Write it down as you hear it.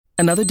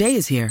Another day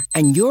is here,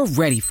 and you're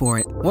ready for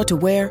it. What to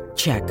wear?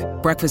 Check.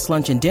 Breakfast,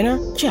 lunch, and dinner?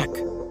 Check.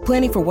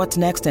 Planning for what's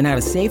next and how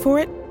to save for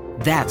it?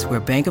 That's where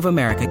Bank of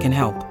America can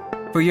help.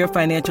 For your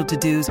financial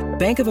to-dos,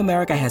 Bank of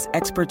America has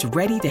experts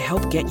ready to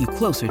help get you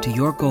closer to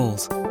your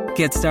goals.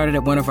 Get started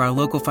at one of our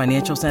local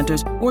financial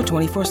centers or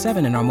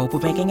 24/7 in our mobile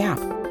banking app.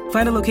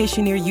 Find a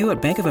location near you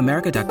at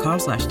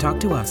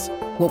bankofamerica.com/talktous.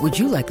 What would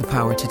you like the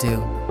power to do?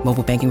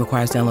 Mobile banking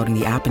requires downloading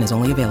the app and is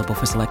only available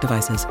for select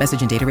devices.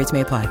 Message and data rates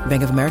may apply.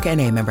 Bank of America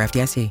N.A., member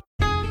FDIC.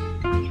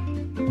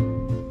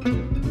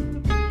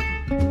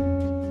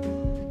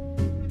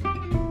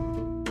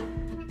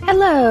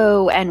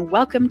 Hello, and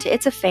welcome to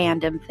It's a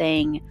Fandom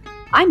Thing.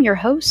 I'm your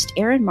host,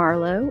 Erin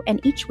Marlowe,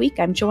 and each week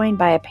I'm joined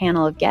by a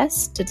panel of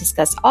guests to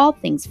discuss all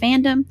things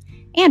fandom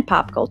and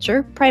pop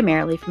culture,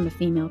 primarily from a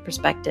female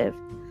perspective.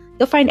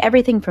 You'll find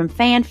everything from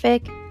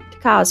fanfic to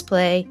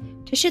cosplay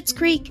to Schitt's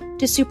Creek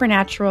to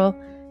Supernatural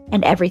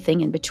and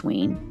everything in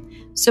between.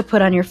 So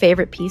put on your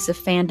favorite piece of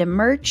fandom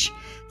merch,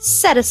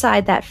 set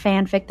aside that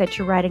fanfic that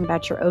you're writing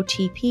about your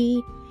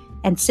OTP,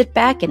 and sit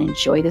back and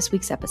enjoy this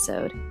week's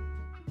episode.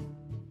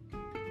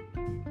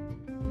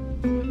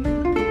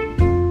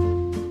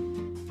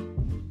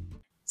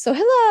 So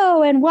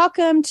hello and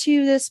welcome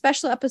to this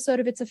special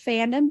episode of It's a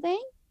Fandom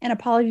Thing, and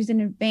apologies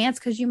in advance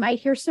because you might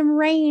hear some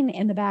rain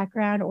in the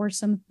background or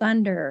some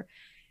thunder.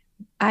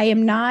 I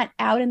am not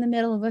out in the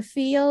middle of a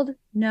field.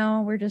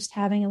 No, we're just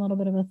having a little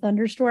bit of a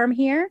thunderstorm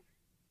here.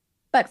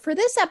 But for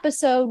this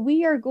episode,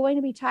 we are going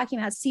to be talking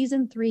about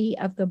season 3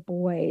 of The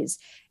Boys.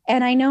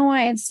 And I know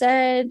I had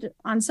said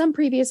on some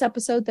previous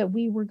episode that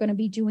we were going to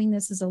be doing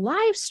this as a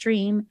live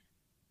stream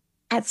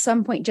at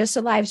some point, just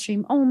a live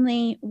stream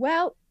only.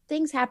 Well,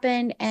 things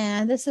happened,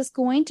 and this is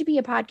going to be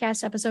a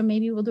podcast episode.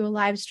 Maybe we'll do a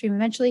live stream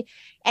eventually.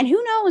 And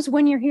who knows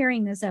when you're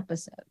hearing this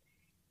episode?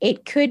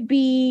 It could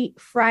be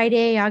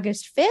Friday,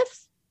 August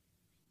 5th.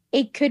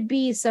 It could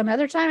be some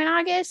other time in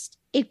August.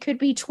 It could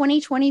be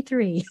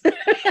 2023.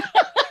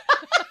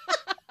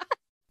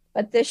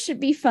 But this should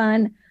be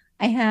fun.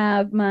 I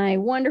have my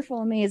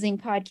wonderful, amazing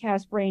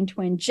podcast brain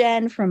twin,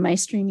 Jen, from my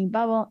streaming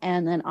bubble,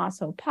 and then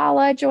also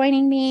Paula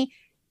joining me.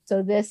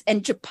 So this,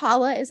 and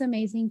Paula is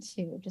amazing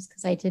too. Just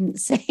because I didn't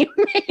say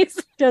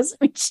amazing doesn't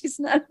mean she's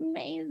not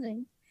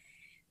amazing.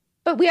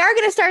 But we are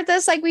going to start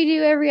this like we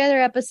do every other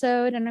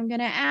episode. And I'm going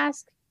to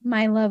ask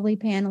my lovely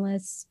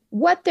panelists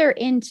what they're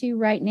into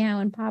right now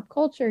in pop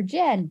culture.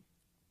 Jen.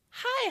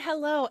 Hi,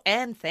 hello,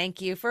 and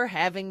thank you for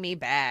having me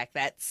back.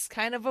 That's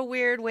kind of a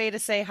weird way to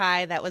say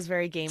hi. That was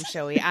very game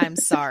showy. I'm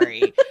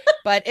sorry.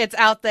 But it's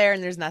out there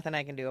and there's nothing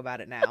I can do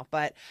about it now.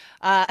 But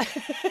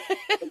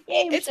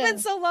it's been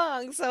so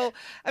long, so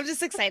I'm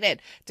just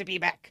excited to be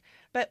back.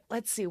 But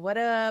let's see, what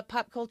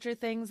pop culture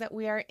things that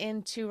we are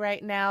into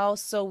right now.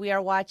 So we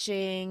are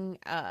watching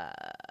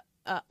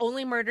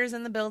Only Murders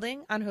in the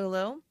Building on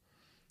Hulu.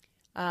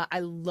 I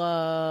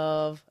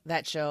love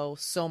that show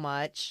so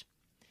much.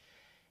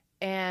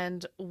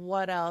 And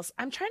what else?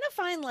 I'm trying to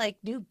find like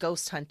new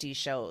ghost hunty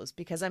shows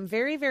because I'm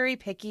very, very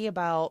picky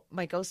about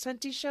my ghost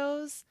hunty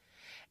shows.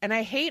 And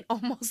I hate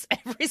almost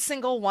every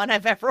single one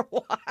I've ever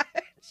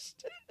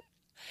watched.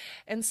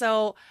 And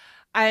so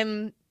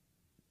I'm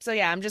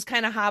just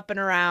kind of hopping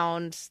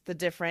around the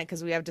different,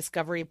 because we have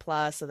Discovery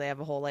Plus. So they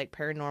have a whole like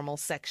paranormal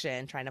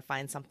section, trying to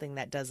find something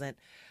that doesn't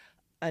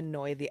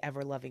annoy the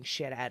ever loving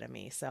shit out of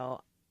me.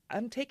 So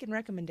I'm taking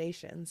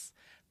recommendations,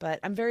 but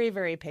I'm very,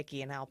 very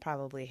picky and I'll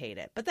probably hate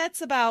it. But that's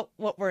about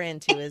what we're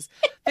into is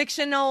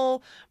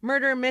fictional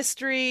murder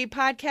mystery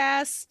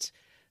podcast,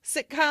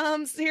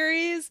 sitcom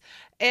series,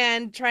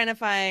 and trying to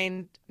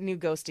find new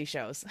ghosty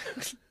shows.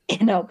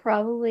 And I'll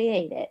probably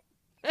hate it.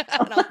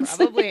 And I'll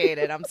probably hate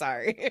it. I'm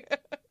sorry.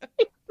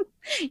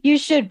 You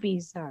should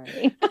be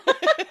sorry.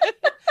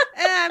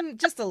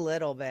 Just a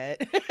little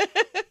bit.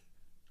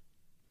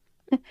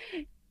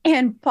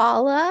 And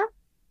Paula?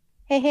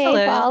 Hey,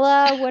 hello.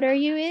 Paula, what are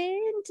you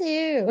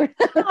into?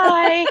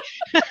 Hi.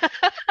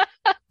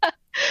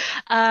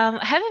 I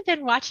haven't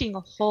been watching a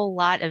whole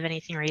lot of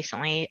anything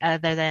recently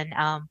other than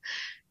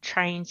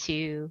trying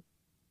to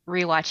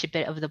rewatch a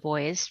bit of The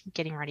Boys,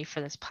 getting ready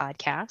for this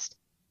podcast.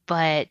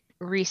 But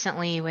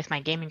recently with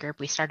my gaming group,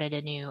 we started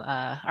a new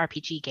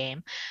RPG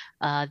game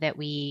that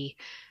we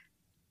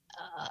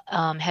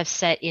have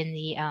set in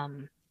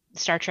the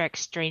Star Trek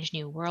Strange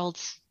New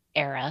Worlds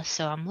era.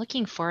 So I'm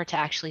looking forward to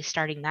actually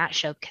starting that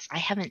show because I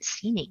haven't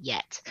seen it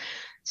yet.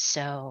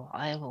 So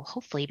I will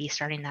hopefully be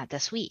starting that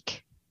this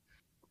week.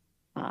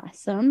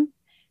 Awesome.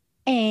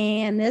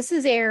 And this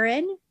is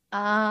Erin.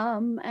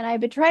 And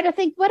I've been trying to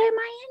think, what am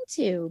I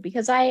into?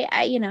 Because I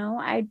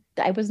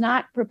was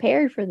not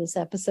prepared for this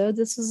episode.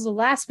 This was a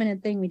last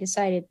minute thing we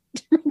decided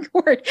to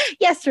record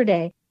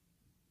yesterday.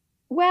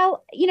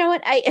 Well, you know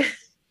what?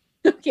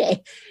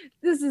 Okay,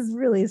 this is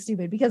really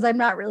stupid because I'm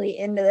not really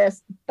into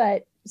this,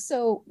 but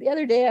so the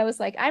other day I was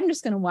like, I'm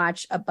just going to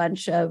watch a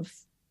bunch of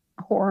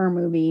horror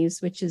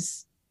movies, which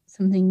is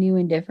something new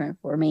and different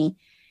for me.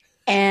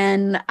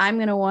 And I'm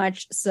going to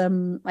watch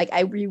some, like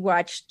I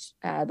rewatched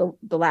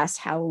the last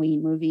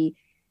Halloween movie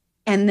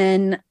And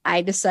then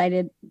I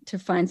decided to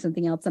find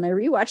something else. And I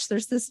rewatched,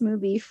 there's this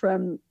movie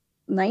from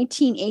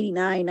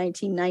 1989,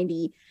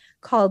 1990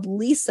 called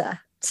Lisa.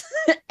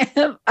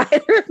 Have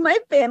either of my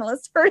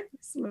panelists heard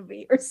this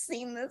movie or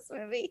seen this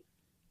movie?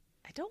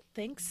 I don't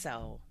think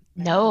so.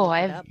 No,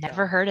 I've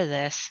never heard of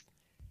this.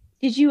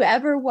 Did you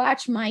ever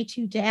watch My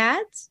Two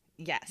Dads?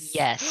 Yes.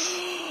 Yes.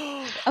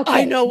 Okay,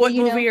 I know what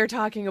you movie know- you're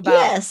talking about.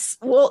 Yes.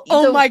 Well,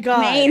 Oh my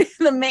God.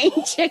 the main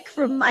chick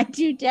from My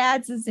Two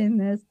Dads is in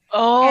this.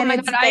 Oh And my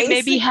it's God, I maybe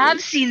basically-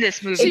 have seen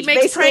this movie. She It's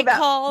makes basically prank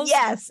calls.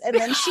 Yes, and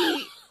then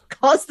she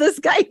calls this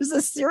guy who's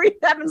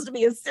happens to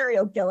be a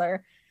serial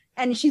killer,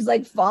 and she's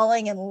like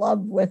falling in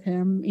love with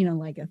him, you know,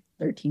 like a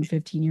 13,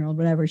 15-year-old,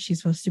 whatever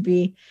she's supposed to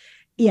be.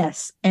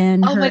 Yes.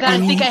 And Oh my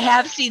God, I think I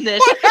have seen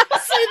this.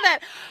 I've seen that.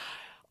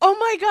 Oh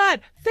my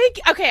God.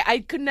 Okay, I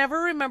could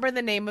never remember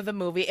the name of the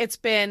movie. It's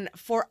been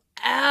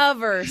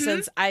forever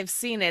since I've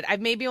seen it.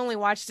 I've maybe only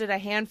watched it a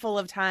handful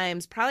of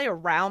times, probably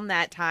around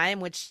that time,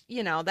 which,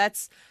 you know,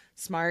 that's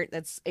smart.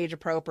 That's age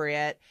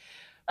appropriate.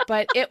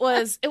 But it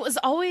was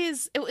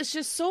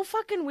just so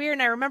fucking weird.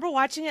 And I remember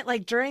watching it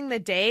like during the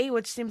day,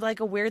 which seemed like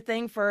a weird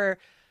thing for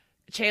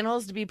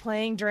channels to be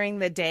playing during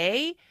the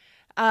day.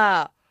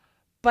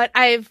 But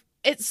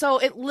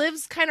it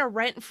lives kind of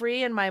rent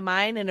free in my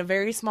mind in a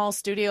very small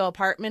studio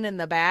apartment in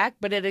the back,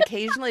 but it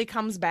occasionally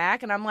comes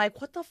back and I'm like,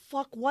 what the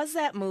fuck was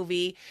that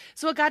movie?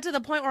 So it got to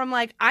the point where I'm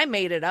like, I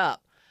made it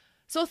up.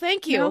 So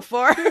thank you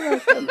for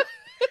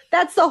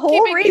that's the whole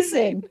keeping me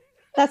reason.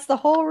 That's the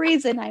whole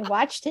reason I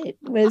watched it,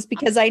 was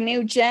because I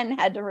knew Jen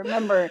had to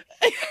remember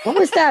what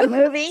was that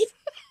movie?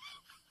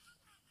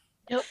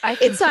 No, I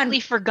It's on- completely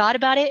forgot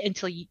about it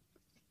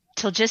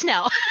till just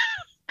now.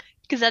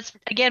 Because that's,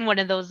 again, one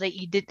of those that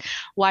you did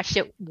watch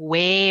it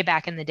way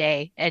back in the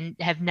day and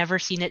have never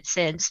seen it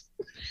since.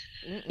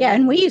 Yeah,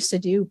 and we used to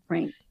do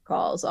prank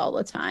calls all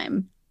the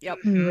time. Yep.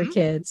 When we were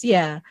kids.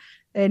 Yeah.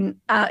 And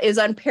it was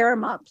on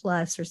Paramount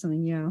Plus or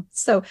something, you know.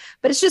 So,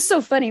 but it's just so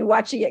funny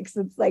watching it, because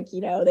it's like, you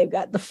know, they've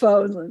got the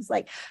phones and it's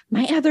like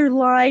my other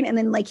line, and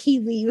then like he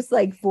leaves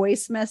like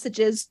voice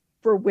messages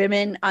for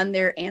women on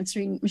their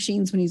answering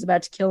machines when he's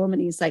about to kill them,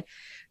 and he's like,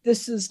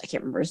 this is, I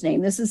can't remember his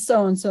name, this is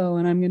so and so,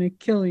 and I'm gonna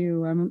kill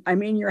you,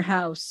 I'm in your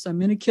house, I'm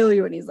gonna kill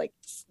you, and he's like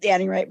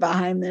standing right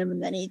behind them,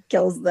 and then he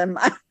kills them.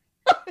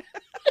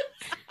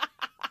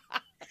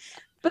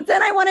 But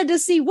then I wanted to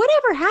see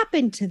whatever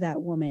happened to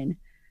that woman,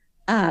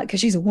 because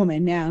she's a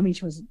woman now. I mean,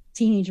 she was a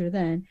teenager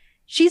then.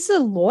 She's a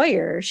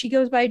lawyer. She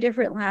goes by a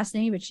different last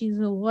name, but she's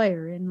a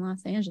lawyer in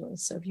Los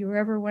Angeles. So if you were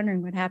ever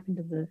wondering what happened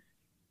to the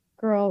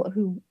girl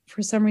who,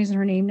 for some reason,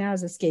 her name now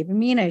is escaping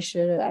me, and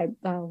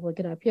I'll look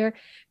it up here.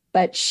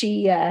 But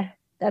she,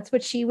 that's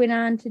what she went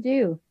on to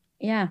do.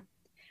 Yeah.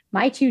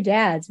 My Two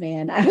Dads,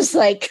 man. I was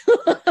like,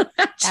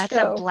 That's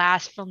a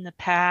blast from the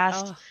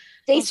past. Oh,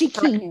 Stacey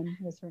Keenan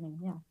was her name.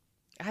 Yeah.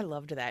 I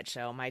loved that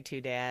show, My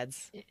Two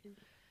Dads.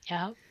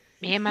 Yeah.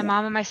 Me and my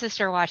mom and my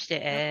sister watched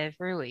it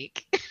every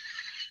week.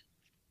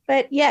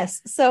 But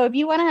yes, so if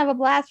you want to have a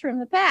blast from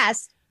the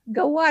past,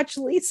 go watch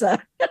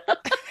Lisa.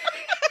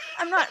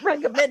 I'm not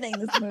recommending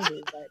this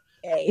movie, but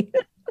hey.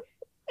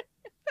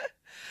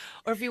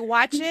 Or if you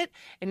watch it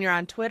and you're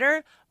on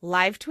Twitter,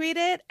 live tweet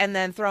it and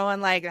then throw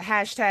in like a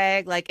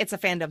hashtag, like it's a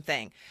fandom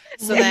thing.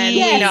 So then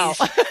we know.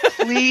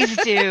 Please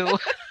do.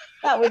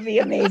 That would be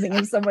amazing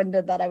if someone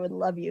did that. I would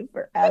love you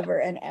forever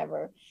and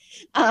ever.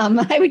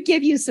 I would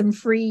give you some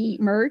free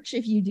merch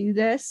if you do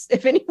this.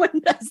 If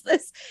anyone does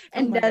this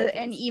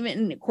and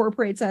even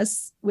incorporates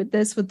us with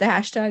this with the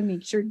hashtag,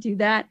 make sure to do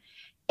that.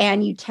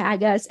 And you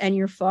tag us and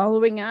you're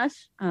following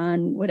us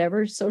on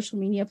whatever social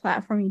media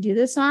platform you do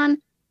this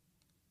on,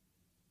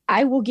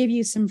 I will give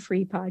you some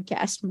free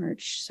podcast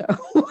merch. So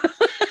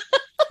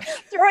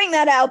throwing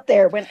that out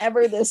there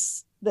whenever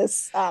this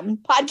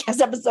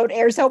podcast episode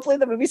airs. Hopefully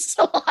the movie's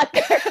still on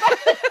there.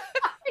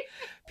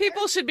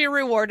 People should be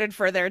rewarded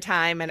for their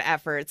time and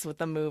efforts with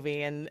the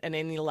movie and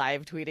any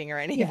live tweeting or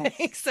anything.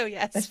 Yes. So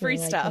yes, That's free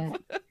really stuff.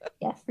 like that.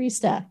 Yeah, free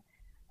stuff.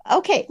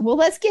 Okay, well,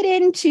 let's get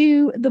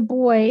into The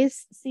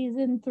Boys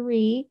season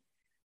 3,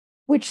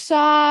 which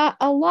saw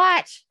a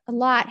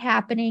lot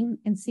happening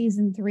in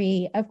season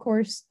 3. Of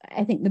course,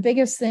 I think the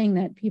biggest thing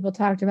that people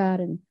talked about,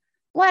 and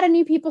a lot of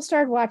new people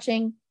started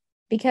watching,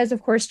 because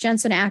of course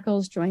Jensen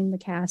Ackles joined the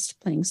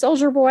cast playing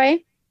Soldier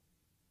Boy.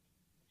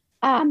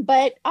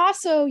 But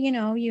also, you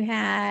know, you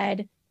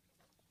had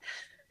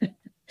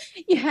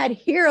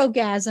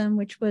Herogasm,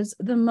 which was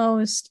the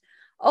most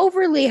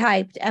overly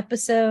hyped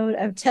episode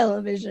of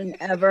television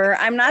ever.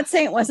 I'm not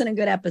saying it wasn't a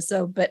good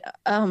episode, but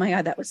oh my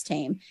God, that was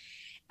tame.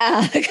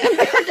 Compared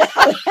to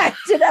how they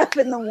acted up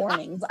in the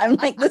warnings. I'm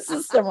like, this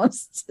is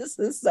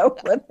so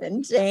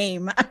flippin'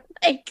 tame. I'm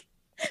like,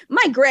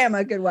 my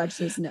grandma could watch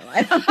this. No,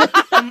 I don't.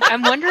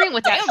 I'm wondering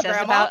what that Damn, says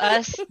Grandma. about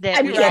us, that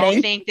I'm we kidding.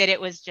 all think that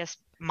it was just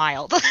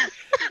mild.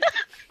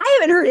 I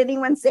haven't heard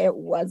anyone say it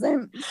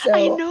wasn't. So.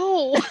 I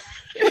know.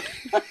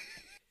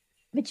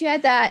 But you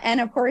had that, and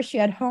of course you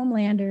had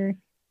Homelander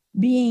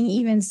being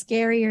even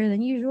scarier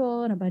than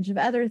usual, and a bunch of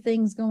other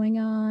things going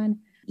on.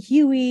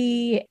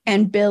 Huey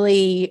and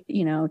Billy,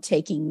 you know,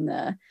 taking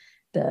the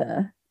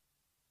the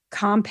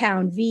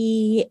Compound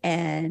V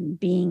and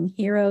being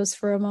heroes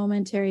for a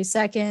momentary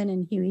second,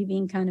 and Huey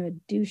being kind of a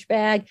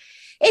douchebag.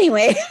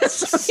 Anyway,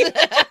 so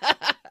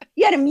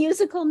you had a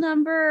musical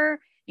number,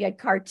 you had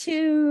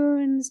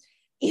cartoons,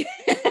 you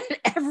had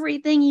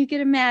everything you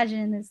could imagine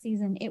in this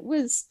season. It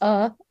was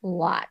a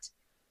lot.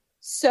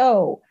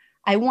 So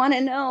I want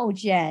to know,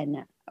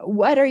 Jen,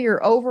 what are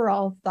your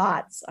overall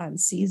thoughts on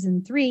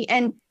season 3?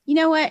 And you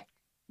know what?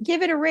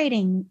 Give it a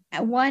rating,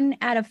 1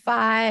 out of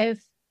 5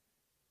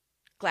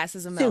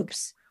 glasses of milk.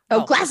 Soups.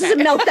 Oh, glasses of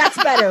milk.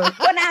 That's better.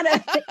 1 out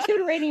of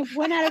 2 rating of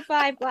 1 out of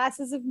 5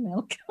 glasses of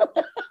milk.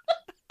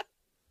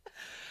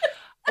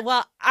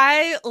 Well,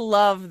 I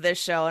love this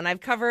show, and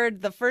I've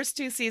covered the first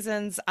 2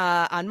 seasons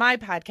on my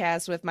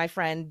podcast with my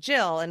friend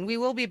Jill, and we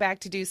will be back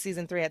to do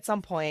season 3 at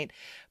some point.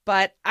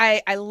 But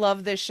I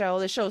love this show.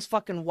 This show is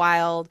fucking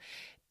wild.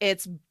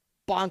 It's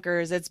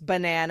bonkers. It's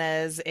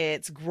bananas.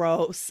 It's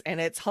gross,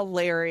 and it's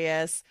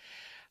hilarious.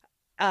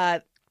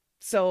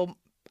 So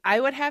I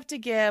would have to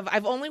give,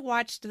 I've only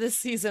watched this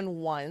season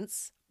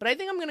once, but I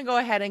think I'm going to go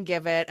ahead and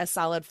give it a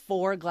solid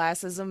 4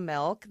 glasses of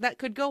milk. That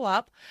could go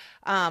up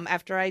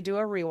after I do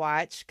a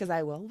rewatch, because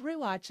I will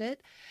rewatch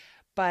it.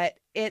 But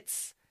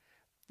it's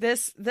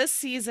this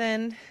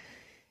season,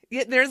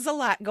 there's a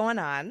lot going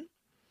on.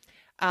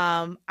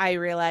 I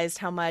realized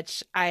how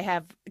much I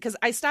have, because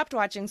I stopped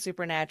watching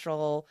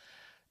Supernatural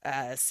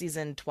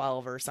season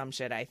 12 or some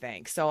shit, I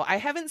think. So I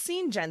haven't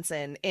seen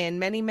Jensen in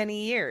many,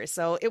 many years.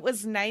 So it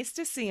was nice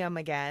to see him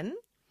again.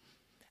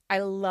 I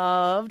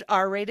loved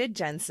R-rated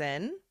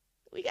Jensen.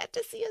 We got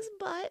to see his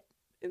butt.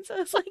 And so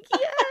it's like,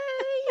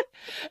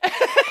 yay.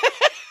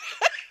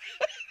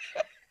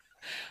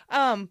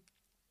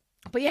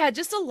 But yeah,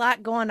 just a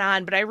lot going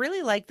on. But I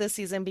really like this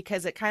season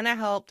because it kind of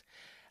helped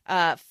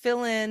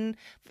fill in,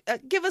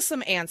 give us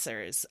some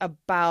answers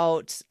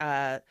about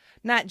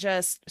not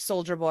just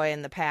Soldier Boy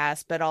in the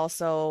past, but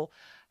also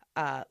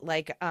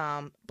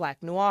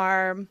Black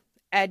Noir,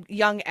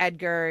 young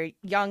Edgar,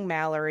 young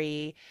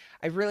Mallory.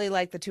 I really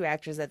like the 2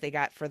 actors that they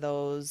got for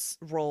those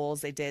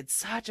roles. They did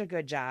such a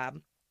good job.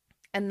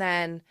 And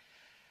then,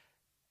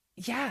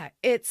 yeah,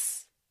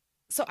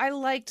 so I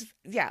liked,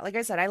 like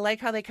I said, I like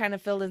how they kind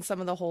of filled in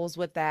some of the holes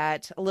with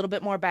that. A little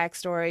bit more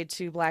backstory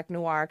to Black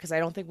Noir, because I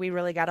don't think we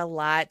really got a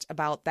lot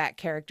about that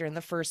character in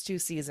the first 2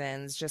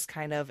 seasons, just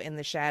kind of in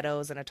the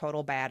shadows and a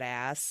total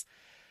badass.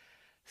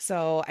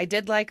 So I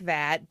did like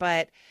that,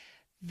 but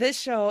this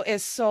show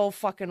is so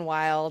fucking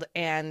wild,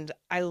 and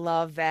I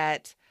love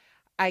that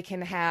I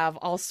can have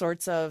all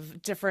sorts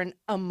of different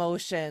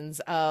emotions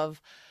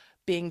of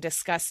being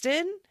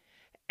disgusted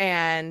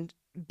and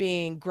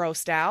being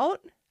grossed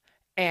out.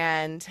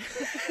 And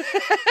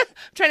I'm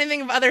trying to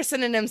think of other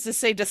synonyms to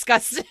say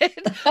disgusted,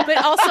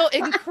 but also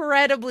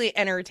incredibly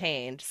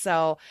entertained.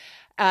 So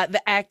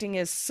the acting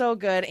is so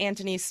good.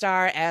 Anthony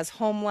Starr as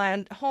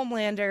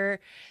Homelander,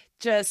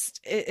 just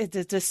it's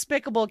a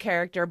despicable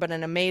character, but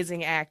an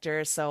amazing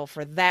actor. So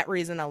for that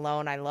reason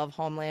alone, I love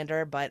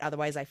Homelander, but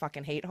otherwise I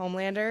fucking hate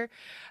Homelander.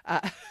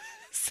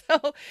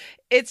 So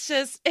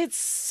it's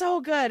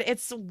so good.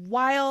 It's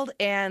wild,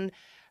 and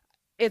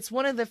it's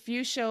one of the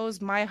few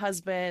shows my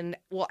husband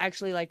will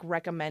actually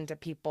recommend to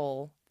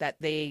people that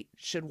they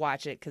should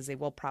watch it, because they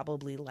will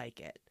probably like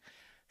it.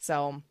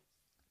 So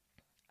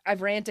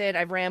I've ranted,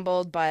 I've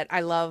rambled, but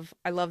I love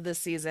this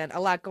season.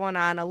 A lot going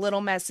on, a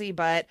little messy,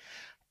 but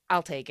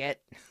I'll take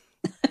it.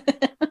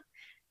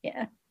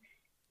 Yeah.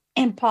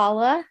 And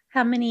Paula,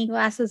 how many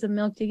glasses of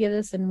milk do you give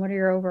this, and what are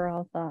your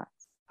overall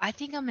thoughts? I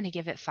think I'm going to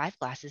give it 5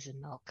 glasses of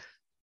milk.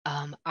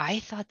 I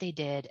thought they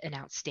did an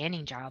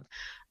outstanding job.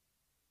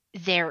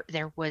 There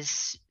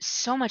was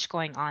so much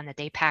going on that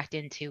they packed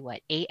into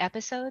 8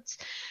 episodes,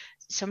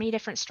 so many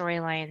different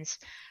storylines,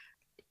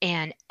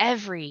 and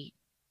every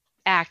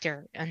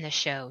actor on the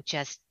show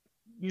just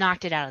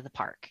knocked it out of the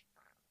park.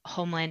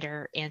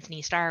 Homelander,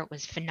 Anthony Starr,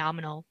 was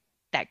phenomenal.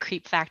 That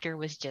creep factor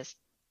was just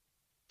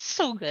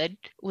so good.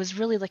 Was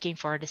really looking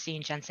forward to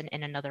seeing Jensen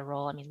in another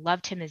role. I mean,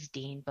 loved him as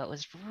Dean, but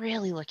was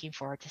really looking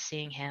forward to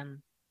seeing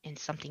him in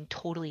something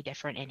totally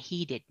different, and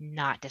he did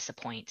not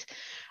disappoint.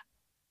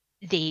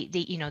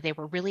 They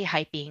were really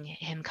hyping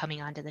him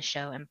coming onto the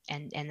show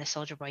and the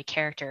Soldier Boy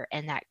character,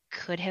 and that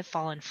could have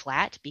fallen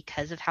flat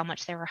because of how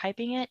much they were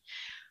hyping it.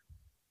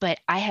 But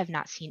I have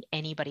not seen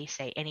anybody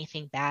say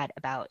anything bad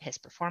about his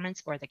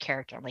performance or the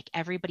character.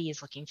 Everybody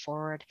is looking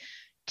forward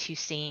to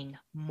seeing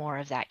more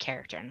of that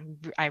character,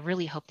 and I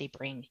really hope they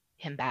bring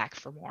him back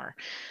for more.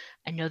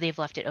 I know they've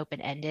left it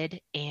open-ended,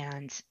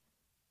 and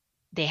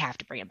they have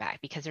to bring him back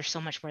because there's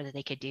so much more that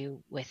they could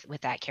do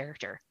with that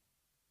character.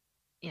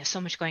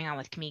 So much going on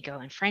with Kimiko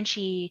and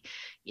Frenchie.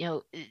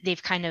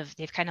 They've kind of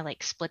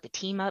split the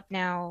team up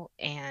now,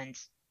 and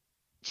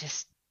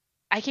just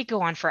I could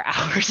go on for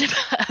hours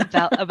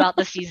about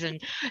the season.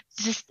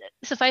 Just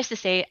suffice to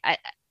say, I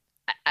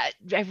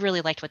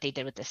really liked what they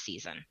did with this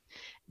season.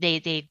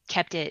 They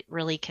kept it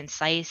really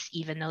concise,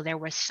 even though there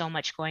was so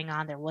much going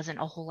on. There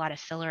wasn't a whole lot of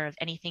filler of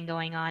anything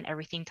going on,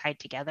 everything tied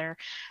together,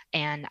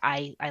 and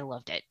I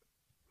loved it.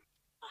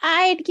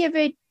 I'd give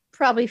it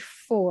probably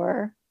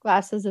 4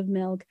 glasses of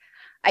milk.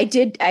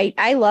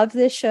 I love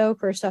this show.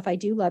 First off, I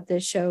do love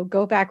this show.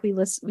 Go back.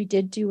 We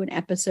did do an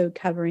episode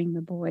covering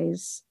The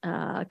Boys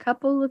a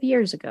couple of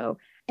years ago,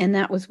 and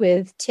that was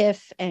with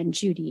Tiff and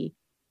Judy.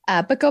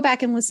 But go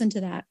back and listen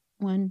to that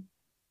one.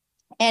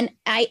 And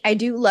I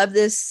do love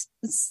this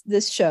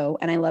show,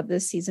 and I love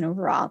this season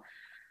overall.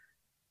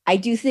 I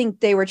do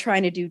think they were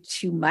trying to do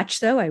too much,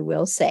 though. I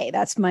will say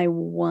that's my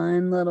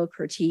one little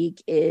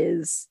critique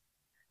is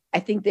I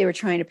think they were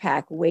trying to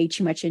pack way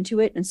too much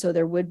into it. And so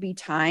there would be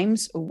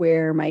times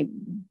where my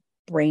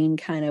brain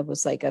kind of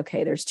was like,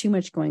 okay, there's too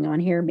much going on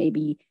here.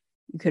 Maybe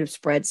you could have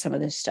spread some of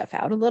this stuff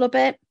out a little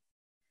bit.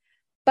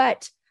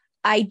 But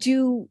I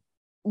do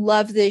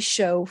love this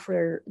show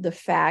for the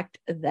fact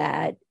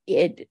that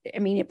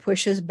it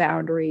pushes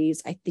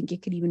boundaries. I think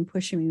it could even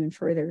push them even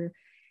further.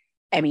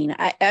 I mean,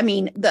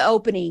 the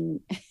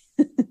opening,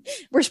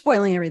 we're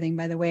spoiling everything,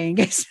 by the way, I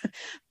guess.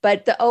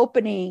 But the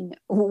opening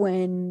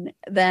when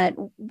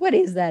what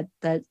is that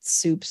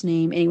soup's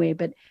name anyway?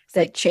 But it's that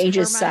like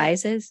changes termite.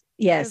 Sizes.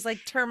 Yes, it's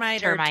like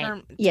termites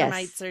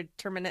or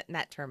terminate,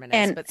 not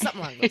terminus, but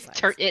something along those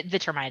lines. The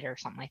termite or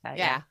something like that.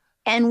 Yeah.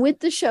 And with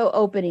the show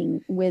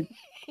opening with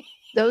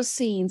those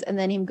scenes, and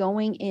then him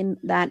going in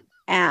that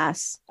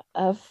ass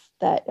of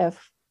that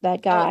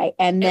guy,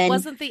 and then it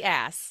wasn't the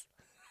ass.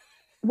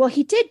 Well,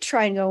 he did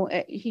try and go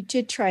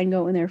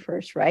in there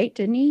first, right?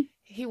 Didn't he?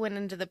 He went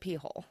into the pee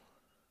hole.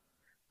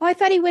 Oh, I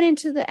thought he went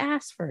into the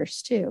ass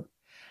first too.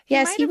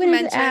 Yes, he went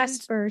into the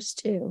ass first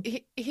too.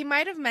 He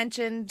might have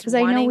mentioned because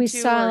I know we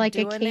saw like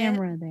a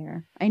camera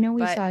there. I know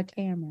we saw a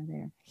camera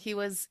there. He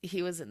was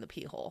in the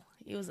pee hole.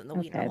 He was in the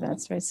wiener hole.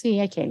 That's right. See,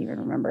 I can't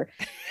even remember.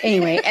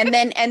 Anyway, and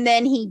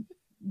then he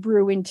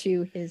grew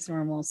into his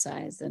normal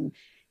size and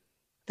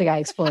the guy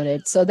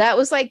exploded. So that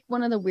was like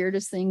one of the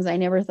weirdest things. I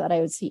never thought I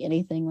would see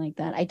anything like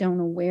that. I don't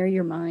know where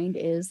your mind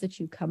is that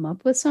you come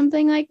up with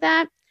something like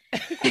that.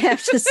 I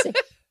have to say,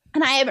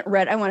 and I haven't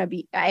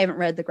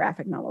read the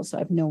graphic novel, so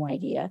I have no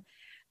idea.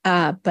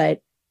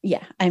 But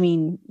yeah, I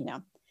mean,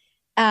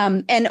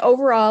 and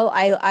overall,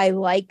 I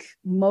like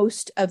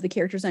most of the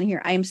characters on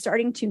here. I am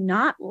starting to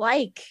not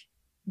like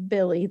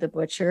Billy the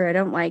Butcher. I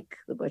don't like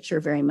the Butcher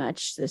very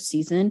much this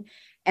season.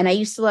 And I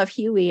used to love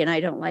Huey, and I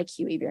don't like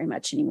Huey very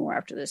much anymore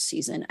after this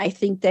season. I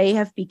think they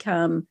have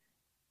become,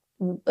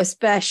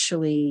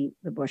 especially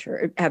the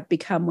Butcher, have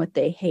become what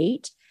they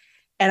hate.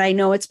 And I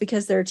know it's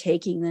because they're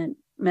taking the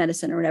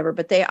medicine or whatever,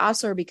 but they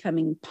also are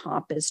becoming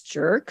pompous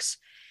jerks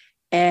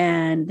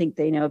and think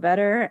they know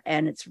better.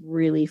 And it's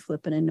really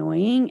flippin'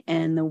 annoying.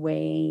 And the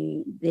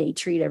way they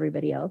treat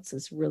everybody else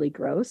is really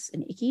gross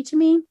and icky to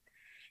me.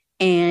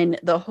 And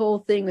the whole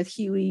thing with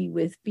Huey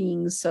with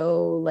being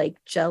so like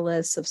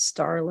jealous of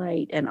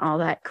Starlight and all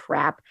that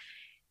crap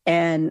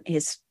and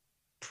his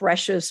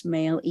precious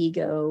male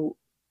ego,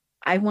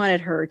 I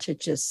wanted her to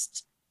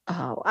just,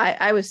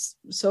 I was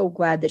so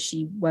glad that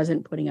she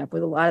wasn't putting up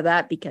with a lot of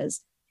that because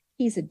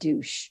he's a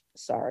douche.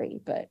 Sorry,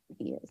 but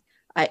he is.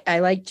 I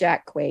like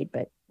Jack Quaid,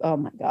 but oh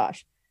my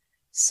gosh.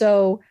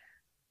 So,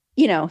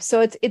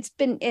 so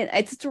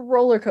it's a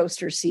roller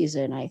coaster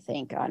season, I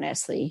think,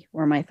 honestly,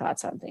 where my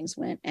thoughts on things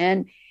went.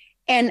 And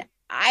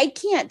I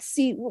can't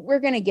see, we're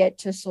going to get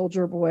to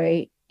Soldier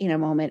Boy in a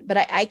moment, but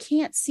I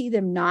can't see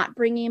them not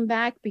bringing him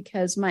back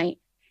because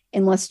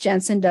unless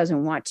Jensen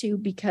doesn't want to,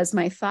 because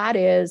my thought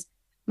is,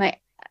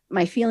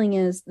 my feeling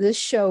is this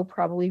show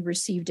probably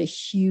received a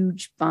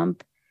huge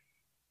bump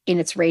in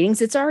its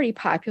ratings. It's already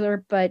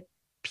popular, but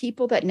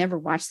people that never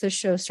watched this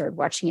show started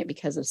watching it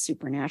because of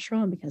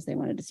Supernatural and because they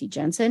wanted to see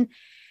Jensen,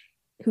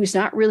 who's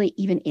not really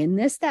even in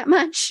this that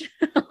much,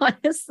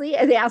 honestly.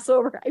 And they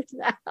also overhyped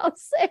that, I'll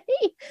say,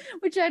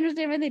 which I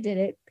understand why they did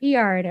it,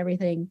 PR and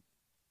everything.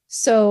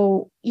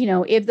 So,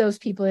 if those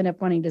people end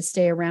up wanting to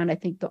stay around, I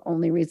think the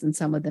only reason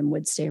some of them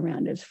would stay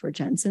around is for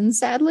Jensen,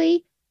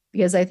 sadly,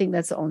 because I think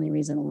that's the only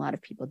reason a lot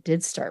of people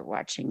did start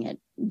watching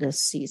it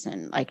this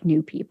season, like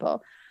new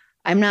people.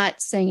 I'm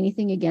not saying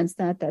anything against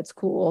that. That's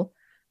cool.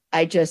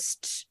 It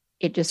just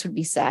would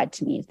be sad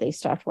to me if they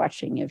stopped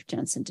watching if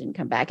Jensen didn't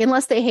come back,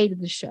 unless they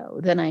hated the show.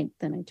 Then I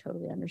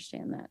totally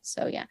understand that.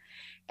 So yeah.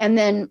 And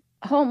then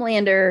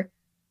Homelander,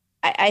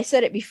 I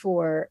said it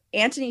before,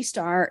 Anthony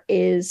Starr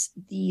is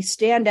the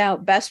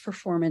standout best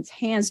performance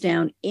hands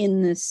down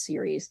in this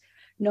series.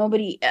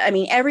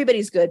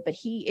 Everybody's good, but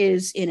he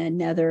is in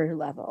another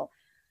level.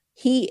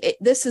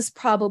 This is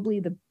probably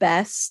the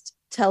best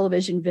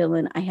television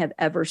villain I have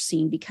ever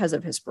seen because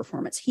of his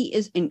performance.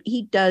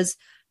 He does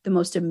the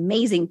most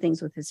amazing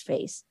things with his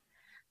face.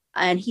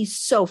 And he's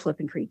so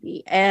flippin'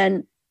 creepy.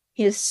 And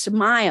his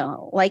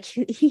smile, like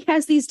he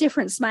has these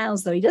different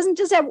smiles, though. He doesn't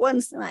just have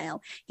one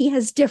smile. He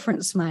has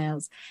different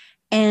smiles.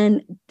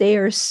 And they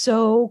are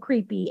so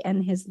creepy.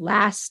 And his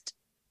last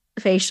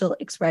facial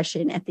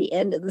expression at the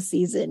end of the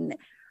season,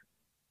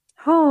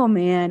 oh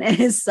man, and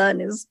his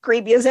son is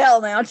creepy as hell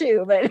now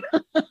too. But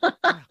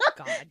oh,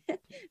 God.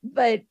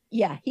 But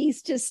yeah, he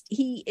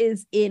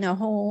is in a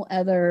whole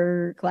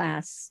other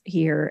class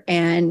here.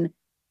 And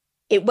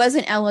it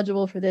wasn't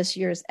eligible for this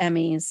year's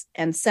Emmys.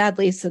 And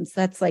sadly, since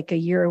that's like a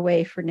year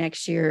away for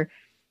next year,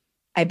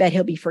 I bet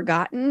he'll be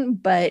forgotten,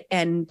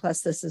 and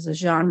plus this is a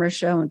genre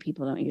show and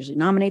people don't usually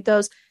nominate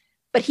those,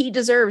 but he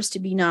deserves to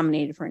be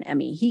nominated for an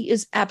Emmy. He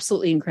is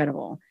absolutely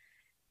incredible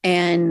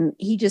and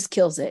he just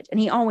kills it. And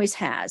he always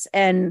has.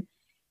 And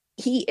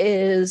he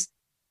is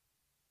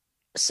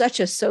such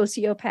a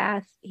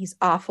sociopath. He's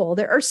awful.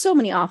 There are so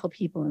many awful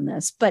people in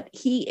this, but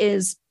he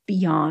is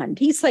beyond.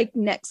 He's like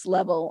next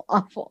level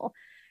awful.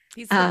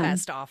 He's the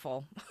best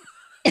awful.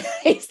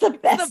 He's the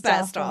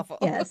best awful.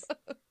 Yes.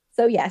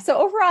 So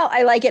overall,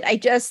 I like it. I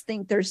just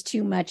think there's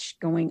too much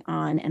going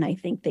on. And I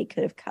think they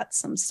could have cut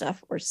some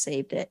stuff or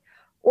saved it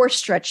or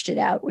stretched it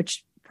out,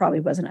 which probably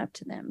wasn't up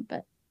to them.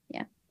 But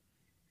yeah.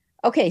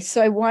 Okay.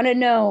 So I want to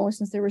know,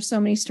 since there were so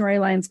many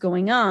storylines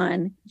going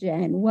on,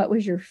 Jen, what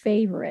was your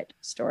favorite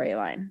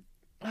storyline?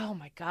 Oh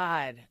my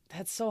God.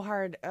 That's so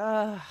hard.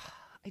 I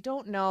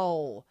don't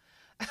know.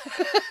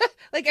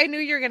 Like, I knew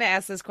you were going to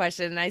ask this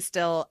question and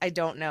I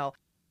don't know.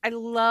 I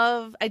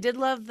did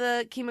love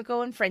the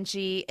Kimiko and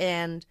Frenchie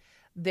and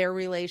their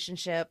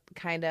relationship,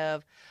 kind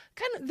of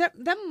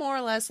them more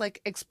or less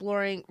like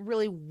exploring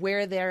really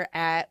where they're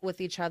at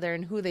with each other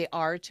and who they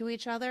are to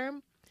each other.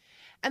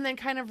 And then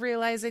kind of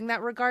realizing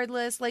that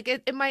regardless, like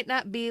it might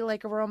not be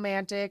like a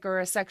romantic or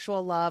a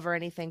sexual love or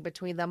anything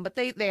between them, but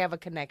they have a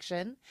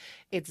connection.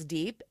 It's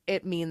deep.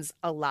 It means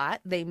a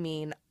lot. They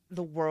mean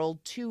the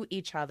world to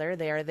each other.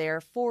 They are there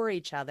for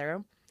each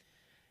other.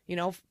 You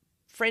know,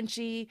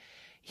 Frenchie,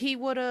 he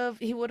would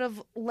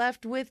have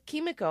left with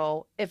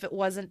Kimiko if it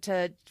wasn't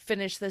to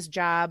finish this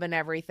job and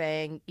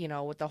everything, you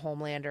know, with the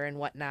Homelander and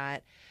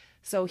whatnot.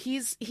 So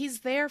he's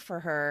there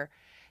for her,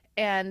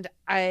 and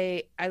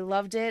I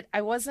loved it.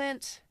 I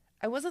wasn't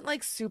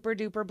like super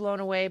duper blown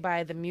away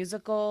by the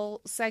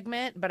musical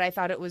segment, but I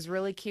thought it was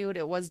really cute.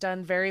 It was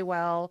done very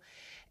well,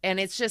 and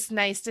it's just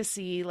nice to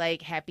see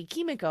like happy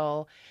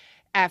Kimiko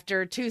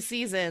after 2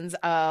 seasons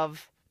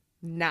of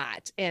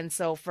not. And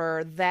so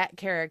for that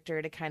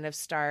character to kind of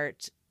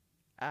start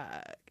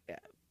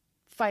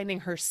finding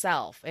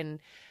herself and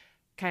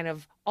kind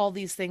of all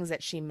these things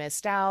that she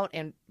missed out,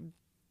 and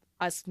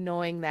us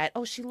knowing that,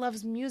 oh, she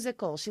loves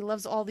musicals. She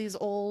loves all these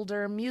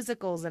older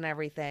musicals and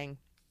everything.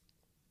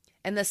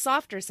 And the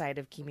softer side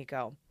of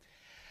Kimiko.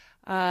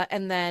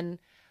 And then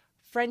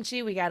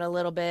Frenchie, we got a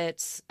little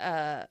bit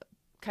kind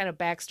of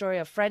backstory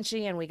of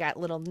Frenchie, and we got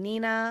little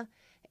Nina.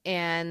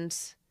 And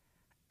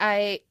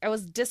I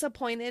was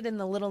disappointed in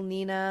the little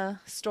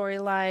Nina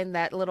storyline,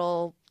 that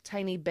little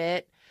tiny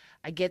bit.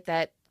 I get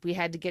that we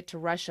had to get to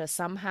Russia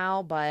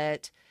somehow,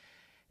 but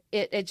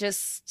it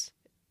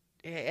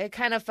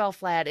kind of fell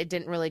flat. It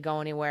didn't really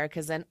go anywhere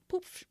because then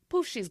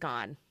poof, she's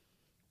gone.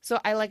 So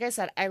like I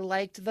said, I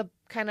liked the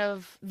kind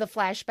of the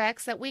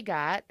flashbacks that we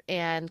got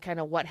and kind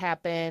of what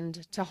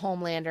happened to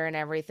Homelander and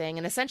everything,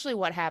 and essentially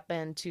what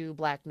happened to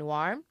Black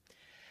Noir.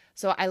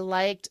 So I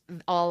liked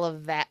all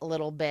of that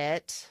little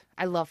bit.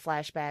 I love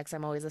flashbacks.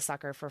 I'm always a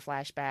sucker for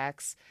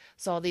flashbacks.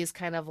 So all these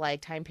kind of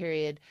like time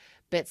period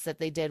bits that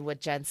they did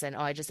with Jensen,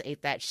 I just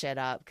ate that shit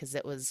up because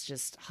it was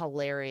just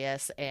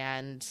hilarious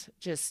and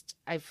just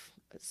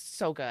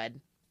so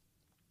good.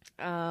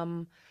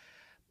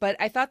 But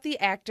I thought the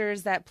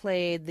actors that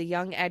played the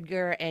young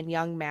Edgar and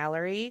young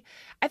Mallory,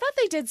 I thought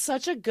they did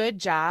such a good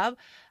job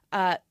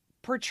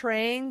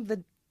portraying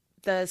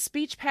the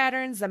speech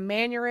patterns, the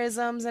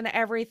mannerisms and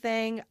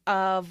everything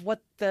of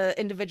what the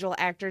individual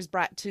actors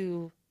brought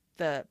to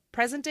the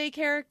present day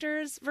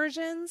characters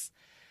versions.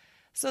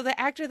 So the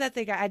actor that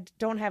they got, I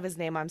don't have his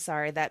name, I'm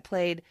sorry, that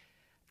played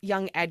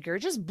young Edgar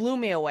just blew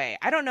me away.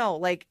 I don't know,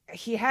 like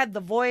he had the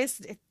voice.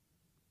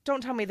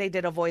 Don't tell me they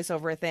did a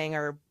voiceover thing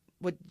or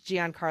with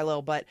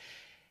Giancarlo, but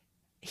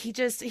he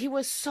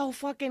was so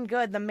fucking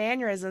good. The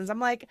mannerisms, I'm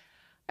like,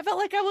 I felt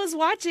like I was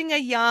watching a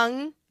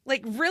young,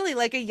 like really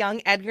like a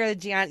young Edgar,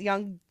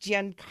 young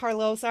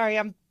Giancarlo. Sorry,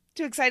 I'm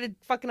too excited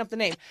fucking up the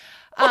name.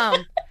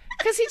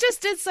 Because he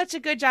just did such a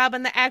good job.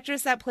 And the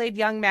actress that played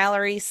young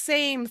Mallory,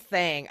 same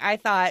thing. I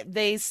thought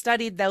they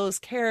studied those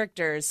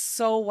characters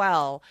so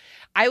well.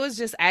 I was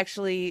just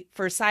actually,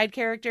 for side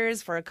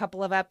characters, for a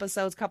couple of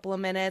episodes, couple of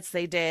minutes,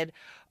 they did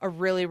a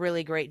really,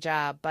 really great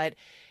job. But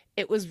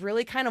it was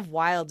really kind of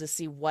wild to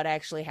see what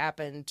actually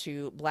happened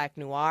to Black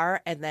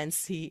Noir and then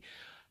see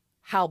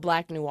how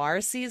Black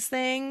Noir sees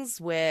things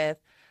with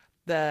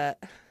the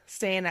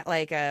staying at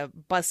like a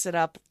busted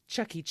up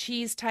Chuck E.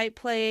 Cheese type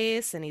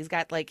place. And he's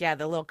got like,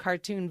 the little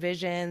cartoon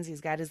visions. He's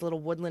got his little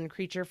woodland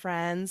creature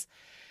friends.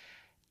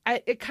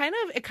 It kind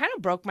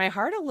of broke my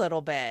heart a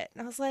little bit.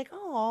 I was like,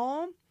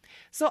 oh.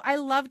 So I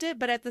loved it.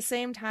 But at the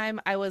same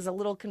time, I was a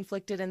little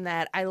conflicted in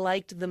that I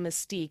liked the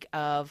mystique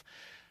of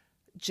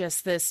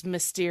just this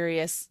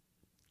mysterious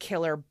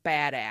killer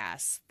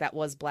badass that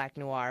was Black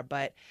Noir.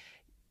 But,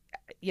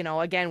 you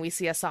know, again, we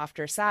see a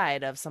softer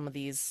side of some of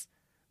these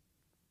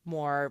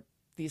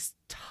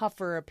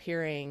tougher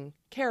appearing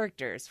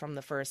characters from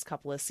the first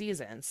couple of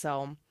seasons.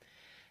 So,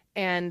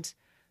 and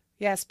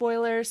yeah,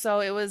 spoiler.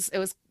 So it was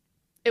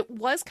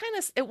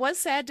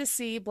sad to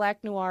see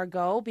Black Noir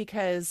go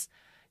because,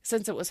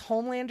 since it was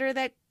Homelander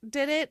that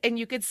did it, and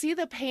you could see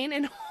the pain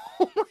in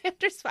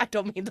Homelander's. I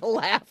don't mean to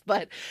laugh,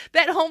 but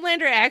that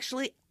Homelander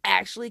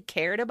actually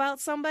cared about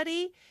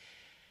somebody.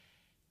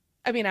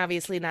 I mean,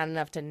 obviously not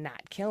enough to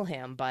not kill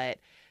him, but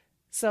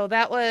so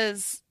that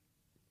was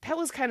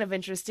kind of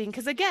interesting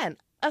because again,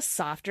 a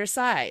softer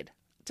side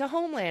to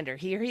Homelander.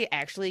 Here he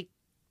actually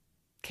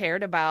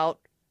cared about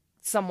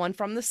someone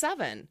from the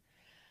Seven.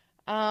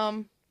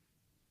 Oh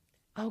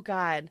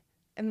God.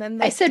 And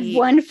then I said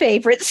one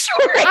favorite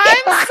story.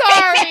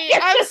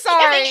 I'm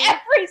sorry.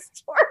 Every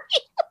story.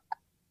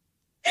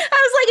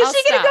 I was like, is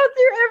she going to go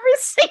through every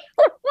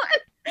single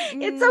one?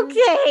 It's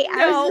okay. No.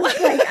 I was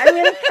just like, I'm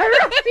going to cut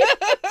her.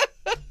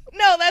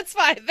 No, that's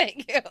fine.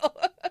 Thank you.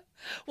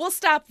 We'll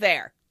stop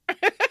there.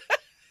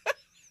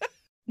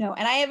 No,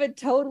 and I have a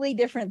totally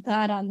different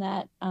thought on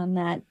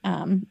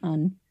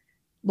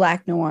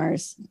Black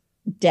Noir's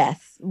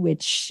death,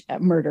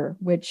 murder,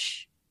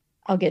 which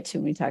I'll get to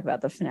when we talk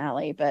about the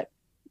finale. But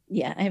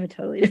yeah, I have a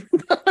totally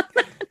different thought on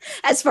that,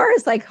 as far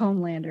as like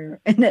Homelander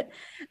and it.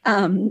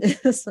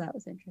 So that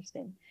was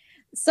interesting.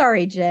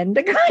 Sorry, Jen.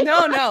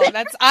 No,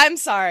 I'm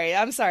sorry.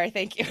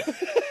 Thank you.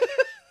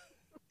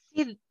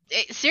 See,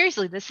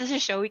 seriously, this is a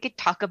show we could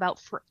talk about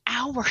for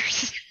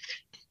hours.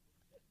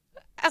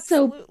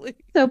 Absolutely.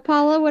 So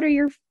Paula, what are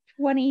your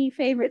 20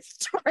 favorite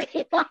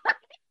storylines?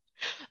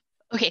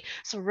 Okay,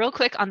 so real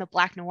quick on the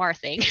Black Noir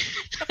thing.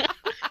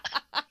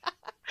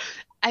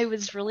 I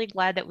was really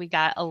glad that we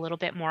got a little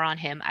bit more on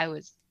him. I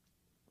was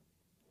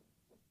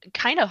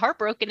kind of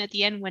heartbroken at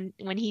the end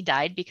when he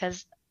died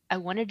because I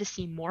wanted to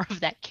see more of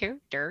that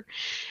character.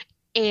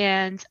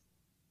 And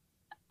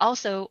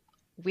also,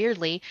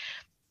 weirdly,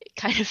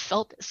 kind of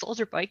felt that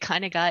Soldier Boy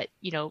kind of got,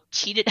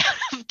 cheated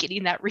out of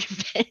getting that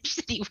revenge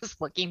that he was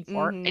looking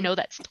for. Mm-hmm. I know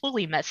that's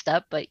totally messed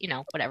up, but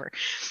whatever.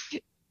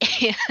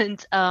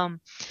 And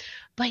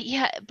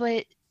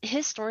but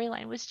his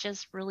storyline was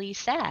just really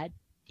sad,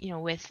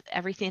 with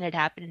everything that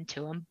happened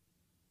to him.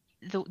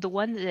 The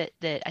one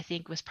that I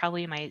think was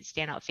probably my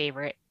standout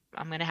favorite,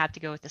 I'm going to have to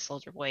go with the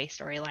Soldier Boy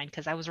storyline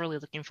because I was really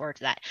looking forward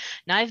to that.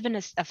 Now, I've been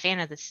a fan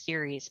of the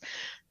series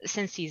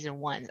since season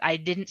 1. I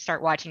didn't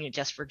start watching it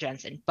just for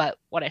Jensen, but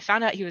when I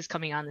found out he was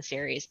coming on the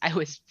series, I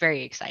was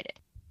very excited.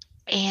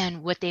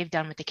 And what they've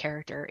done with the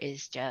character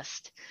is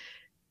just,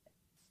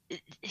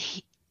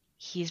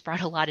 he's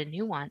brought a lot of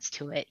nuance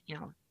to it.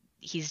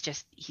 He's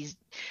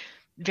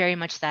very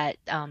much that,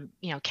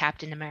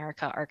 Captain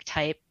America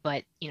archetype,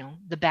 but,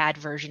 the bad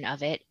version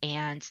of it.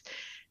 And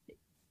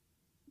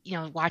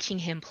watching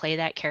him play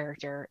that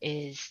character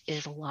is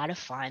a lot of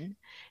fun.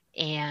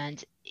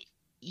 And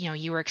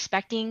you were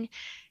expecting,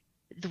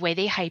 the way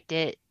they hyped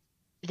it,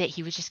 that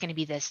he was just going to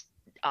be this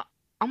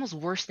almost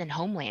worse than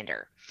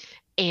Homelander.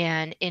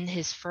 And in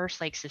his first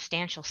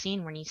substantial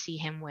scene when you see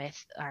him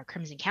with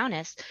Crimson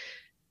Countess,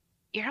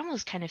 you're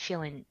almost kind of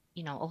feeling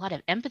a lot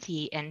of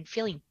empathy and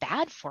feeling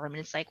bad for him.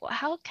 And it's like, well,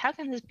 how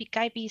can this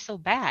guy be so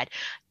bad?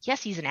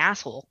 Yes, he's an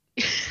asshole.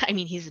 I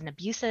mean, he's an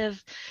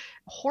abusive,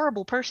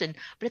 horrible person,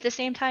 but at the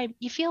same time,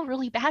 you feel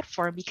really bad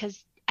for him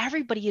because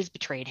everybody has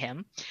betrayed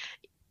him.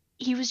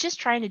 He was just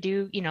trying to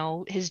do,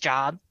 his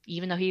job,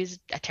 even though he's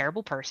a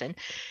terrible person.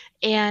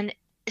 And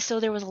so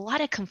there was a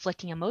lot of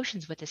conflicting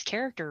emotions with his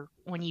character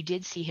when you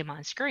did see him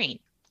on screen.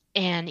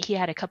 And he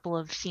had a couple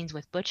of scenes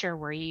with Butcher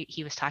where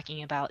he was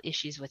talking about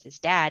issues with his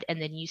dad. And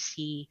then you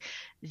see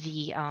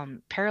the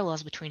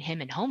parallels between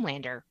him and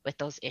Homelander with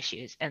those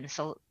issues. And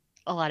so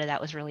a lot of that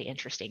was really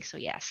interesting. So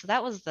yeah, so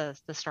that was the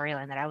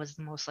storyline that I was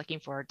the most looking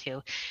forward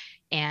to.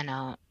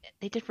 And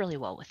they did really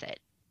well with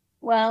it.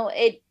 Well,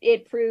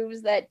 it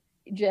proves that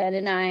Jen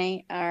and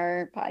I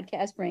are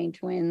podcast brain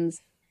twins,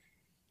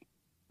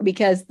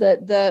 because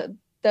the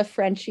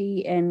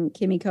Frenchie and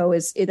Kimiko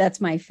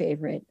that's my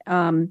favorite.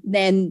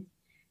 Then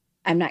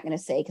I'm not going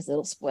to say because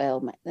it'll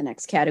spoil the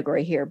next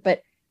category here.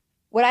 But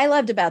what I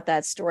loved about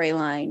that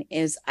storyline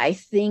is I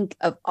think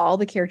of all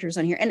the characters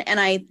on here, and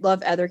I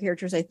love other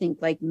characters. I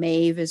think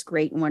Maeve is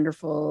great and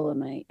wonderful,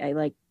 and I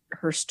like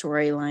her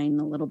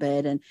storyline a little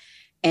bit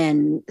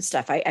and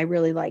stuff. I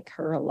really like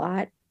her a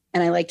lot,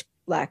 and I liked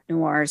Black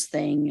Noir's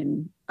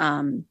thing.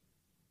 And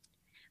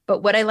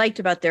but what I liked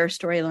about their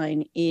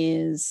storyline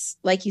is,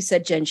 like you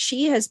said, Jen,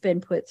 she has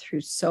been put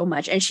through so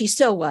much, and she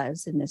still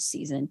was in this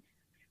season.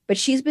 But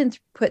she's been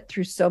put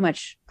through so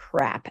much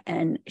crap,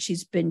 and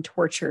she's been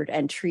tortured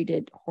and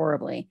treated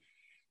horribly.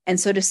 And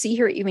so to see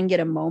her even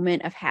get a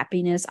moment of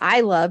happiness,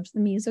 I loved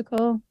the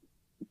musical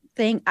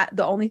thing.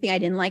 The only thing I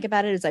didn't like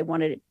about it is I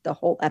wanted the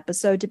whole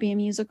episode to be a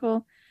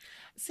musical.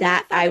 See,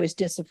 I was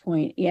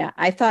disappointed. Yeah,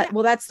 I thought,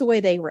 well, that's the way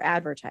they were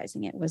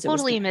advertising it.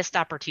 Totally missed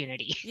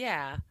opportunity.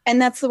 Yeah.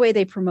 And that's the way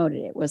they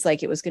promoted it, was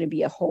it was going to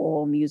be a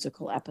whole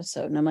musical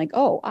episode. And I'm like,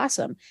 oh,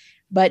 awesome.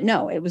 But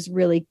no, it was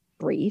really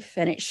brief,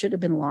 and it should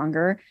have been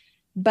longer.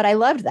 But I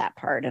loved that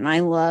part, and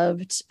I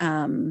loved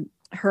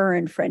her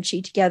and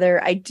Frenchie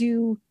together. I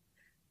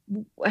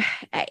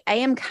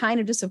am kind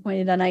of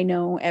disappointed, and I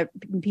know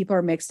people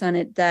are mixed on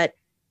it, that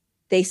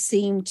they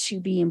seem to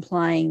be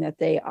implying that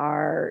they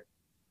are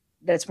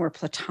that it's more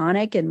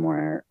platonic and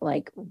more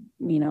like,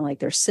 like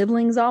they're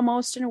siblings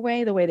almost in a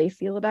way, the way they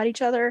feel about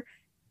each other.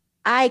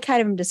 I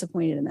kind of am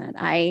disappointed in that.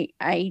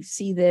 I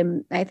see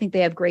them, I think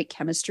they have great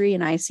chemistry,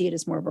 and I see it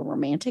as more of a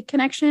romantic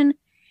connection.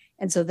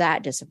 And so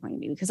that disappointed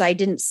me because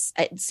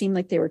it seemed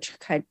like they were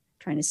kind of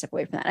trying to step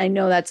away from that. I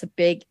know that's a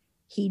big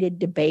heated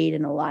debate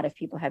and a lot of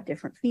people have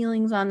different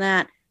feelings on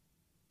that,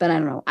 but I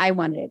don't know. I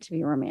wanted it to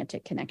be a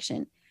romantic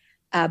connection.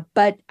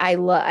 But I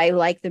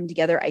like them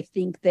together. I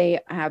think they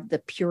have the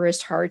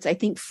purest hearts. I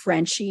think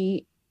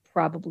Frenchie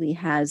probably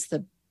has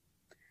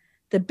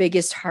the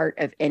biggest heart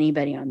of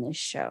anybody on this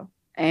show.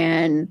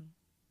 And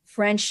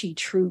Frenchie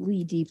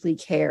truly, deeply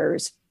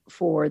cares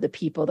for the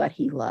people that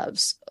he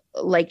loves,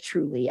 like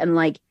truly. And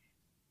like,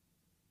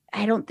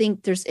 I don't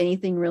think there's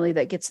anything really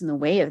that gets in the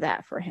way of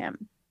that for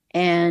him.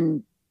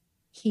 And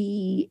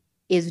he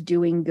is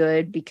doing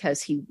good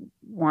because he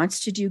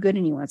wants to do good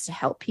and he wants to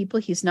help people.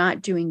 He's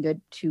not doing good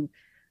to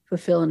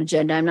fulfill an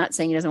agenda. I'm not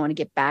saying he doesn't want to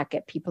get back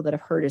at people that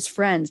have hurt his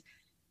friends,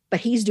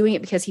 but he's doing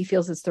it because he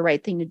feels it's the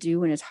right thing to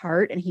do in his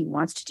heart and he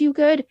wants to do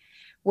good.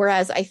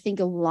 Whereas I think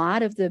a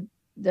lot of the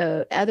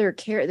other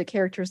the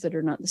characters that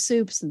are not the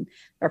Soups and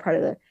are part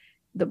of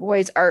the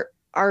boys are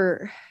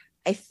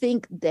I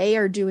think they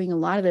are doing a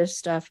lot of this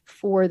stuff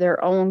for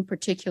their own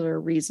particular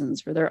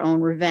reasons, for their own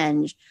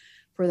revenge,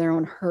 for their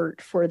own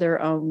hurt, for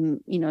their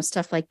own,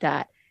 stuff like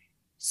that.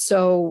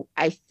 So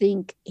I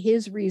think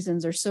his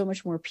reasons are so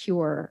much more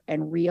pure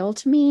and real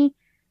to me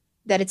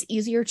that it's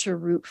easier to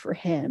root for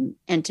him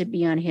and to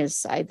be on his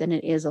side than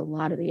it is a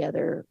lot of the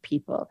other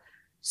people.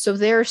 So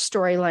their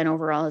storyline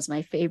overall is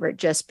my favorite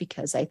just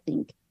because I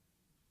think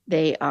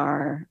they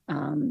are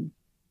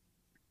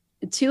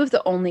two of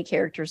the only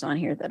characters on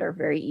here that are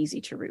very easy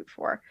to root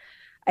for.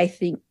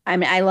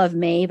 I love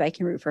Maeve. I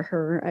can root for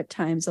her at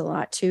times a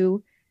lot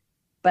too,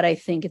 but I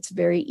think it's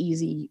very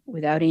easy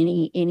without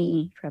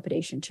any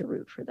trepidation to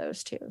root for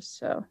those two.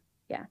 So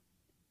yeah.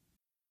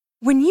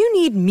 When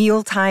you need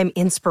mealtime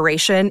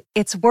inspiration,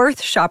 it's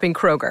worth shopping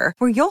Kroger,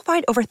 where you'll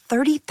find over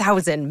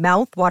 30,000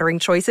 mouth-watering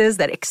choices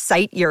that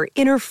excite your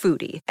inner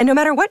foodie. And no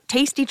matter what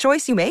tasty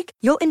choice you make,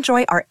 you'll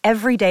enjoy our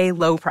everyday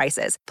low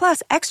prices,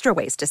 plus extra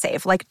ways to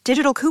save, like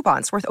digital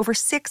coupons worth over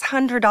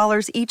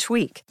 $600 each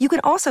week. You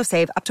can also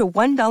save up to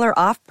 $1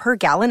 off per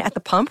gallon at the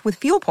pump with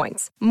fuel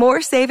points.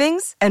 More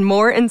savings and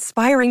more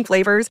inspiring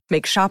flavors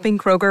make shopping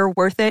Kroger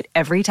worth it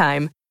every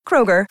time.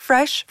 Kroger,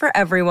 fresh for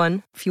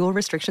everyone. Fuel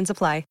restrictions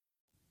apply.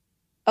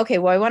 Okay,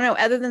 well, I want to know,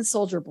 other than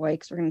Soldier Boy,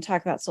 because we're going to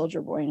talk about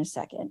Soldier Boy in a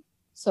second.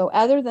 So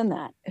other than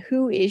that,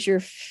 who is your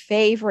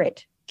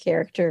favorite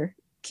character,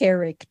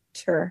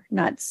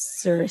 not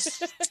Sir?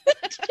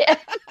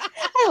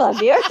 I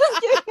love you. I'm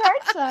just giving you a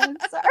hard time.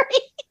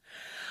 Sorry.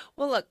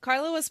 Well, look,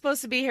 Carla was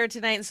supposed to be here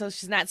tonight, and so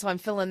she's not, so I'm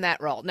filling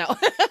that role. No.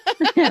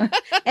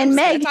 And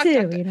Meg,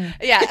 too.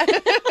 Yeah.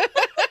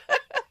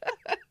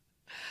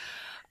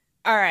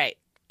 All right.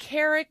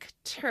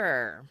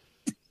 Character.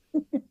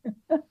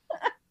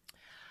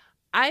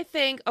 I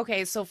think,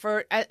 okay, so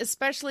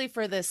especially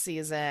for this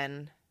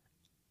season,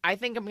 I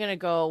think I'm going to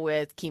go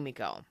with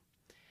Kimiko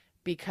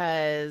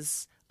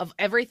because of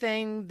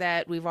everything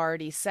that we've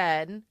already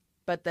said,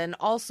 but then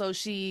also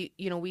she,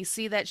 we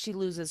see that she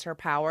loses her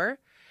power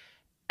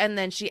and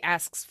then she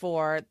asks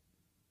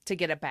to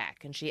get it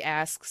back, and she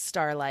asks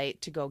Starlight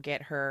to go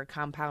get her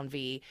Compound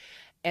V,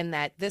 and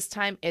that this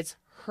time it's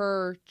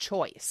her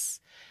choice.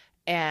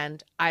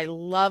 And I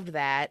loved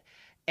that.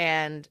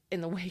 And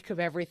in the wake of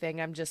everything,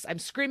 I'm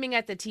screaming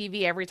at the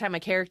TV every time a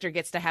character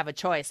gets to have a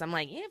choice. I'm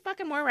like, yeah,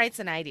 fucking more rights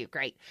than I do.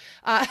 Great.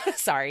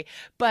 Sorry.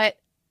 But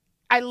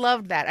I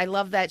loved that. I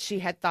love that she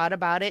had thought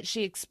about it.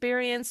 She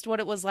experienced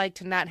what it was like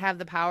to not have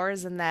the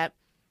powers and that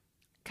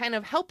kind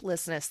of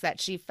helplessness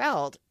that she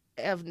felt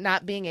of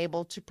not being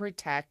able to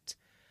protect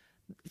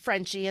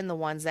Frenchie and the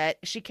ones that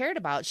she cared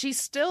about. She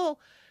still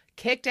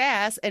kicked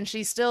ass and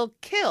she still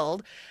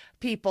killed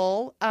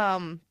people.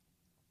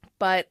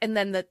 But and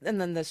then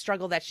the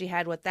struggle that she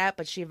had with that,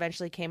 but she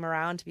eventually came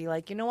around to be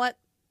like, you know what?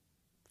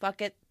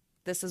 Fuck it.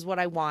 This is what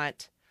I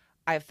want.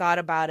 I've thought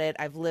about it.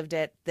 I've lived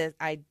it.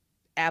 I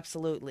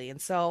absolutely. And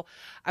so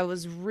I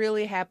was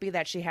really happy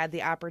that she had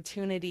the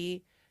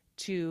opportunity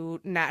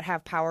to not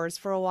have powers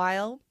for a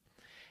while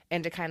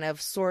and to kind of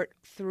sort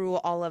through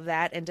all of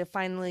that and to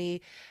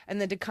finally,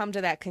 and then to come to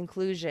that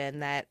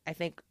conclusion that I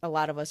think a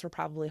lot of us were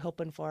probably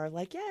hoping for,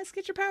 like, yes,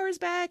 get your powers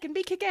back and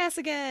be kick-ass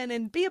again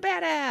and be a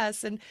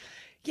badass. And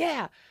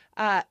yeah.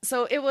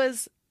 So it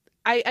was,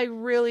 I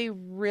really,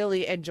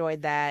 really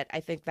enjoyed that.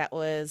 I think that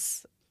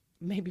was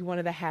maybe one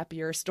of the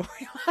happier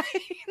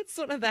storylines,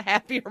 one of the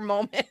happier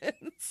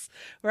moments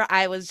where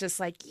I was just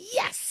like,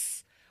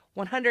 yes,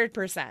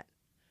 100%.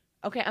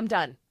 Okay, I'm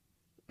done.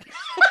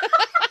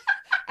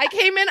 I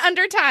came in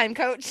under time,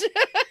 Coach.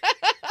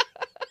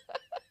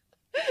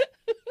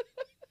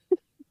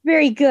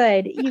 Very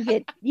good. You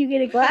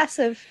get a glass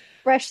of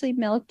freshly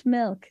milked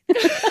milk.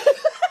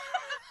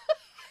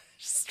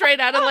 Straight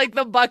out of like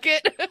the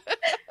bucket.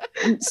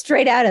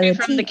 Straight out of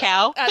from the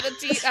cow. Out of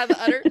the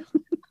udder.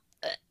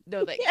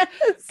 No thanks. Yes.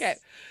 Okay.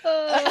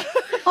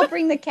 I'll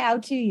bring the cow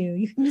to you.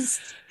 You can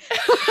just.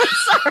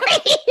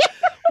 Sorry.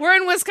 We're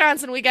in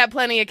Wisconsin. We got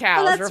plenty of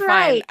cows. That's We're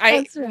right.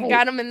 fine. That's right. We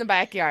got them in the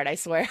backyard, I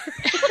swear.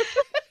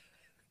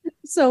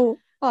 So,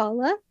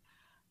 Paula?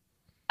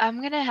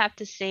 I'm gonna have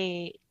to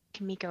say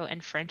Kimiko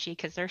and Frenchie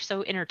because they're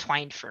so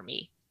intertwined for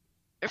me.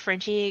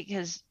 Frenchie,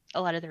 because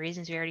a lot of the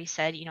reasons we already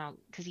said,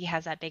 because he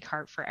has that big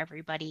heart for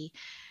everybody,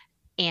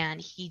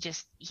 and he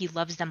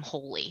loves them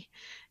wholly.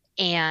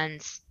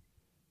 And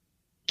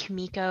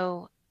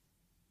Kimiko,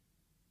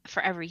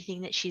 for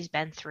everything that she's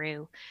been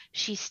through,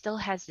 she still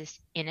has this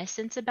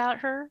innocence about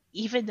her,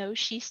 even though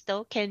she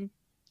still can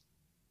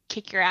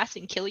kick your ass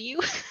and kill you.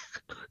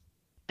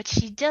 But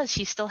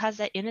she still has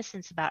that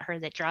innocence about her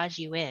that draws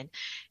you in.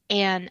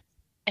 And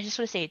I just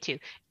want to say it too.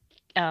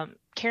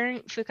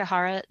 Karen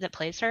Fukuhara that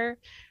plays her,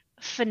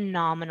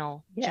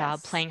 phenomenal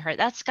job playing her.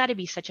 That's got to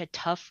be such a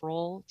tough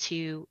role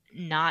to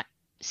not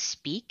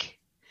speak.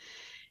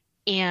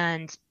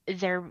 And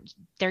they're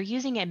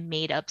using a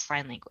made up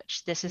sign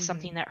language. This is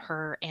something that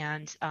her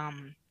and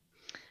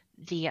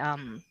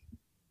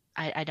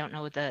I don't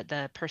know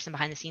the person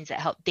behind the scenes that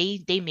helped.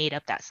 They made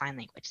up that sign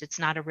language. It's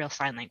not a real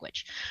sign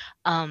language.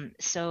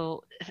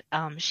 So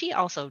she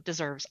also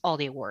deserves all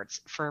the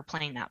awards for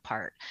playing that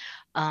part.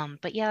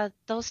 But yeah,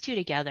 those two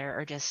together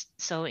are just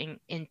so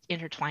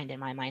intertwined in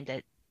my mind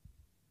that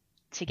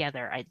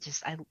together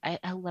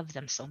I love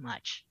them so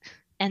much.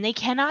 And they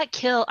cannot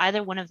kill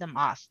either one of them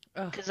off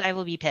because I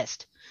will be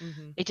pissed.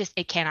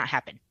 It cannot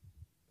happen.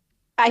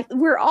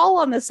 We're all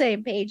on the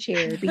same page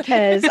here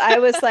because I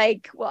was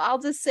like, well, I'll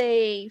just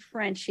say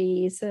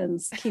Frenchie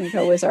since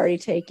Kimiko was already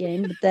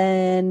taken, but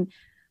then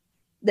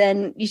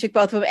you took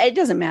both of them. It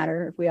doesn't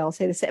matter if we all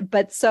say the same,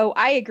 but so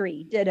I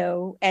agree,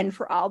 ditto, and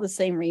for all the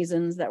same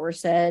reasons that were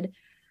said.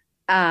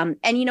 And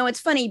it's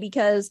funny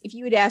because if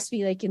you had asked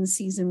me like in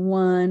season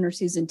 1 or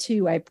season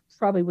 2, I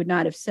probably would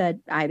not have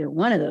said either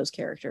one of those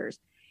characters.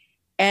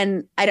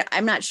 And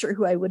I'm not sure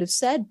who I would have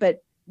said,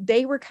 but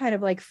they were kind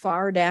of like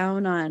far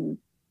down on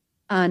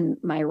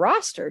my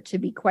roster, to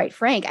be quite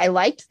frank. I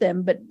liked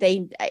them, but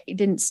they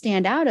didn't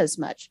stand out as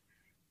much.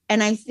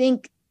 And I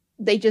think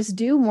they just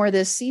do more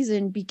this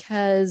season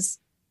because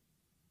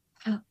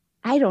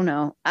I don't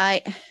know.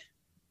 I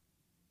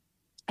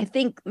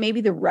think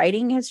maybe the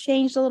writing has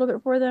changed a little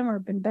bit for them or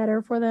been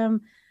better for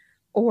them,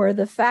 or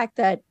the fact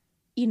that,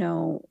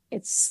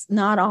 it's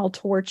not all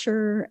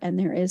torture and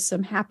there is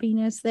some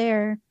happiness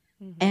there.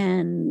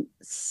 And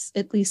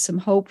at least some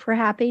hope for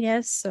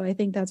happiness. So I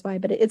think that's why,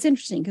 but it's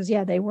interesting because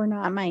they were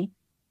not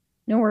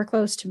nowhere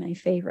close to my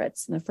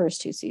favorites in the first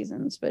 2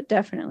 seasons, but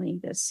definitely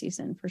this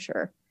season for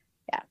sure.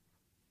 Yeah.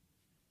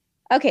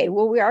 Okay.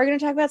 Well, we are going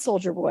to talk about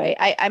Soldier Boy.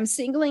 I'm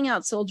singling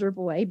out Soldier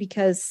Boy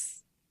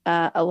because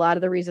a lot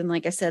of the reason,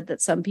 like I said,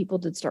 that some people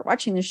did start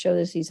watching this show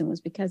this season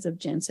was because of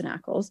Jensen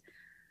Ackles.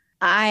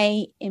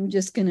 I am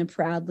just going to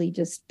proudly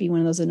just be one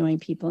of those annoying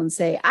people and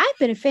say, I've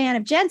been a fan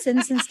of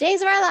Jensen since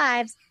Days of Our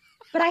Lives.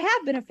 But I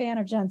have been a fan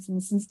of Jensen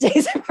since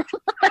Days of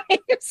Our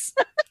Lives.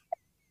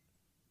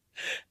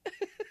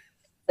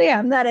 Yeah,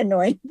 I'm that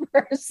annoying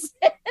person.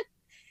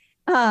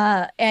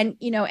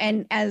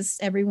 And as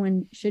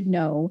everyone should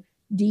know,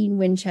 Dean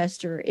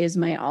Winchester is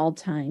my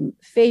all-time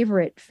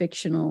favorite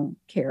fictional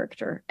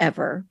character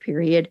ever,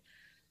 period.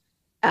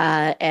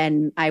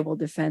 And I will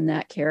defend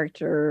that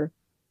character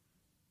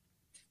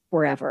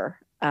forever.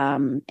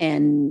 And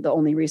the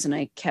only reason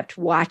I kept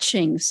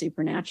watching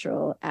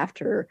Supernatural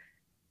after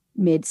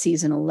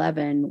mid-season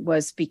 11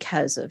 was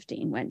because of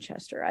Dean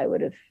Winchester. I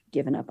would have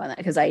given up on that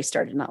because I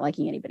started not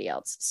liking anybody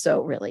else.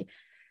 So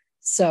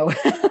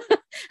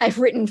I've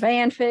written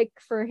fanfic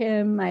for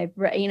him. I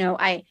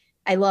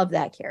love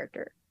that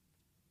character.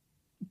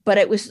 But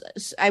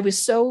I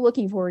was so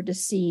looking forward to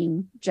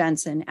seeing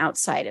Jensen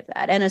outside of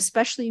that. And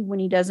especially when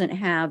he doesn't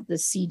have the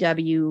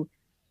CW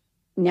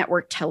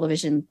network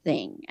television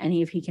thing and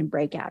if he can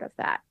break out of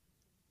that.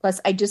 Plus,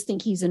 I just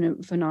think he's a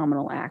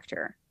phenomenal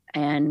actor.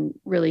 And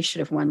really should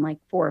have won like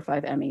 4 or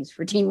 5 Emmys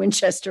for Dean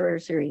Winchester.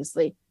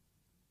 Seriously,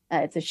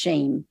 it's a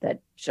shame that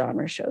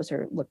genre shows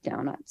are looked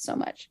down on so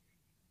much.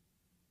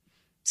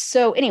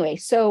 So anyway,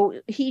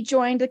 he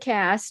joined the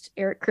cast.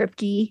 Eric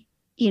Kripke,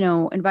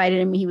 invited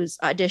him. He was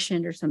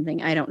auditioned or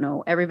something. I don't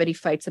know. Everybody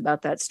fights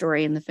about that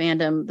story in the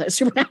fandom, the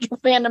Supernatural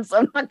fandom. So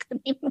I'm not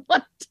going to even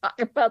want to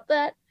talk about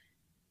that.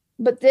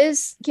 But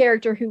this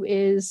character, who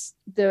is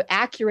the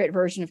accurate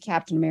version of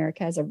Captain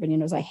America, as everybody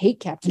knows, I hate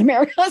Captain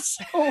America.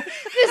 So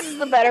this is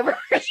the better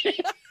version.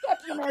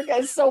 Captain America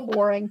is so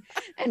boring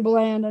and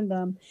bland and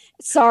dumb.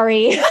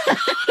 Sorry.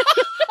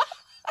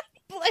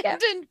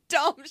 Bland and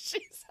dumb,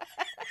 she said.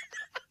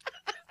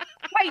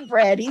 White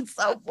bread. He's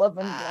so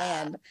flippin'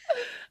 bland.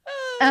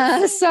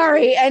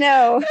 Sorry, I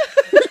know.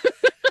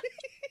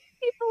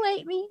 People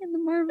hate me in the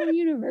Marvel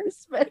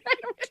universe, but I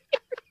don't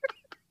care.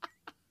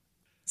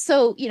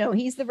 So,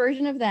 he's the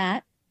version of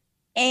that.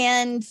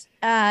 And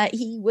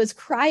he was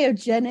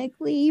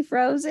cryogenically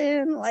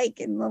frozen,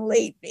 like in the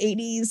late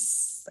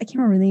 80s. I can't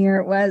remember the year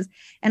it was.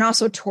 And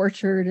also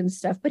tortured and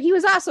stuff. But he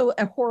was also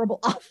a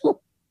horrible,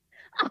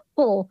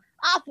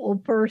 awful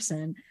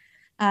person.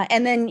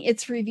 And then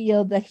it's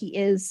revealed that he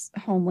is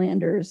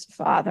Homelander's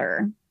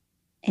father.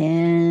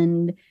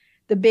 And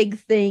the big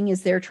thing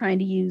is they're trying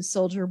to use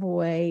Soldier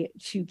Boy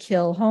to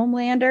kill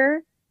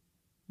Homelander.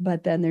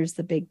 But then there's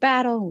the big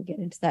battle. We'll get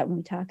into that when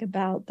we talk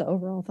about the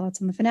overall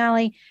thoughts on the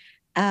finale.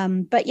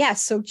 But yeah,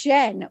 so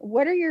Jen,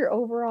 what are your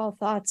overall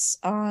thoughts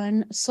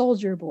on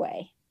Soldier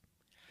Boy?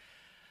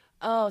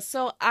 Oh,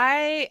 so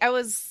I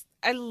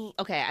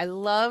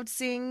loved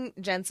seeing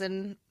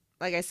Jensen,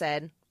 like I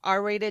said,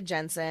 R-rated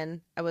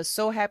Jensen. I was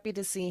so happy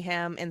to see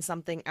him in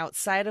something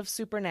outside of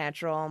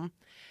Supernatural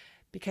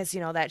because,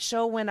 that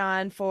show went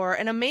on for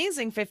an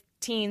amazing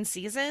 15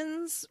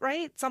 seasons,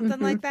 right? Something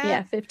like that.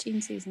 Yeah,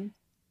 15 seasons.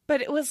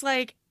 But it was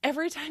like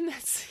every time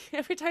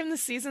the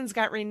seasons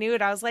got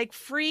renewed, I was like,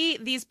 free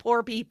these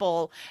poor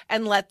people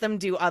and let them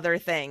do other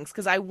things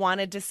because I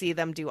wanted to see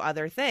them do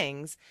other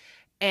things.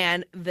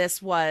 And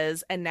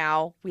and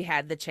now we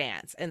had the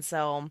chance. And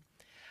so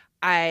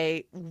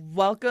I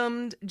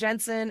welcomed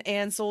Jensen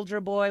and Soldier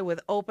Boy with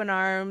open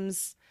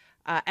arms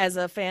as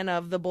a fan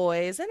of the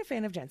boys and a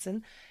fan of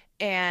Jensen,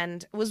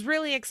 and was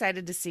really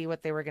excited to see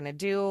what they were going to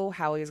do,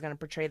 how he was going to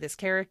portray this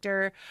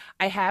character.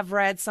 I have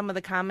read some of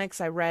the comics.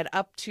 I read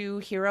up to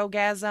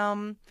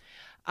Herogasm.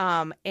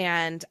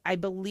 And I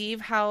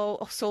believe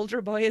how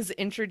Soldier Boy is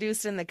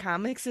introduced in the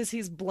comics is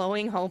he's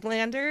blowing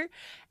Homelander.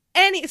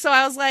 So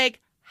I was like,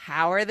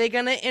 how are they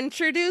going to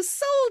introduce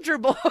Soldier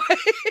Boy?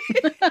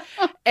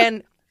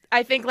 And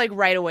I think like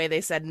right away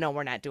they said, no,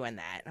 we're not doing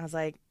that. And I was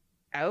like,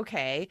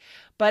 okay.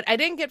 But I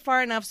didn't get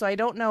far enough, so I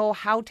don't know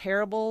how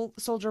terrible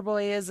Soldier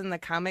Boy is in the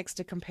comics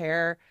to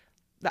compare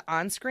the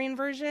on-screen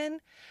version.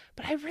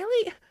 But I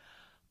really,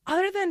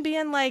 other than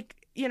being like,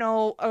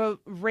 a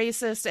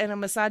racist and a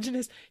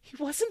misogynist, he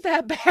wasn't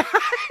that bad.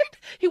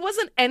 He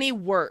wasn't any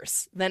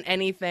worse than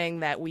anything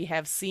that we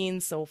have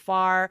seen so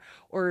far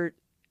or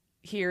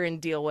hear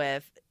and deal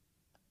with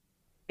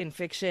in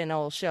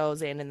fictional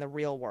shows and in the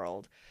real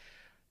world.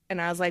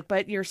 And I was like,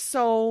 but you're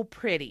so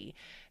pretty.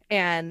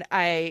 And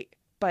it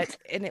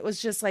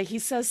was just like, he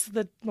says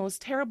the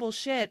most terrible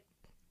shit.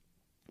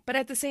 But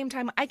at the same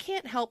time, I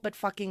can't help but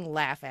fucking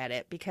laugh at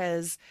it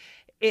because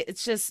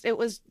it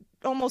was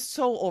almost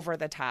so over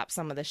the top,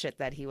 some of the shit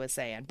that he was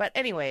saying. But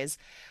anyways,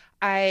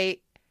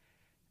 it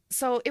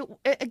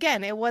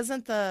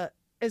wasn't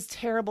as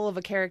terrible of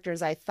a character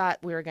as I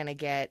thought we were going to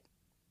get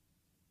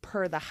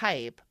per the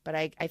hype, but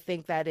I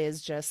think that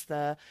is just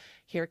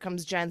here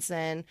comes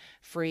Jensen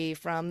free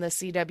from the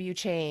CW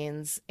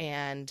chains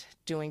and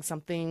doing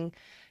something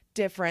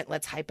different.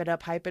 Let's hype it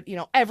up.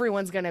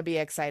 Everyone's going to be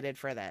excited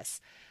for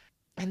this.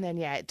 And then,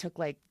 it took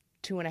like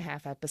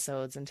 2.5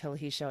 episodes until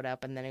he showed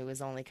up, and then it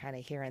was only kind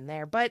of here and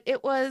there, but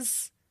it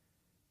was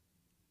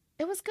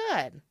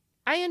good.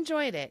 I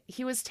enjoyed it.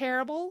 He was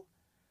terrible,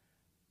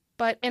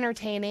 but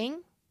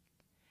entertaining.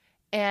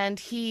 And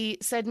he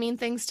said mean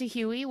things to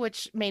Huey,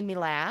 which made me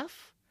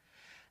laugh.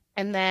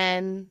 And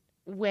then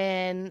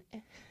when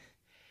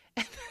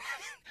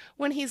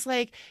he's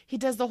like, he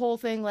does the whole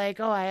thing like,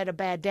 oh, I had a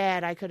bad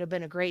dad. I could have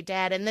been a great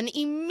dad. And then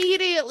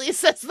immediately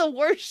says the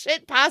worst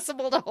shit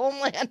possible to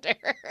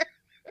Homelander.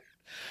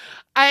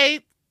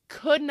 I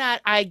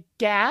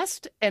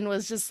gasped and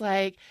was just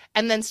like,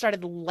 and then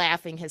started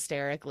laughing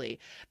hysterically.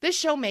 This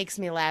show makes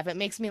me laugh. It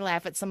makes me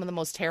laugh at some of the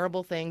most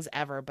terrible things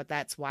ever, but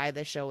that's why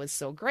the show is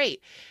so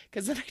great.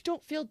 Because then I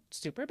don't feel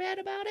super bad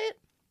about it.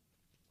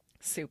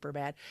 Super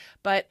bad.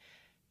 But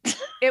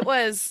it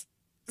was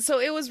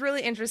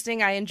really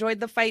interesting. I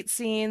enjoyed the fight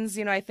scenes.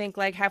 I think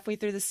like halfway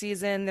through the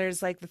season,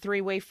 there's like the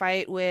 3-way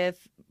fight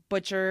with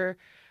Butcher,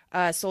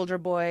 Soldier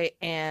Boy,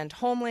 and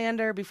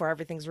Homelander before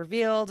everything's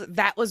revealed.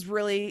 That was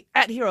really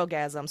at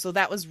Herogasm, so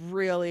that was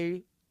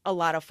really a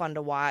lot of fun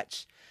to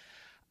watch.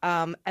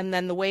 And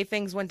then the way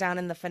things went down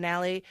in the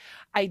finale,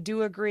 I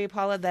do agree,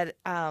 Paula, that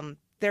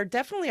there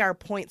definitely are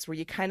points where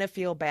you kind of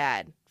feel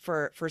bad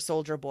for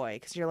Soldier Boy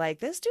because you're like,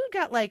 this dude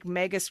got like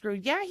mega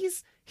screwed. Yeah,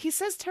 he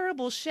says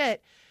terrible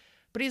shit,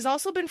 but he's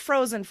also been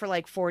frozen for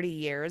like 40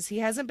 years. He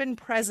hasn't been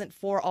present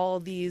for all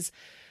of these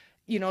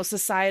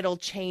societal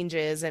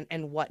changes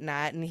and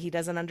whatnot. And he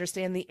doesn't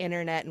understand the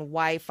internet and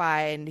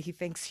Wi-Fi. And he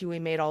thinks Huey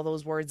made all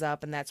those words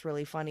up. And that's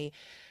really funny.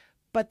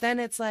 But then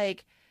it's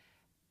like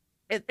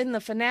in the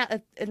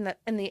finale,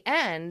 in the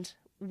end,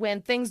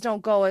 when things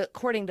don't go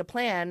according to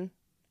plan,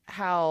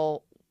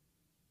 how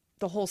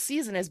the whole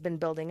season has been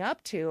building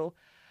up to,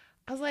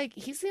 I was like,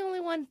 he's the only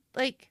one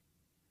like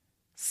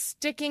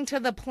sticking to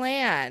the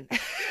plan.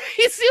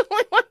 He's the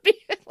only one being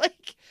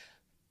like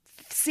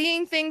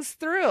seeing things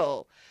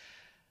through.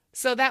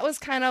 So that was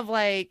kind of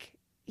like,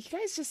 you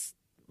guys just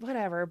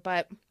whatever.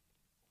 But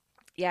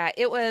yeah,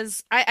 it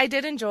was, I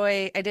did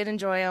enjoy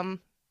him.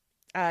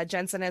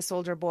 Jensen as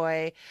Soldier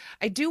Boy.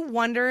 I do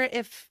wonder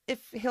if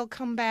he'll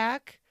come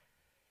back.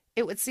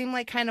 It would seem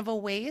like kind of a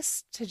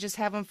waste to just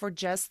have him for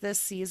just this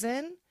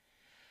season.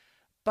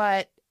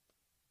 But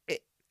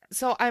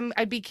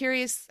I'd be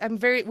curious.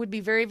 Would be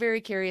very,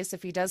 very curious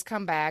if he does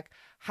come back,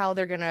 how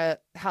they're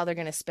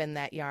gonna spin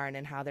that yarn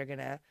and how they're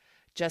gonna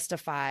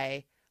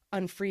justify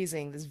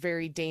unfreezing this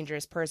very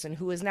dangerous person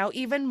who is now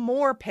even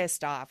more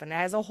pissed off and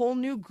has a whole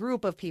new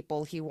group of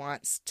people he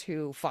wants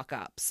to fuck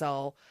up.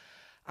 So,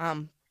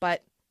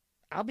 but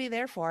I'll be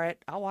there for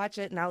it. I'll watch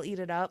it and I'll eat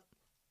it up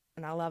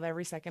and I'll love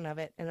every second of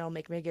it and it'll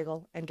make me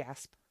giggle and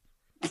gasp.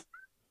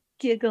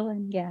 Giggle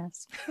and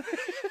gasp.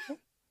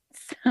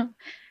 So,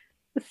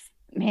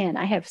 man,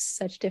 I have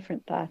such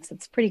different thoughts.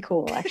 It's pretty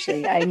cool,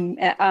 actually.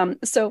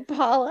 So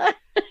Paula.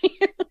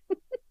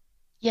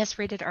 Yes,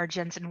 rated R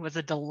Jensen was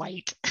a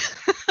delight.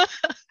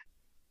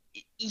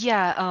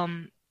 Yeah,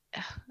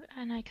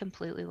 and I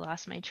completely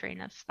lost my train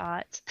of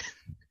thought.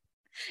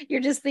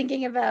 You're just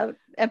thinking about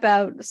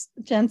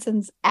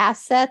Jensen's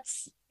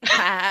assets.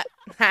 Oh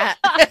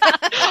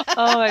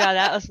my God,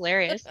 that was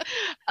hilarious.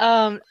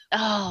 The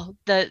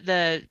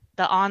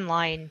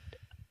online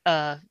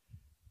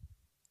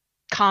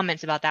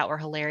comments about that were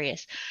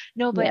hilarious.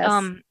 No, but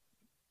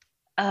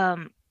Yes.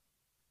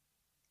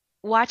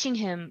 Watching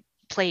him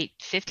play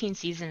 15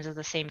 seasons of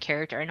the same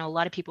character, I know a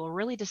lot of people were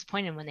really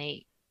disappointed when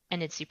they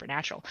ended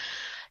Supernatural.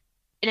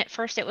 And at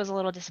first it was a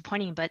little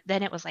disappointing, but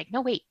then it was like,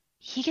 no, wait,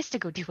 he gets to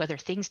go do other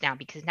things now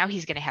because now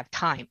he's going to have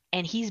time.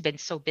 And he's been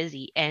so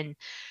busy, and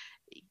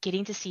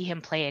getting to see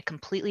him play a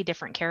completely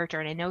different character.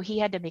 And I know he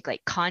had to make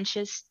like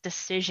conscious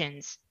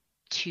decisions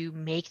to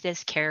make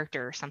this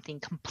character something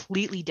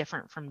completely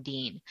different from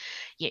Dean,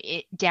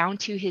 down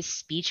to his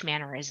speech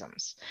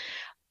mannerisms.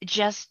 It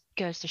just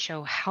goes to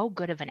show how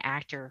good of an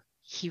actor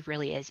he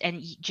really is.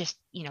 And just,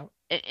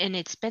 and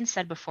it's been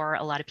said before,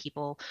 a lot of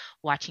people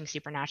watching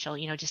Supernatural,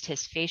 just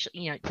his facial,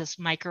 this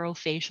micro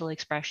facial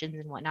expressions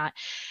and whatnot.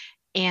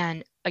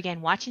 And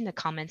again, watching the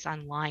comments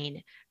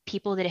online,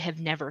 people that have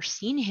never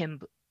seen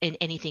him in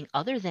anything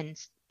other than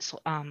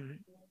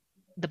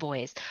The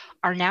Boys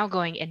are now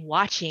going and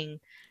watching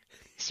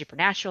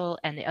Supernatural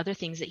and the other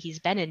things that he's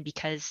been in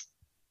because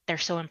they're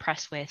so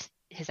impressed with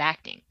his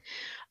acting.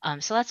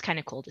 So that's kind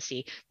of cool to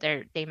see.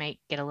 They might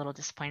get a little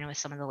disappointed with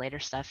some of the later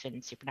stuff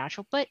in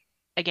Supernatural, but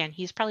again,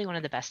 he's probably one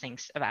of the best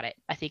things about it.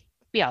 I think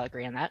we all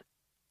agree on that.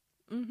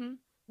 Mm-hmm.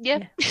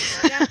 Yep.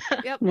 Yeah.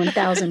 Yep.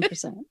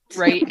 1000%.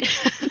 Right.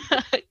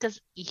 Because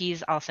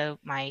he's also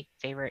my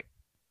favorite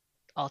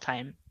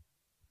all-time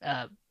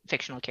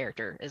fictional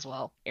character as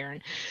well,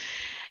 Aaron.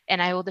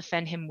 And I will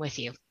defend him with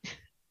you.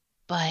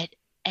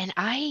 And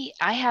I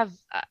have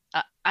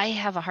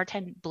a hard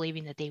time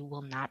believing that they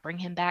will not bring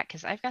him back,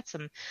 because I've got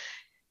some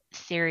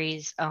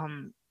theories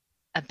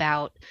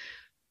about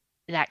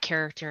that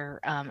character.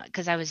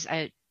 Because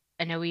I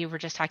know we were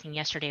just talking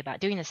yesterday about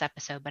doing this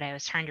episode, but I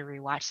was trying to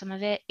rewatch some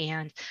of it,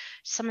 and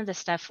some of the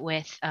stuff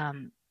with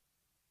the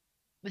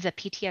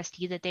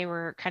PTSD that they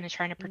were kind of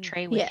trying to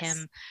portray with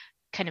him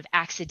kind of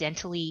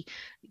accidentally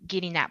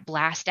getting that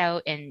blast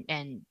out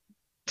and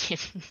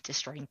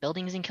destroying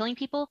buildings and killing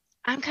people.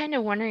 I'm kind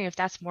of wondering if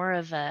that's more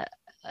of a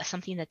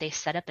something that they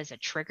set up as a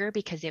trigger,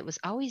 because it was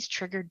always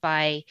triggered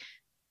by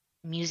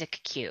music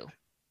cue.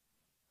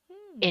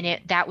 And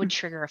that would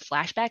trigger a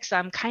flashback. So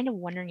I'm kind of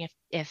wondering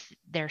if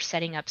they're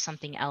setting up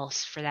something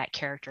else for that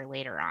character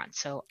later on.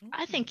 So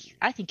I think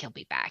he'll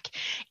be back.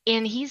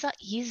 And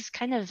he's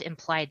kind of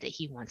implied that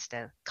he wants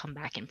to come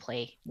back and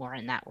play more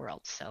in that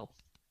world. So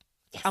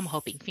I'm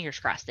hoping, fingers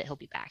crossed, that he'll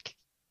be back.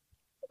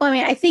 Well, I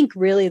mean, I think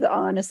really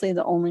honestly,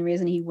 the only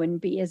reason he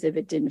wouldn't be is if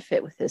it didn't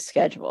fit with his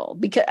schedule.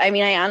 Because I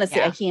mean,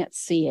 I can't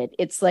see it.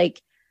 It's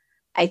like,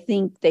 I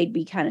think they'd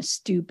be kind of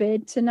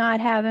stupid to not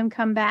have him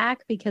come back,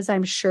 because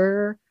I'm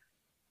sure,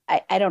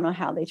 I don't know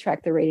how they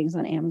track the ratings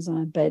on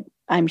Amazon, but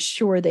I'm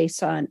sure they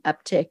saw an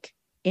uptick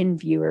in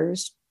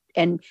viewers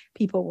and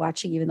people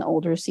watching even the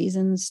older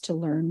seasons to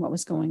learn what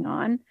was going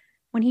on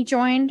when he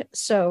joined.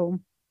 So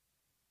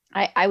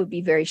I would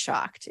be very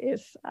shocked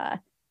if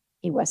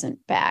he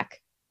wasn't back.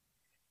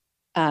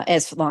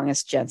 As long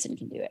as Jensen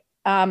can do it.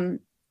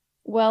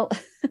 Well,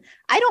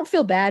 I don't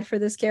feel bad for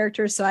this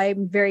character, so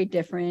I'm very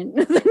different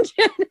than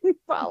Jen and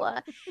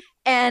Paula.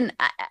 And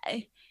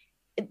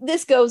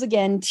this goes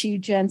again to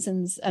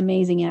Jensen's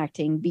amazing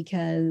acting,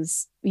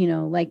 because,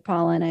 like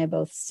Paula and I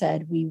both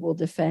said, we will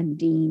defend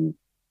Dean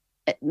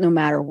no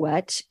matter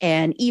what.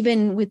 And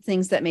even with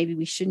things that maybe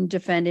we shouldn't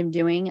defend him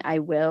doing, I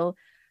will.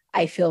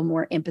 I feel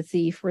more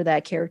empathy for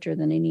that character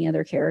than any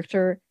other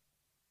character.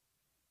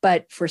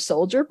 But for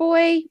Soldier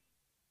Boy,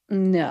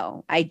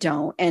 no, I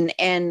don't.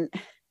 And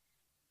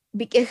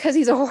because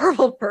he's a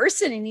horrible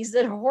person and he's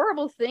done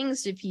horrible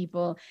things to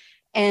people.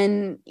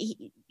 And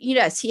he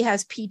has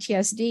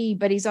PTSD,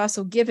 but he's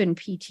also given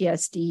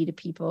PTSD to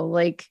people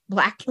like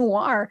Black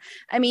Noir.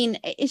 I mean,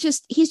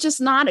 he's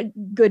just not a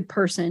good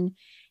person.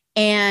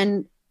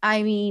 And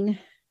I mean,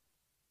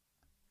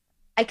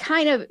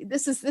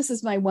 this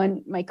is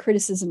my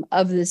criticism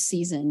of this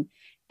season.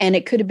 And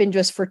it could have been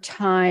just for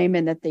time,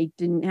 and that they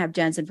didn't have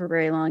Jensen for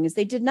very long, is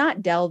they did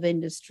not delve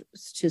into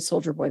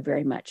Soldier Boy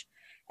very much.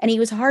 And he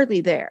was hardly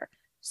there.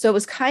 So it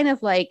was kind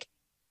of like,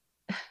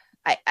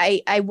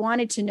 I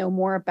wanted to know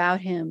more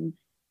about him,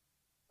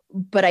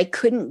 but I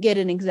couldn't get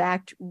an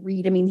exact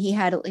read. I mean, he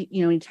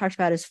talked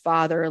about his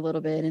father a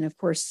little bit. And of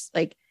course,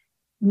 like,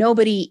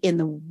 nobody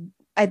in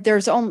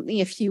there's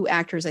only a few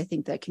actors I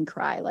think that can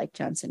cry like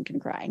Jensen can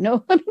cry.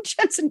 No, I mean,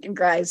 Jensen can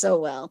cry so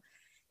well.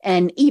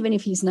 And even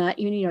if he's not,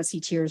 you don't see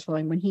tears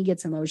flowing. When he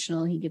gets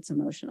emotional, he gets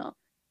emotional.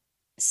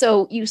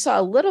 So you saw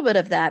a little bit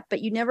of that,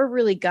 but you never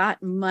really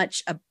got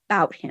much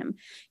about him.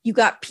 You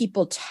got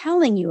people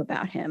telling you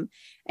about him,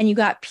 and you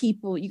got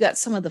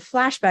some of the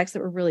flashbacks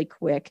that were really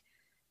quick,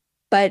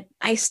 but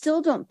I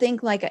still don't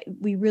think like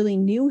we really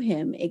knew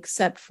him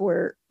except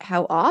for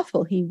how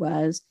awful he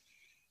was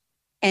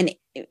and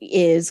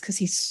is, because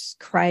he's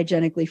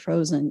cryogenically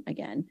frozen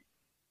again.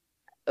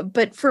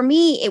 But for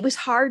me, it was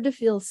hard to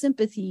feel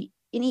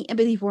any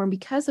empathy for him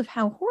because of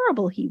how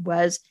horrible he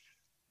was.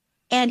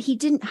 And he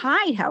didn't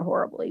hide how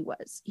horrible he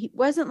was. He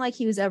wasn't like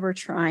he was ever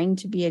trying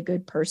to be a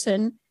good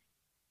person.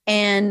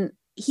 And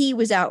he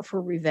was out for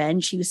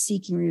revenge. He was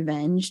seeking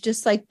revenge,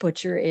 just like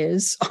Butcher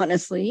is,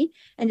 honestly.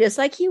 And just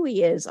like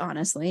Huey is,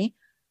 honestly.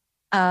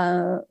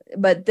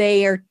 But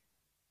they are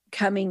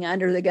coming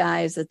under the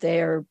guise that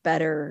they are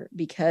better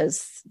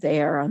because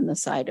they are on the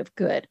side of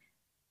good.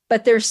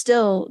 But they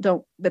still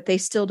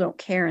don't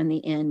care in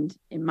the end,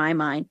 in my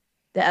mind,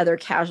 the other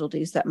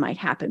casualties that might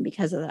happen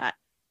because of that.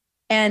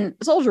 And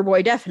Soldier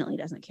Boy definitely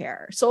doesn't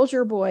care.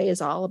 Soldier Boy is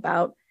all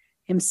about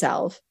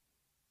himself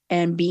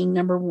and being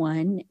number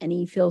one, and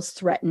he feels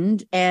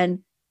threatened. And,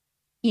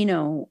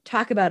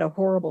 talk about a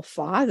horrible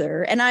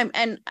father. And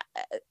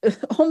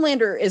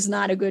Homelander is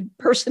not a good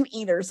person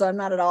either. So I'm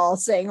not at all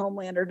saying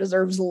Homelander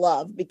deserves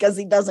love, because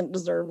he doesn't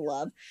deserve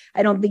love.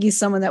 I don't think he's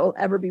someone that will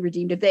ever be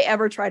redeemed. If they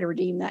ever try to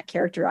redeem that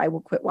character, I will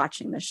quit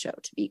watching this show,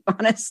 to be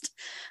honest.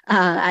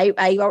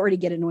 I already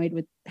get annoyed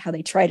with how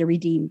they try to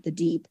redeem the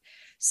Deep.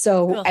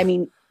 So, ugh. I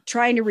mean,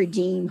 trying to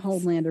redeem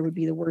Homelander would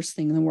be the worst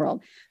thing in the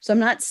world. So I'm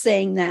not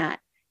saying that.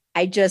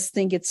 I just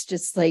think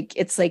it's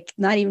like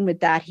not even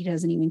with that, he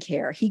doesn't even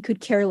care. He could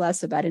care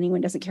less about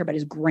anyone, doesn't care about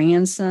his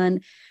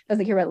grandson,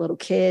 doesn't care about little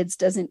kids,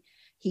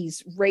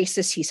 he's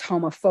racist, he's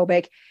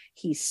homophobic,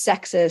 he's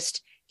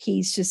sexist,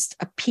 he's just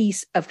a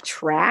piece of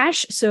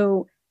trash.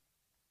 So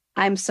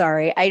I'm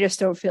sorry, I just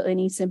don't feel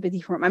any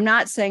sympathy for him. I'm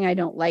not saying I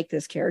don't like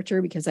this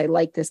character, because I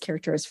like this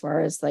character as far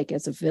as like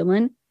as a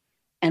villain.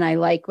 And I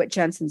like what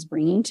Jensen's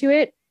bringing to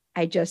it.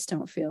 I just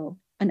don't feel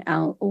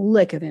a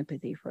lick of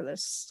empathy for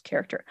this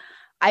character.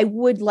 I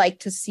would like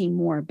to see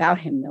more about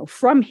him, though,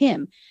 from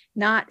him,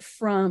 not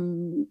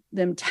from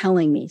them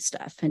telling me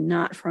stuff, and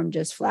not from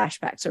just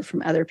flashbacks or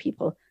from other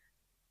people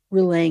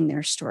relaying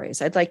their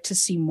stories. I'd like to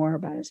see more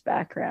about his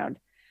background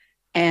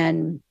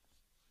and,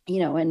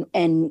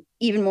 and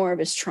even more of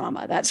his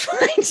trauma. That's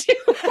fine, too.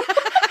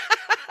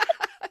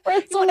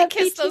 You want to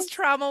kiss those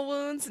trauma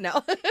wounds?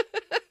 No.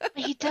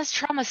 He does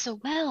trauma so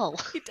well.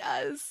 He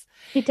does.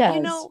 He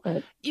does.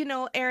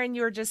 Aaron,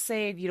 you were just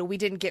saying, we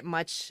didn't get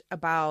much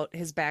about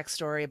his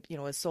backstory,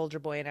 as Soldier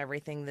Boy and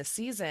everything this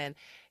season,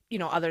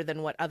 other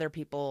than what other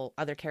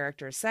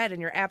characters said.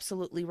 And you're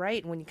absolutely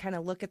right. When you kind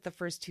of look at the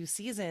first two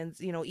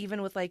seasons,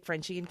 even with like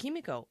Frenchie and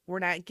Kimiko, we're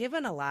not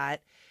given a lot.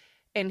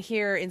 And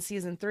here in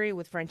season 3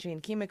 with Frenchie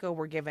and Kimiko,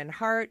 we're given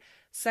heart,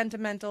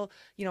 sentiment,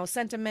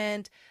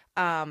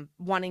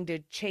 wanting to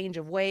change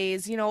of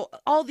ways,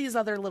 all these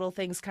other little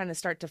things kind of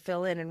start to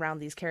fill in and round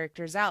these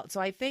characters out.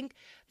 So I think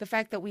the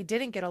fact that we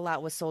didn't get a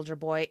lot with Soldier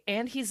Boy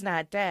and he's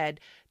not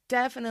dead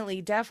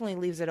definitely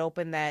leaves it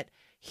open that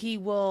he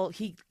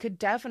could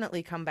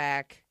definitely come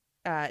back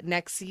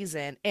next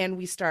season, and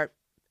we start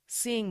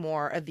seeing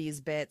more of these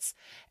bits,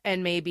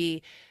 and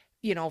maybe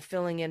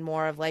filling in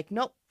more of like,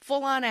 nope,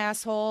 full on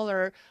asshole,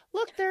 or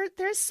look,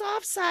 there's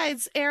soft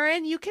sides,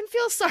 Aaron. You can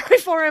feel sorry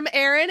for him,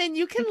 Aaron, and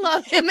you can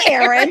love him,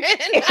 Aaron.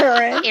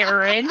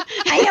 Aaron.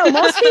 I know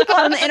most people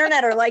on the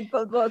internet are like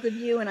both of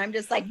you, and I'm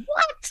just like,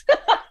 what?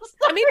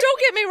 I mean, don't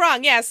get me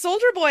wrong. Yeah,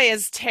 Soldier Boy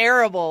is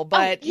terrible,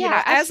 but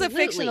as a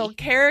fictional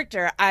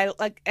character,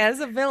 as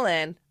a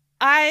villain,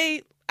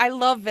 I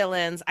love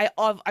villains. I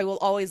will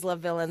always love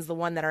villains, the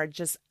one that are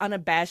just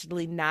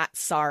unabashedly not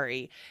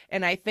sorry.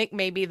 And I think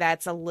maybe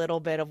that's a little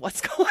bit of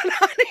what's going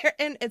on here.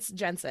 And it's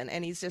Jensen,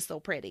 and he's just so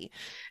pretty.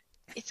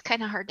 It's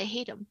kind of hard to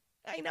hate him.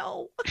 I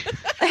know.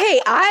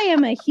 Hey, I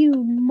am a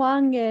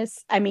humongous,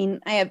 I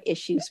have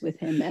issues with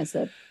him as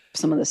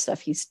some of the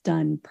stuff he's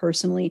done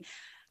personally,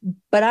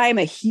 but I'm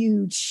a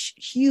huge,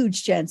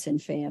 huge Jensen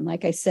fan.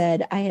 Like I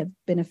said, I have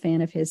been a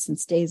fan of his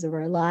since Days of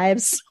Our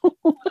Lives.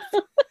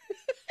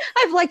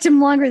 I've liked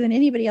him longer than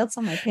anybody else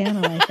on my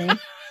panel, I think.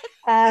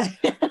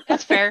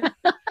 That's fair.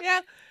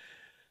 Yeah.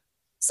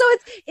 So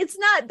it's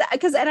not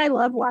that, and I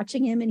love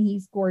watching him, and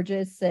he's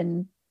gorgeous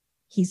in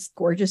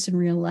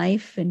real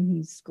life, and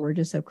he's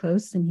gorgeous up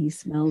close, and he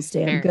smells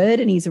damn good,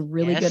 and he's a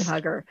really good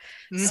hugger.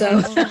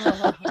 So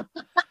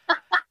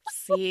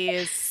he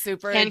is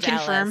super can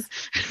jealous.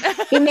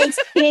 Confirm. he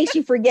makes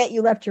you forget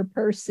you left your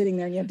purse sitting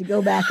there. You have to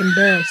go back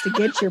embarrassed to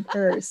get your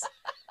purse.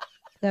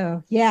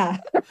 So, yeah.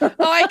 Oh,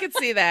 I could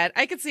see that.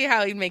 I could see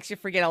how he makes you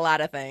forget a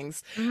lot of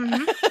things.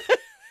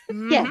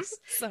 Mm-hmm. Yes.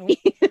 So,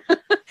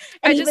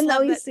 and even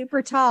though he's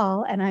super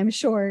tall and I'm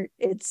short,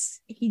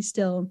 he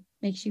still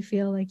makes you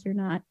feel like you're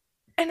not.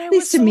 And at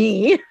least to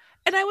me.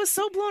 And I was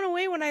so blown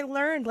away when I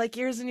learned, like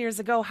years and years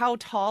ago, how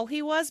tall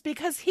he was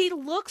because he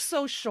looks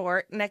so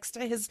short next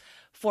to his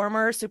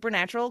former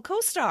Supernatural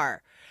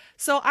co-star.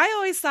 So I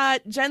always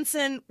thought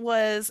Jensen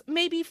was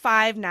maybe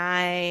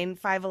 5'9",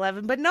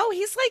 5'11", but no,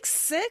 he's like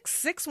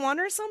 6'1"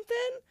 or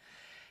something.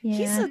 Yeah.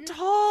 He's a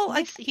tall.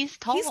 He's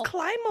tall. He's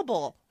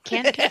climbable.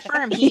 Can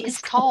confirm he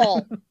is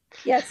tall.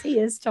 Yes, he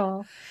is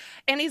tall.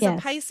 And he's a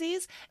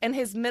Pisces, and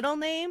his middle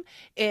name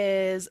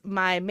is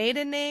my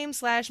maiden name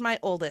 / my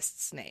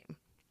oldest's name.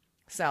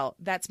 So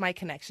that's my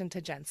connection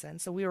to Jensen.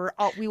 So we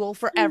will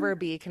forever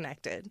be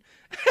connected.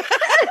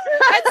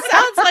 That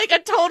sounds like a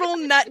total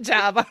nut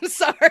job. I'm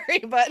sorry,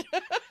 but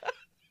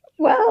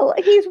well,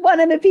 he's one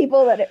of the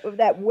people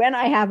that when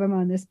I have him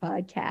on this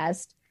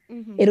podcast,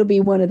 it'll be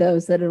one of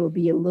those that it'll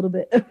be a little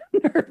bit of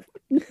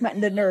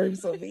the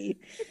nerves will be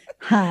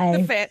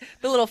high.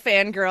 The little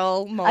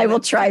fangirl moment. I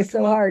will try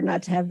so hard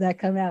not to have that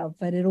come out,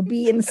 but it'll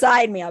be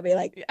inside me. I'll be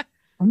like,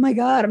 oh my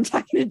God, I'm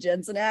talking to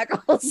Jensen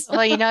Ackles.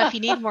 Well, if you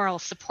need moral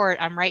support,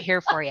 I'm right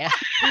here for you.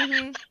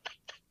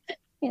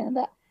 Yeah,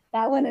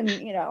 that one, and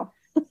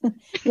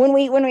when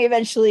we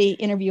eventually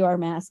interview our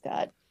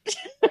mascot,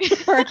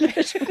 our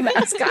official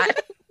mascot.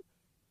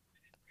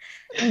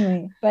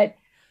 Anyway, but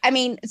I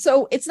mean,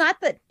 so it's not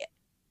that.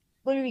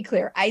 Let me be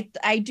clear.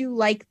 I do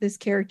like this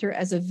character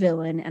as a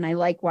villain, and I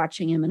like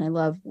watching him, and I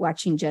love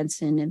watching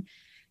Jensen, and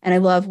I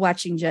love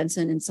watching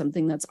Jensen in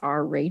something that's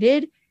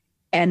R-rated.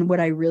 And what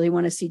I really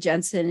want to see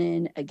Jensen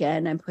in,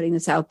 again, I'm putting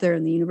this out there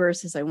in the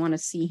universe, is I want to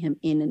see him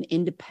in an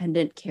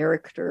independent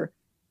character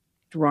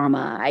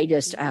drama. I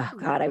just, oh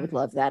God, I would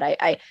love that.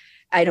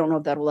 I don't know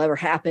if that will ever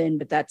happen,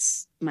 but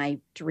that's my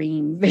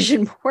dream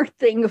vision board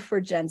thing for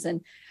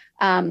Jensen.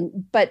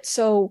 But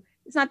so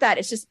it's not that,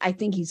 it's just, I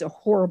think he's a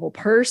horrible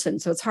person.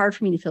 So it's hard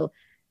for me to feel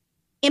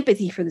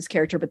empathy for this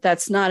character, but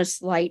that's not a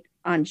slight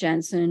on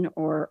Jensen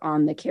or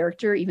on the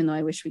character, even though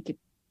I wish we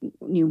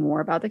knew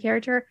more about the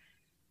character.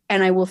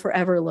 And I will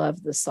forever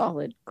love the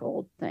Solid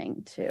Gold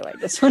thing too. I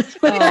just want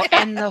to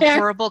and the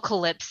horrible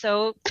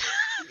Calypso.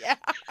 Yeah.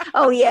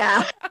 Oh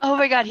yeah. Oh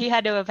my God, he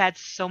had to have had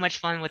so much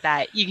fun with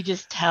that. You could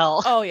just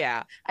tell. Oh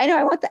yeah. I know.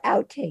 I want the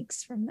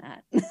outtakes from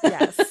that.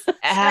 Yes.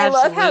 I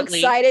love how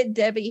excited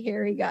Debbie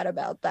Harry got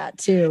about that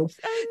too.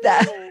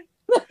 That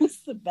was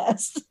the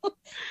best.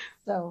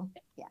 So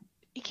yeah.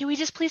 Can we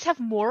just please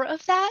have more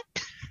of that?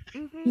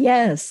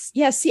 Yes.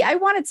 See, I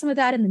wanted some of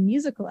that in the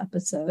musical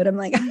episode. I'm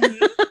like,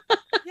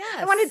 yes.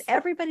 I wanted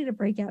everybody to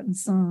break out in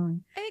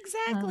song.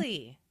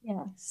 Exactly.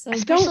 Yeah. So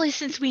especially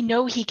since we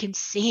know he can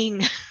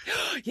sing.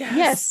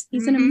 Yes.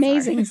 He's an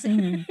amazing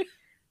singer.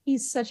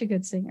 He's such a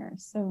good singer.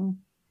 So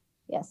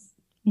yes,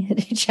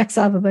 he checks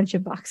off a bunch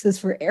of boxes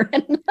for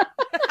Aaron.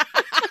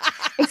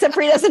 Except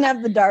for he doesn't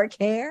have the dark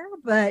hair,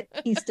 but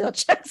he still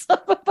checks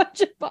off a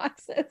bunch of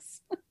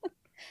boxes.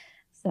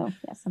 So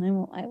yes, and I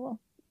will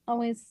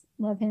always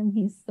love him.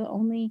 He's the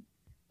only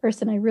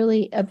person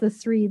of the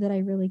three that I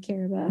really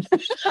care about.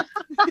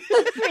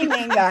 The three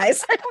main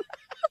guys.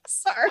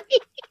 Sorry.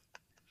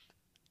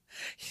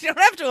 You don't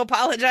have to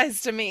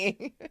apologize to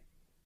me.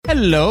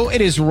 Hello,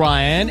 it is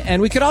Ryan,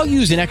 and we could all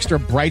use an extra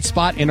bright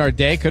spot in our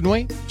day, couldn't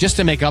we? Just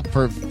to make up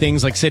for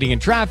things like sitting in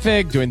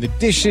traffic, doing the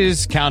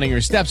dishes, counting your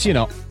steps,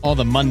 all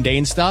the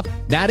mundane stuff.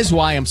 That is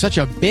why I'm such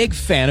a big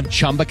fan of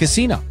Chumba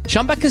Casino.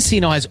 Chumba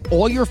Casino has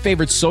all your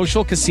favorite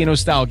social casino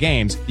style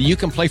games that you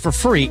can play for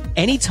free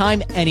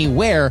anytime,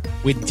 anywhere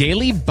with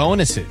daily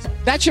bonuses.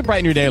 That should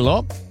brighten your day a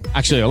little.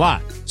 Actually, a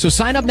lot. So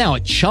sign up now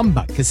at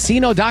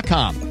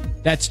ChumbaCasino.com.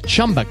 That's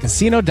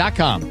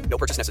ChumbaCasino.com. No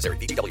purchase necessary.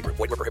 VGW Group.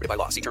 Void where prohibited by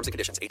law. See terms and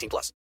conditions.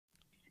 18+.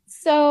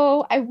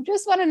 So I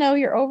just want to know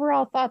your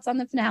overall thoughts on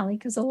the finale,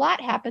 because a lot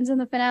happens in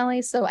the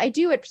finale. So I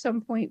do at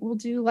some point, we'll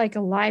do like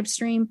a live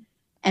stream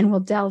and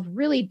we'll delve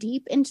really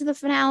deep into the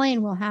finale,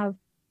 and we'll have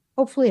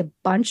hopefully a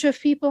bunch of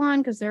people on,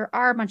 because there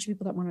are a bunch of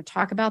people that want to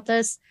talk about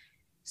this.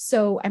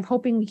 So I'm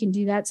hoping we can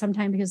do that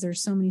sometime, because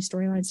there's so many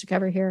storylines to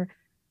cover here.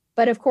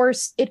 But of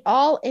course, it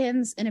all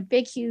ends in a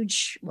big,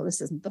 huge, well,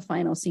 this isn't the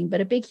final scene, but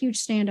a big, huge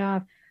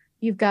standoff.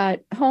 You've got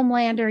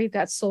Homelander, you've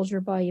got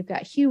Soldier Boy, you've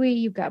got Huey,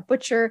 you've got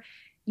Butcher,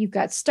 you've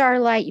got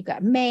Starlight, you've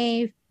got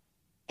Maeve,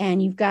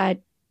 and you've got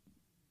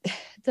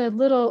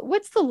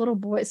what's the little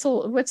boy?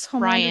 So what's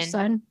Homelander's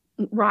son?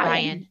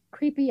 Ryan.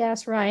 Creepy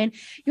ass Ryan.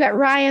 You got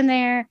Ryan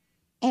there,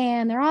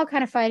 and they're all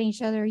kind of fighting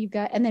each other.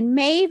 And then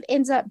Maeve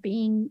ends up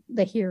being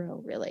the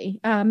hero, really.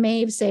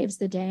 Maeve saves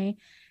the day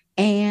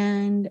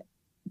and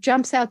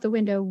jumps out the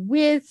window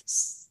with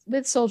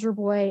Soldier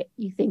Boy.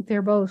 You think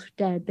they're both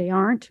dead. They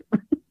aren't.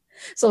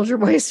 Soldier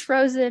Boy is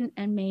frozen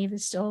and Maeve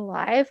is still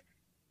alive.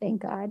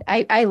 Thank God.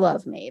 I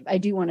love Maeve. I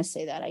do want to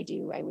say that. I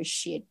do. I wish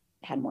she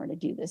had more to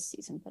do this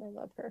season, but I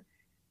love her.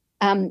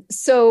 And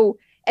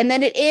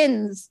then it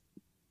ends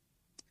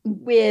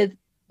with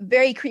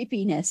very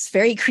creepiness.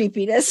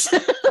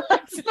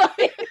 That's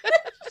funny.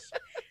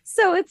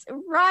 So it's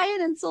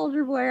Ryan and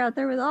Soldier Boy out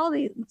there with all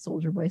the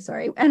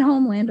and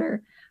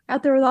Homelander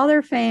out there with all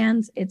their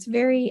fans. It's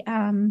very,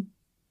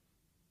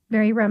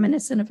 very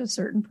reminiscent of a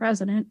certain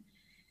president.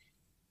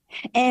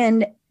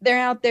 And they're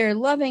out there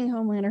loving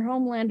Homelander.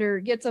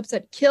 Homelander gets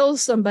upset,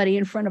 kills somebody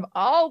in front of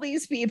all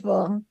these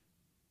people.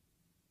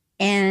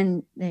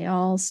 And they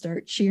all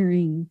start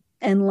cheering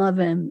and love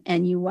him.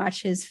 And you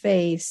watch his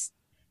face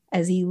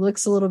as he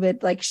looks a little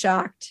bit like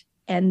shocked.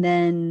 And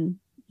then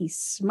he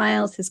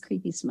smiles his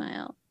creepy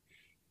smile.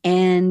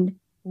 And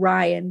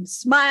Ryan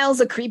smiles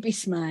a creepy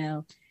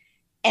smile.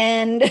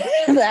 And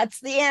that's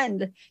the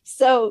end.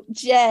 So,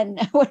 Jen,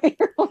 what are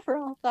your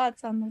overall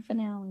thoughts on the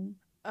finale?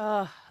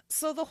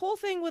 So the whole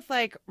thing with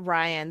like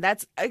Ryan,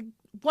 that's a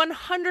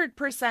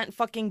 100%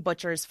 fucking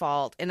Butcher's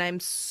fault. And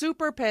I'm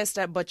super pissed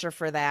at Butcher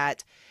for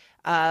that.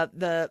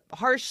 The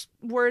harsh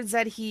words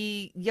that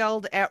he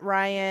yelled at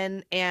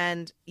Ryan.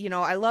 And, you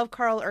know, I love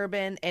Carl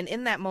Urban. And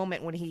in that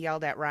moment when he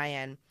yelled at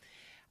Ryan,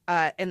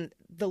 and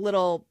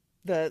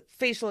the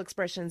facial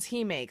expressions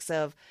he makes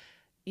of,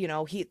 you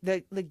know,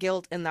 the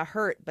guilt and the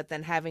hurt, but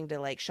then having to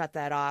like shut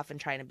that off and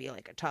trying to be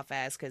like a tough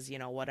ass because, you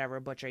know, whatever,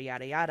 Butcher,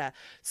 yada yada.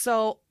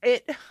 So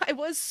I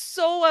was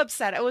so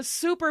upset. I was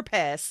super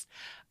pissed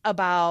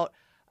about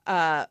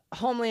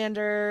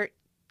Homelander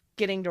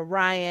getting to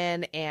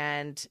Ryan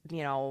and,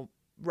 you know,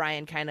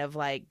 Ryan kind of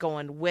like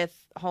going with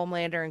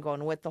Homelander and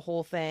going with the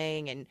whole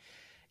thing and,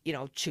 you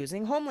know,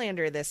 choosing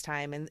Homelander this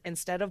time and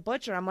instead of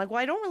Butcher. I'm like,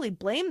 well, I don't really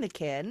blame the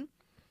kid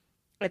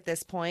at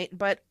this point,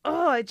 but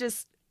it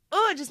just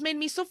made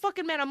me so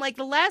fucking mad. I'm like,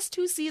 the last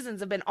 2 seasons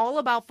have been all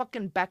about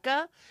fucking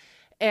Becca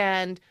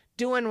and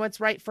doing what's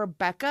right for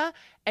Becca,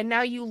 and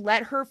now you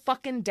let her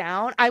fucking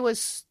down.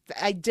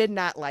 I did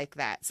not like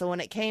that. So when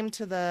it came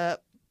to the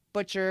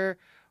Butcher,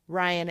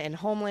 Ryan, and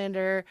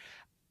Homelander,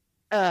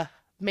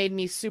 made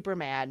me super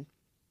mad.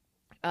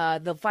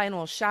 The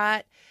final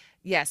shot,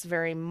 yes,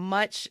 very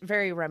much,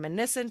 very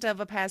reminiscent of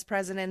a past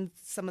president,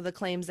 some of the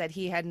claims that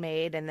he had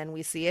made, and then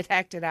we see it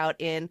acted out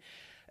in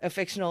a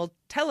fictional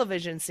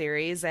television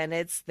series, and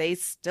they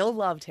still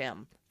loved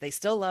him. They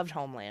still loved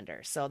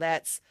Homelander. So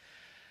that's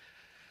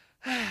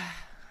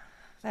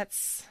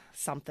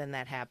something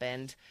that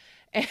happened.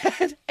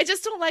 And I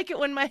just don't like it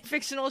when my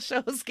fictional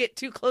shows get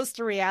too close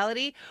to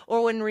reality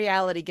or when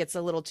reality gets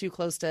a little too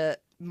close to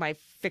my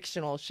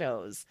fictional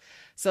shows.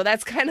 So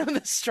that's kind of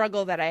the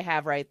struggle that I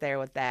have right there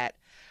with that.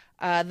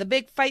 The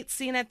big fight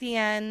scene at the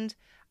end,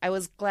 I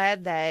was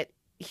glad that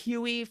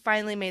Huey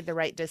finally made the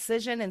right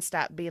decision and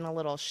stopped being a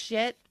little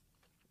shit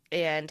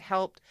and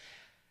helped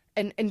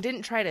and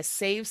didn't try to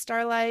save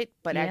Starlight,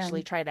 but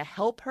actually try to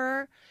help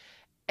her.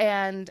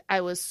 And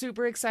I was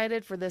super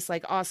excited for this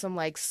like awesome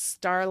like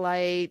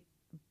Starlight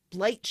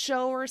light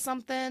show or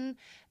something.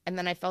 And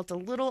then I felt a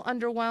little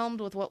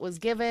underwhelmed with what was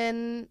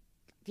given.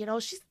 You know,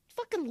 she's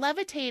fucking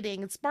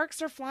levitating and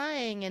sparks are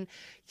flying and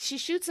she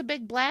shoots a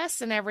big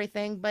blast and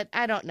everything, but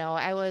I don't know.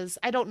 I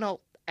don't know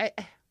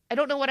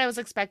what I was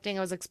expecting.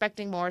 I was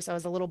expecting more, so I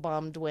was a little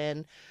bummed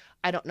when,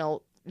 I don't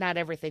know, not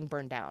everything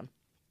burned down.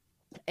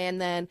 And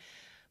then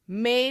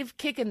Maeve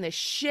kicking the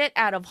shit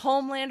out of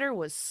Homelander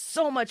was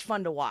so much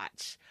fun to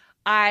watch.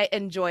 I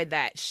enjoyed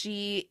that.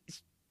 She's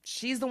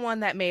the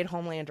one that made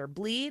Homelander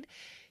bleed.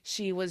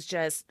 She was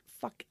just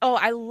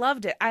I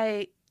loved it.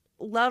 I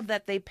loved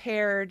that they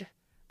paired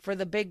for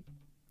the big,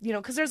 you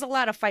know, because there's a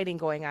lot of fighting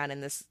going on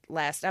in this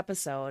last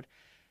episode.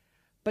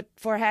 But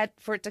for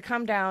it to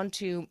come down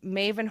to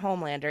Maeve and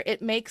Homelander,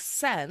 it makes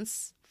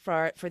sense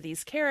for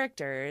these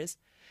characters.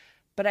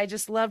 But I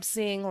just loved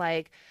seeing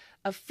like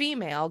a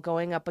female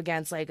going up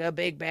against like a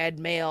big bad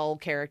male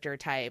character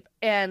type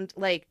and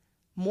like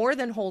more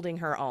than holding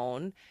her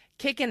own,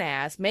 kicking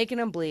ass, making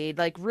him bleed,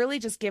 like really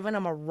just giving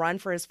him a run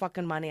for his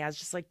fucking money. I was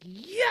just like,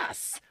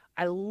 yes,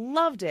 I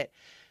loved it.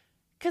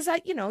 Because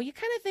you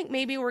kind of think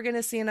maybe we're going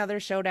to see another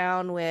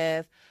showdown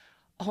with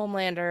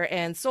Homelander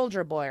and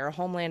Soldier Boy or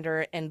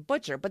Homelander and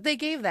Butcher, but they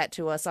gave that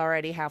to us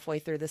already halfway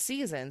through the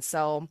season.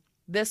 So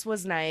this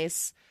was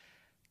nice.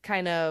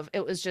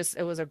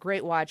 It was a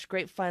great watch,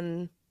 great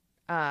fun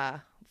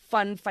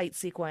fight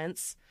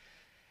sequence.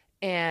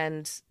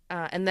 And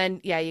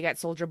then, you got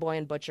Soldier Boy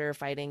and Butcher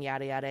fighting,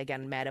 yada, yada,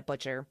 again, mad at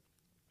Butcher.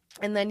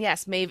 And then,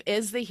 yes, Maeve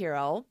is the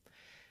hero.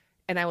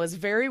 And I was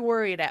very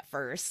worried at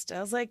first.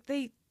 I was like,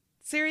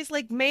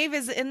 seriously, like Maeve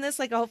is in this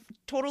like a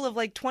total of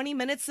like 20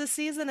 minutes this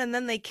season and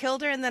then they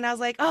killed her. And then I was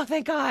like, oh,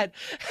 thank God.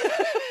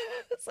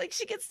 It's like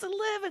she gets to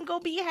live and go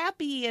be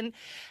happy and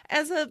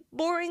as a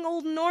boring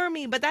old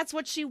normie, but that's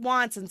what she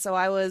wants. And so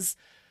I was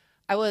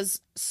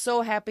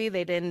so happy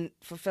they didn't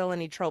fulfill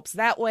any tropes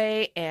that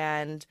way.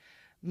 And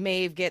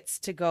Maeve gets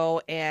to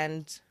go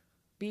and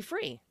be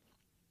free.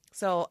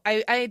 So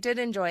I did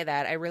enjoy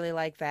that. I really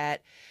like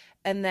that.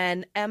 And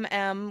then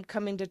MM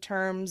coming to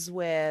terms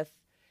with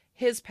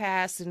his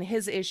past and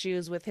his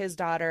issues with his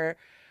daughter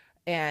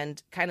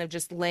and kind of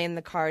just laying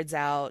the cards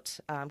out.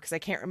 Because I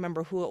can't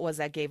remember who it was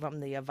that gave him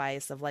the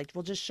advice of like,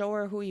 well, just show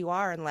her who you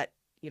are and let,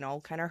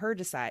 kind of her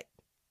decide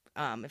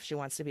if she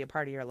wants to be a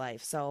part of your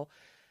life. So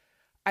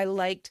I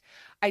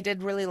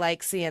did really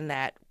like seeing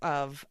that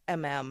of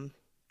MM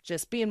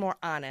just being more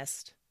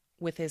honest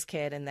with his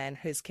kid and then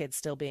his kid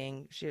still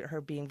being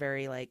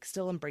very like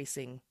still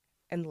embracing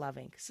and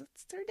loving because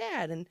it's their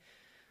dad and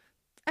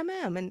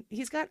MM and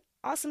he's got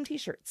awesome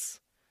t-shirts.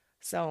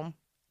 So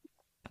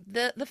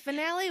the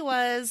finale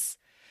was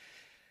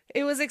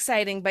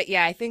exciting, but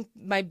yeah, I think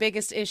my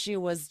biggest issue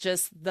was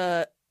just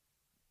the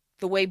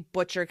way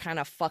Butcher kind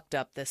of fucked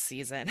up this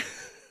season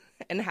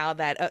and how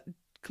that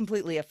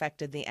completely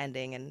affected the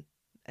ending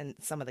and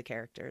some of the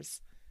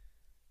characters.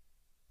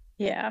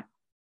 Yeah.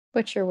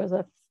 Butcher was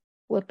a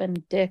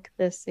flippin' dick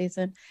this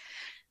season.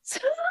 So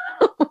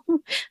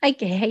I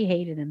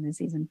hated him this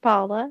season.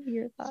 Paula,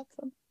 your thoughts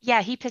on?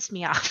 Yeah, he pissed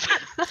me off.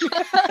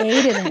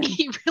 Hated him.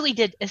 He really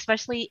did,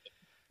 especially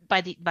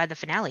by the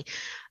finale.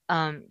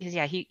 Because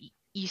yeah,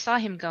 you saw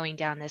him going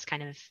down this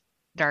kind of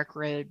dark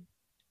road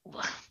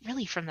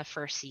really from the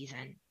first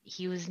season.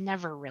 He was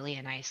never really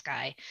a nice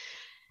guy.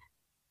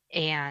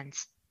 And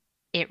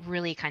it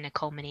really kind of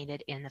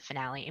culminated in the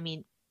finale. I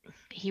mean,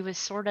 he was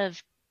sort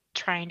of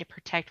trying to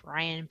protect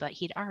Ryan, but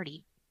he'd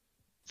already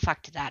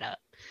fucked that up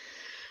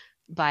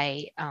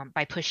by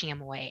pushing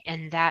him away,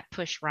 and that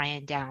pushed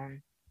Ryan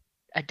down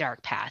a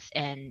dark path.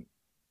 And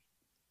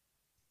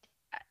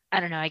I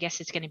don't know, I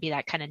guess it's going to be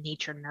that kind of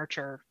nature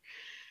nurture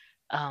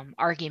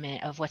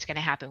argument of what's going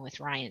to happen with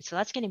Ryan. So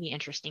that's going to be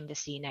interesting to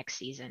see next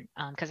season,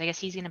 because I guess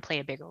he's going to play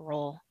a bigger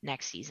role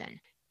next season.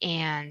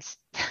 And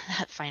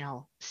that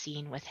final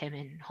scene with him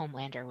and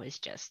Homelander was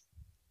just,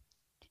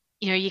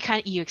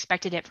 you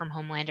expected it from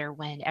Homelander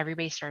when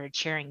everybody started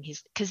cheering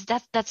because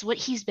that's what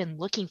he's been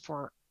looking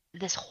for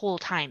this whole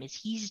time. Is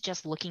he's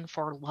just looking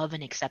for love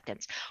and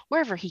acceptance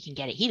wherever he can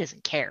get it. He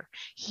doesn't care.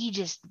 He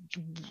just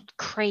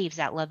craves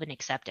that love and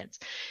acceptance.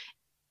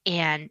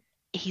 And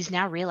he's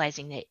now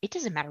realizing that it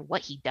doesn't matter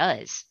what he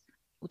does,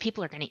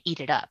 people are going to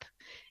eat it up.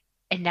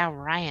 And now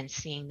Ryan's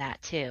seeing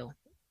that too.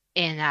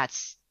 And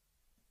that's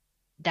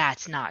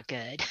not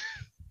good.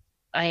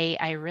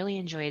 I really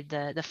enjoyed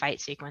the fight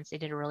sequence. They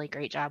did a really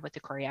great job with the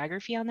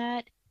choreography on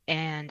that.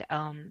 And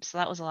so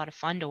that was a lot of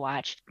fun to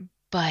watch.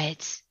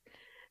 But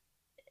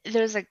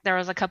there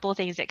was a couple of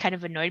things that kind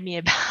of annoyed me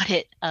about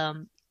it.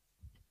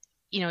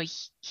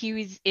 He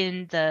was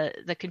in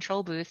the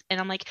control booth, and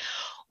I'm like,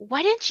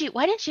 why didn't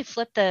you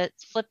flip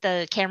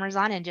the cameras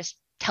on and just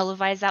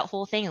televise that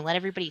whole thing and let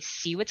everybody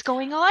see what's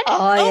going on?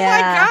 Oh yeah. My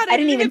God, I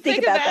didn't even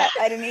think about that.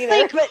 I didn't either.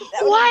 Like, but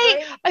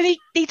why? I mean,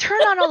 they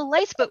turned on all the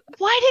lights, but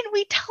why didn't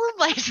we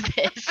televise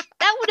this?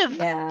 That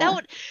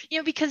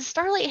would because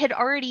Starlight had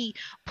already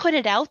put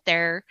it out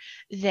there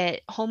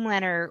that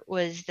Homelander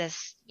was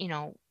this,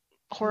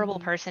 horrible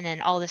person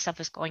and all this stuff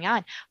was going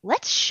on.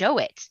 Let's show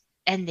it.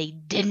 And they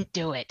didn't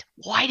do it.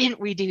 Why didn't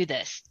we do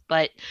this?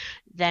 But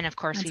then, of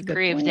course, we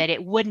proved that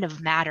it wouldn't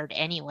have mattered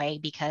anyway,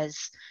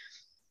 because,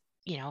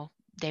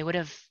 they would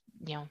have,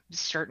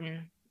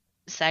 certain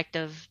sect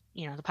of,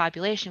 the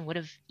population would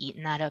have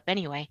eaten that up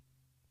anyway.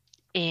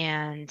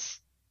 And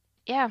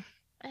yeah,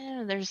 I don't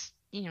know, there's,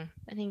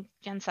 I think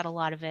Jen said a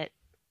lot of it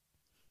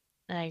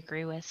that I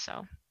agree with.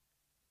 So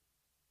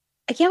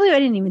I can't believe I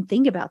didn't even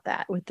think about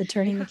that with the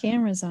turning the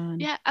cameras on.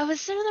 yeah, I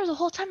was sitting there the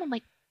whole time. I'm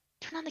like,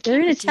 turn on the They're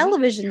cameras. in a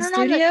television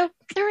studio.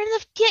 They're in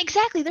the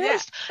exactly. Turn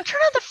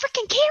on the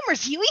freaking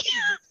cameras, Huey.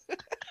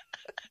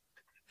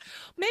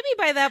 Maybe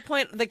by that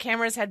point the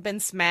cameras had been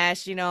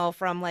smashed,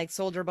 from like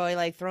Soldier Boy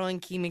like throwing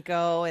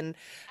Kimiko and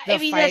the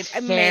fight.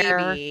 That's fair.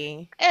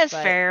 Maybe it's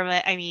fair,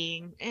 but I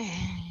mean,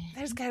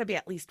 there's got to be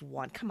at least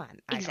one. Come on.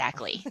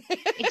 Exactly.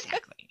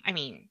 Exactly. I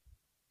mean,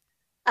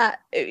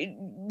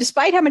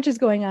 despite how much is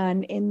going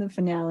on in the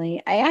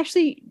finale, I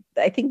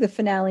think the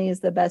finale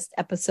is the best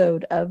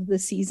episode of the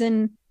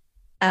season.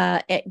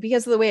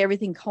 Because of the way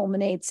everything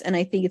culminates, and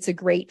I think it's a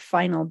great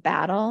final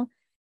battle.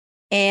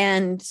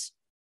 And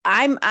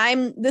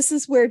this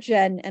is where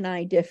Jen and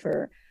I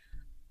differ.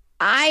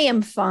 I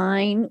am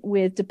fine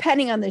with,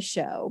 depending on the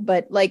show,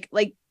 but like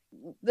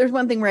there's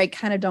one thing where I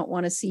kind of don't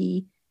want to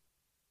see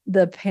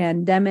the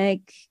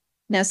pandemic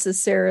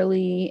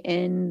necessarily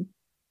in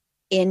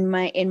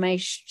my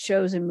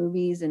shows and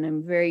movies, and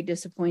I'm very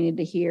disappointed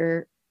to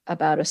hear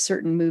about a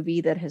certain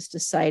movie that has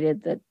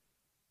decided that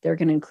they're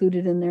going to include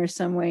it in there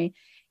some way.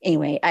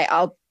 Anyway, I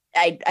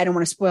don't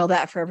want to spoil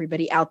that for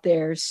everybody out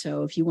there.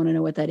 So if you want to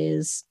know what that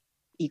is,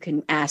 you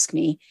can ask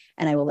me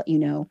and I will let you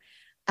know.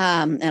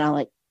 And I'll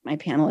let my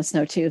panelists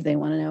know too, if they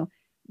want to know.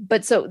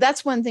 But so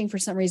that's one thing for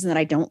some reason that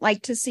I don't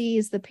like to see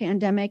is the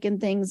pandemic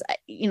and things.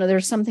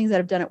 There's some things that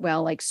have done it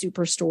well, like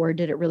Superstore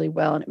did it really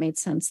well and it made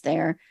sense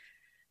there.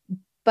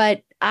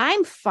 But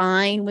I'm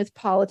fine with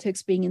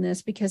politics being in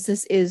this, because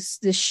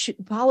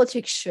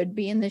politics should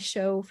be in this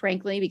show,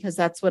 frankly, because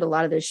that's what a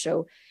lot of this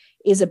show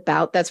is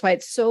about. That's why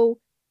it's so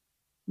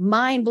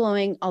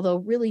mind-blowing, although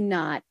really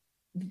not,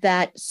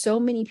 that so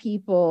many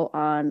people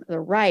on the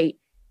right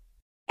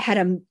had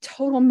a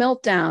total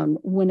meltdown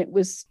when it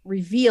was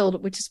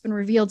revealed, which has been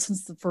revealed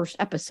since the first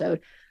episode,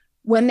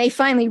 when they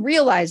finally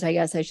realized, I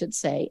guess I should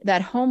say,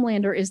 that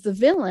Homelander is the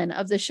villain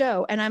of the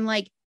show. And I'm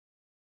like,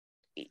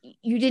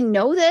 you didn't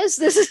know this?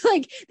 This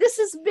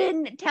has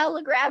been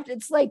telegraphed.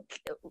 It's like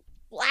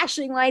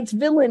flashing lights,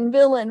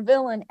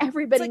 villain.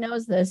 Everybody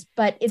knows this,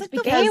 but it's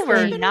because they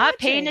were not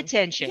paying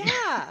attention.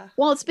 Yeah.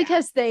 Well, it's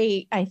because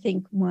they, I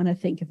think, want to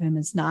think of him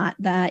as not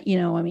that,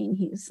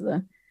 he's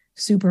the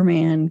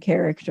Superman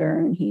character,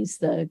 and he's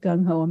the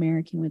gung-ho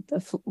American with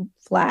the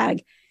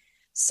flag.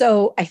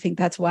 So I think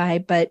that's why,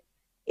 but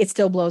it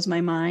still blows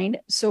my mind.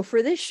 So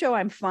for this show,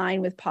 I'm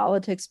fine with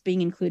politics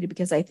being included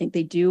because I think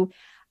they do.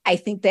 I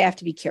think they have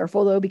to be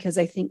careful though, because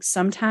I think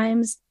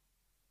sometimes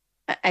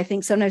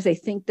they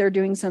think they're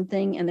doing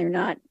something and they're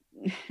not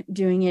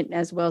doing it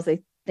as well as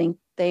they think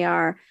they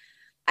are.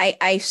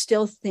 I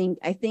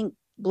think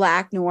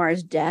Black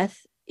Noir's death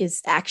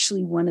is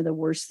actually one of the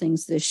worst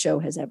things this show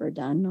has ever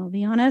done, I'll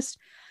be honest.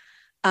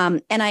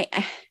 And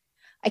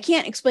I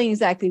can't explain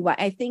exactly why.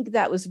 I think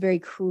that was very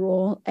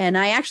cruel. And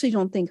I actually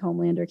don't think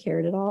Homelander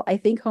cared at all. I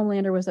think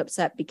Homelander was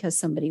upset because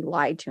somebody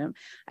lied to him.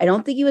 I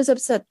don't think he was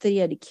upset that he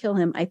had to kill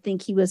him. I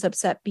think he was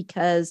upset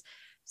because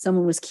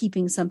someone was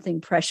keeping something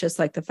precious,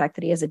 like the fact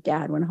that he has a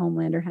dad, when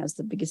Homelander has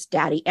the biggest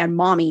daddy and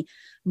mommy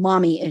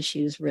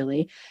issues,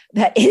 really,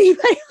 that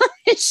anybody on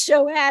this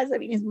show has. I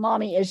mean, his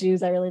mommy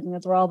issues, I really think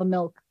that's where all the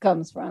milk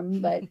comes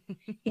from, but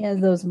he has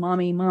those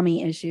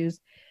mommy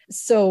issues.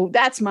 So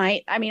that's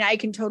I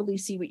can totally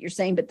see what you're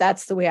saying, but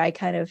that's the way I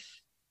kind of,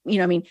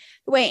 the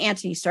way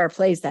Anthony Starr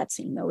plays that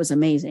scene, though, was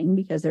amazing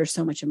because there's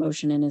so much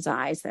emotion in his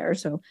eyes there.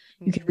 So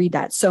you could read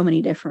that so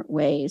many different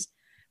ways.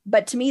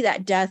 But to me,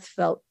 that death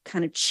felt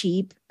kind of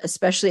cheap,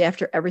 especially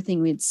after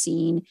everything we'd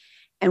seen.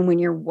 And when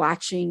you're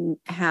watching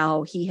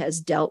how he has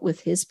dealt with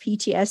his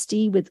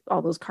PTSD with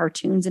all those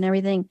cartoons and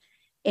everything,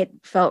 it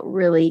felt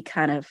really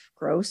kind of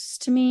gross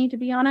to me, to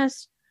be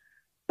honest.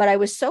 But I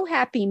was so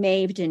happy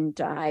Maeve didn't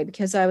die,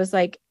 because I was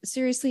like,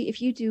 seriously,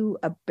 if you do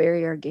a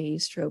bury our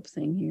gays trope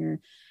thing here,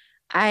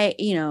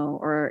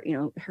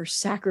 her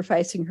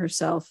sacrificing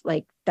herself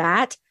like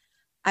that,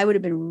 I would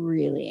have been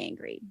really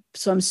angry.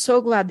 So I'm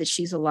so glad that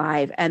she's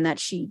alive and that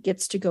she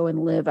gets to go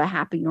and live a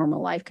happy, normal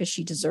life, because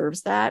she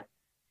deserves that.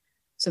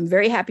 So I'm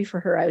very happy for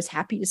her. I was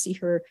happy to see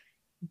her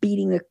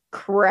beating the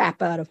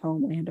crap out of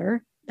Homelander.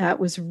 That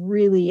was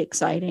really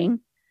exciting.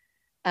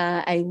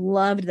 I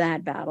loved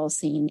that battle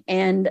scene.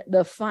 And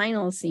the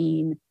final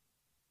scene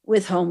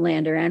with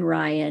Homelander and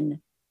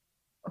Ryan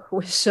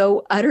was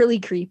so utterly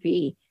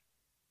creepy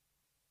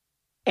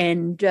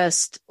and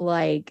just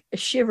like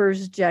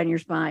shivers down your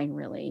spine,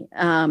 really.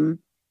 And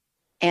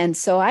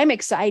so I'm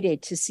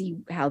excited to see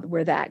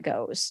where that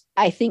goes.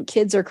 I think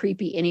kids are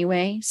creepy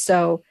anyway,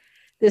 so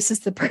this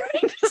is the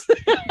perfect.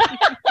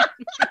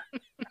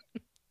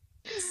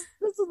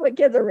 This is what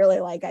kids are really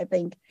like, I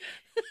think.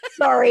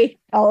 Sorry,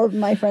 all of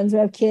my friends who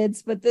have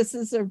kids, but this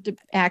is a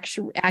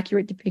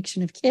accurate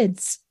depiction of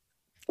kids.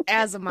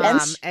 As a mom,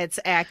 it's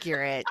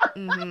accurate.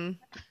 Mm-hmm.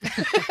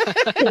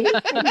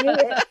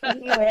 I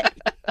knew it.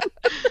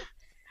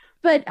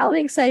 But I'll be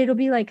excited. It'll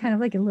be like kind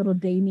of like a little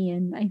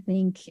Damien, I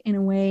think, in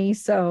a way.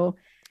 So,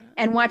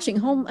 and watching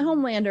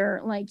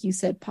Homelander, like you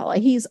said, Paula,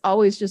 he's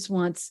always just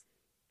wants,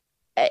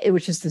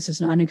 this is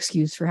not an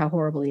excuse for how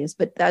horrible he is,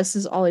 but this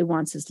is all he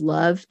wants is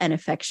love and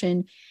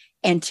affection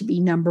and to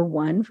be number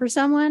one for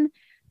someone.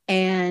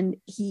 And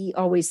he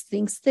always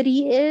thinks that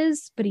he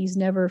is, but he's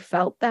never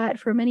felt that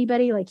from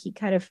anybody. Like he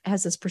kind of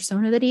has this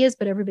persona that he is,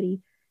 but everybody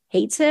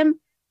hates him.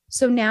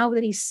 So now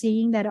that he's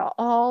seeing that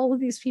all of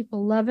these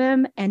people love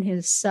him and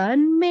his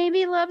son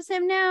maybe loves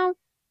him now,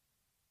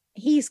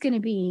 he's going to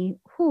be,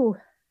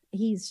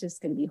 he's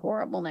just going to be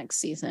horrible next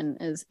season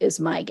is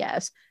my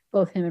guess.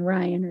 Both him and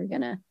Ryan are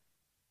going to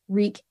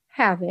wreak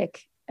havoc.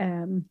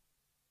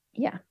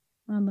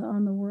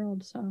 On the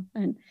world. So,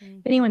 and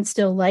if anyone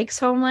still likes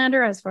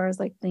Homelander as far as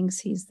like thinks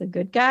he's the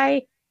good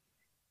guy,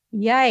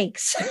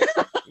 yikes.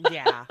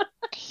 Yeah.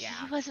 He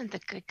wasn't the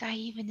good guy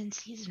even in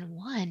season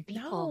 1.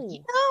 No.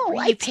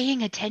 Were you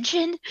paying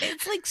attention?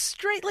 It's like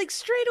straight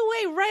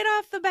away, right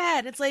off the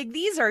bat. It's like,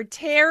 these are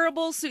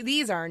terrible.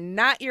 These are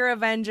not your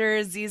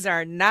Avengers. These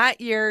are not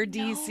your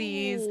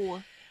DCs.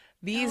 No.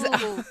 These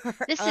are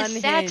This unhinged.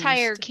 is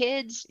satire,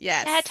 kids.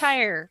 Yes.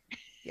 Satire.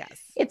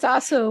 Yes. It's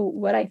also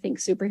what I think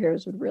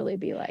superheroes would really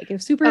be like. If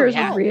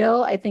superheroes were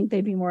real, I think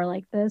they'd be more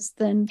like this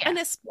than and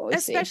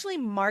especially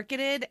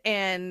marketed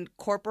and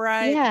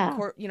corporate,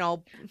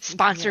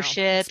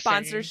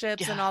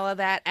 sponsorships and all of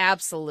that.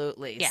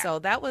 Absolutely. Yeah.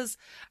 So I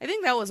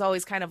think that was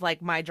always kind of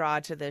like my draw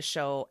to this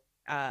show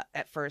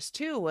at first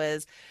too,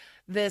 was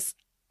this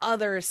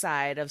other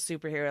side of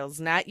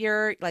superheroes, not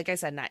your, like I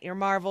said, not your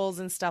Marvels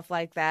and stuff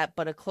like that,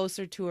 but a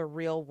closer to a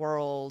real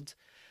world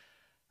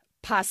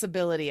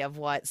possibility of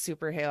what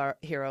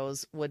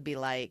superheroes would be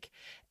like.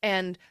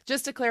 And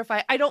just to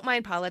clarify, I don't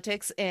mind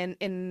politics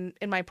in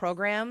my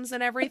programs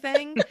and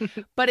everything,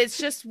 but it's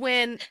just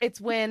when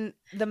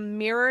the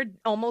mirror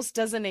almost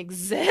doesn't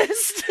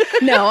exist.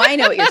 No, I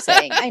know what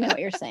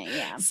you're saying.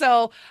 Yeah.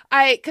 So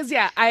I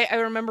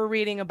remember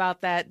reading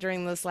about that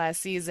during this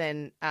last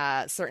season,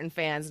 certain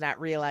fans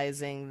not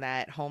realizing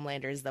that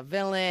Homelander is the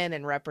villain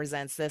and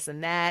represents this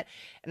and that.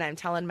 And I'm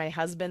telling my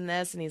husband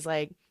this, and he's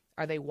like,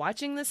 are they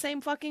watching the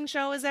same fucking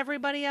show as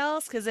everybody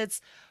else? Because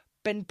it's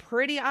been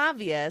pretty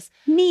obvious.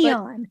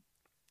 Neon.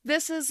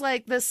 This is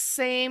like the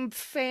same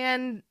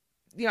fan,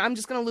 I'm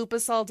just going to loop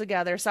us all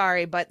together.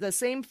 Sorry, but the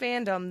same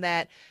fandom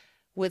that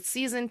with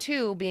season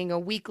 2 being a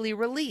weekly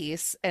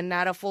release and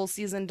not a full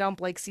season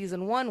dump like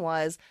season 1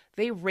 was,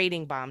 they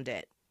rating bombed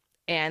it.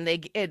 And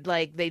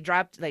they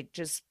dropped, like,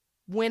 just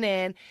went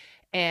in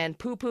and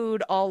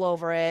poo-pooed all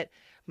over it.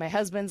 My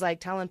husband's like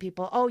telling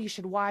people, oh, you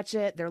should watch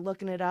it. They're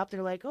looking it up.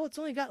 They're like, oh, it's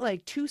only got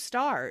like 2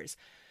 stars,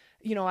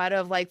 out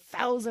of like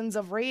thousands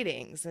of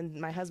ratings. And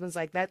my husband's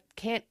like, that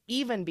can't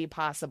even be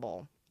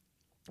possible.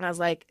 And I was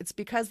like, it's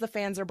because the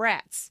fans are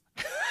brats.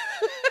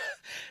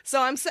 So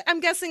I'm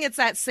guessing it's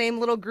that same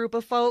little group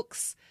of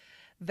folks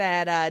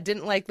that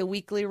didn't like the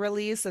weekly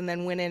release and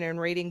then went in and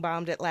rating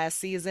bombed it last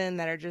season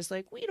that are just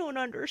like, we don't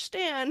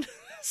understand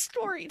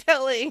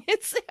storytelling.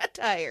 It's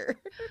satire.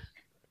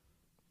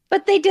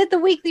 But they did the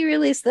weekly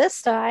release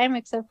this time,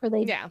 except for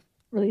they Yeah.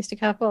 released a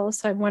couple.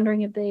 So I'm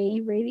wondering if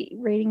they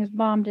ratings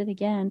bombed it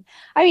again.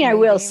 I mean, I Maybe.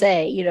 will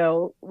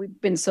say,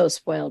 we've been so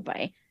spoiled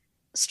by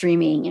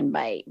streaming and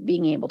by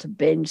being able to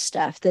binge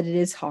stuff that it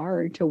is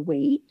hard to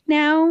wait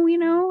now.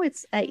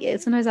 It's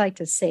sometimes I like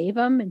to save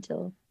them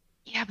until.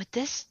 Yeah, but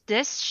this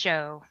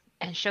show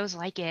and shows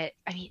like it,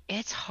 I mean,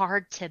 it's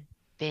hard to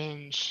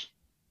binge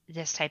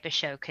this type of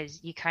show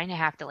because you kind of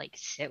have to like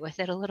sit with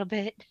it a little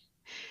bit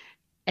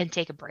and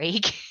take a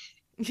break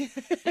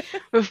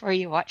before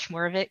you watch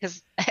more of it,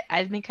 because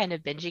I've been kind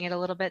of binging it a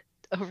little bit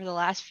over the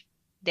last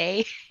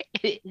day,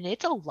 and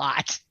it's a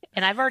lot,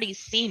 and I've already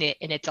seen it,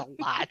 and it's a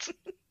lot.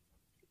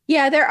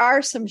 Yeah, there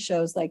are some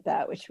shows like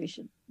that, which we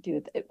should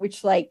do,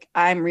 which, like,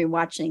 I'm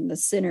rewatching The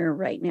Sinner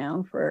right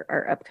now for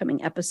our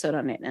upcoming episode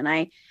on it. And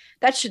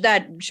that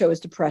show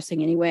is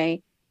depressing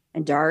anyway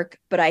and dark,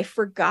 but I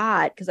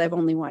forgot, because I've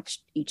only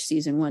watched each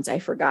season once, I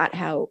forgot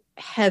how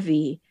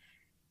heavy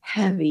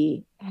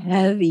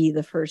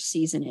the first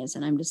season is.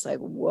 And I'm just like,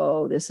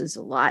 whoa, this is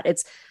a lot.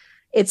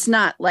 It's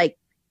not like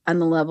on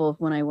the level of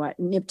when I watch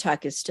Nip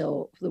Tuck is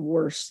still the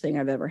worst thing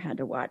I've ever had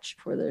to watch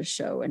for the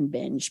show and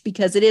binge,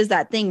 because it is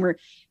that thing where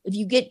if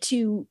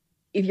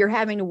you're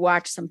having to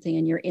watch something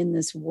and you're in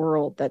this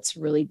world that's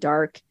really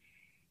dark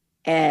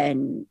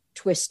and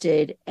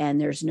twisted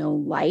and there's no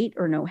light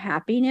or no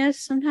happiness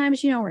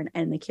sometimes,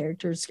 and the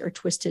characters are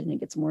twisted and it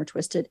gets more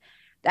twisted,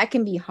 that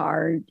can be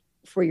hard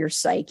for your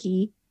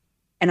psyche.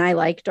 And I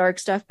like dark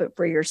stuff, but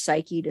for your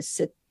psyche to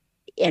sit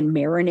and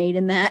marinate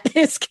in that,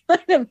 it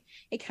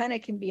kind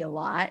of can be a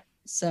lot.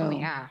 So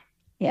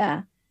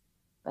yeah.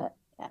 But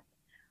yeah.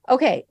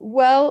 Okay.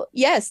 Well,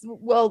 yes.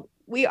 Well,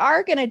 we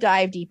are going to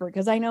dive deeper,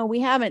 because I know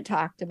we haven't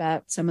talked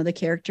about some of the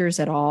characters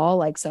at all.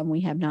 Like some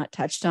we have not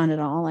touched on at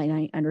all. And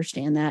I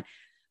understand that,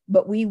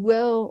 but we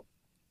will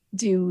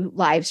do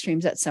live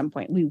streams at some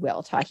point. We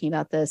will talking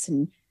about this,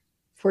 and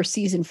for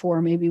season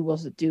 4, maybe we'll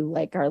do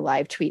like our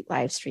live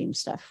stream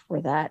stuff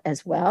for that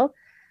as well.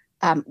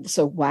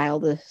 So while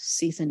the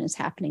season is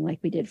happening, like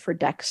we did for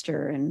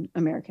Dexter and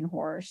American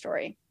Horror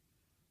Story.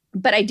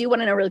 But I do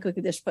want to know really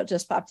quickly, this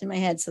just popped in my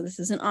head, so this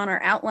isn't on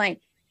our outline,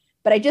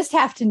 but I just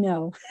have to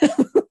know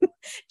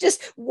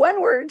just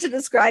one word to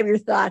describe your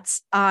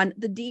thoughts on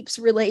the Deep's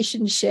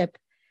relationship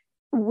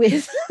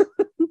with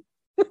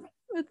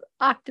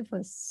octopi.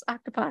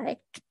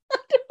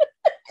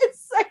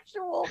 It's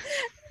sexual.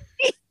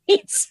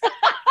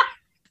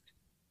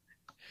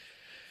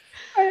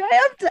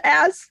 I have to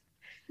ask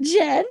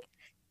Jen.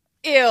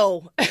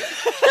 Ew.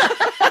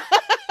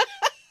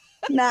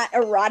 Not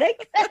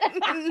erotic?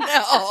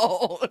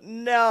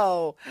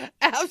 No,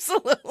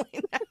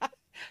 absolutely not. I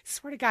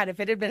swear to God, if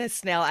it had been a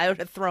snail, I would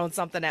have thrown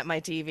something at my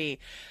TV.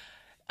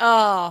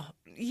 Oh,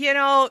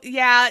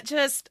 yeah,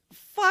 just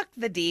fuck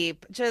the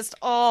Deep, just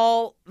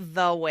all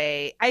the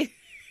way.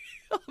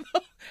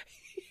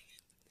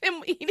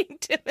 Him eating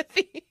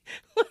Timothy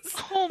was,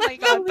 oh my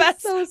God, the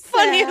best, so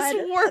funniest,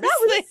 sad. worst That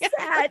was thing.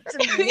 sad to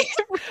me.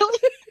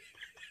 Really?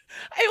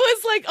 It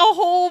was like a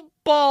whole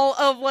ball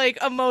of like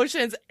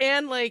emotions,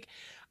 and like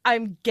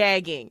I'm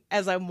gagging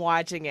as I'm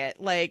watching it,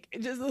 like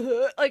just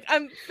like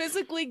I'm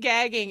physically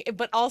gagging,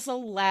 but also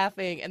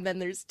laughing, and then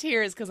there's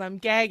tears because I'm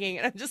gagging,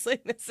 and I'm just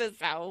like, this is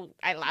how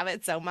I love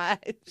it so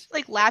much.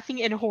 Like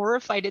laughing and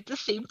horrified at the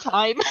same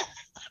time.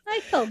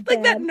 I felt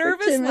Like that bad for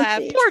nervous laugh.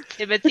 Timothy. Poor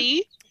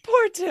Timothy.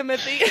 Poor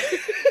Timothy.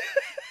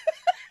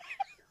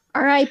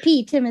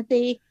 R.I.P.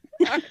 Timothy.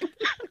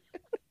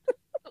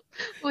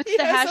 What's He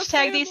the has a hashtag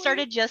they family.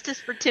 started?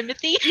 Justice for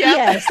Timothy? Yep.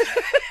 Yes.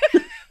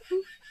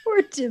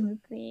 Poor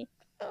Timothy.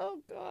 Oh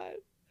God.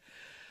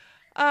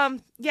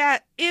 Yeah.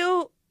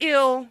 Ew.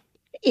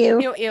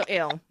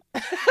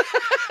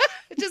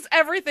 Just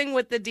everything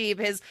with the Deep,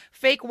 his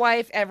fake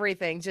wife,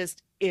 everything.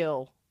 Just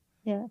ew.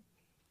 Yeah.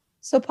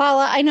 So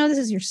Paula, I know this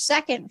is your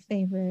second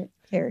favorite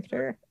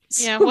character.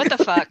 Yeah, So what the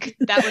fuck?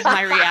 That was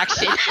my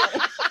reaction.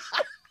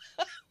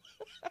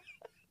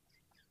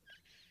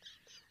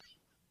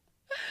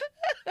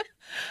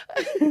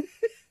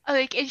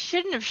 Like, it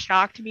shouldn't have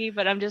shocked me,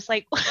 but I'm just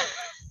like,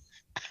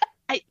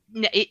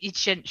 no, it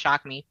shouldn't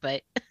shock me,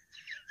 but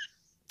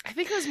I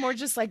think it was more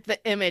just like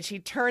the image. He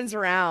turns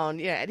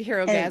around, at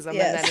Herogasm, and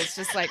yes. then it's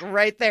just like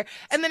right there.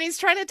 And then he's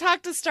trying to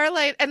talk to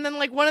Starlight, and then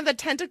like one of the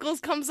tentacles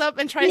comes up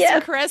and tries Yeah.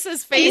 to caress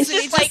his face, and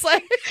he's just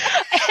like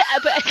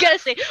But I gotta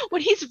say,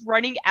 when he's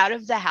running out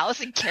of the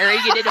house and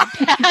carrying it in a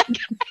bag,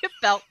 I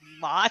felt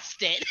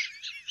lost it.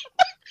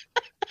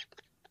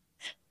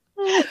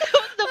 That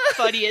was the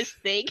funniest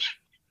thing.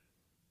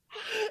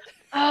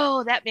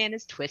 Oh, that man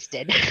is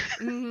twisted.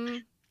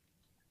 Mhm.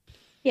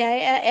 Yeah,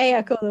 I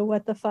echo the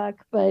what the fuck,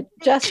 but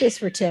justice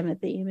for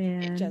Timothy,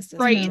 man. Justice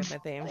Right. for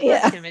Timothy. Poor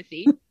Yeah.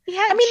 Timothy. He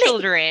had mean, they-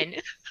 children.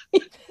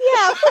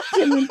 Yeah, for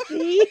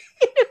Timothy.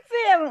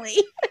 Family.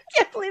 I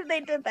can't believe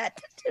they did that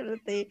to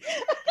Timothy.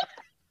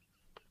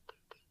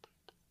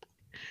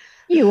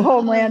 You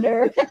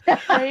Homelander.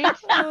 Right?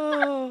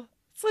 Oh,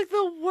 it's like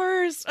the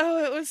worst.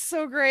 Oh, it was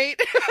so great.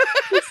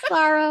 The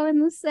sorrow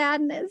and the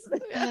sadness.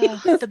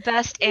 Ugh, the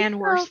best and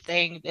worst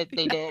thing that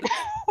they did.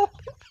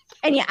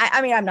 And yeah,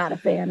 I mean, I'm not a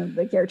fan of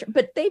the character,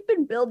 but they've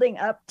been building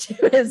up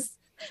to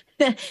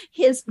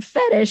his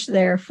fetish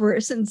there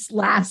since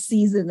last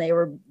season.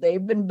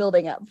 They've been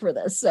building up for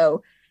this.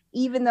 So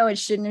even though it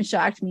shouldn't have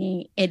shocked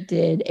me, it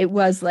did. It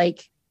was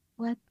like,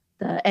 what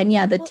the? And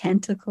yeah, the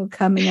tentacle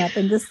coming up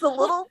and just the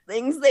little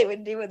things they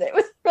would do with it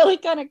was really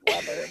kind of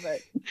clever. But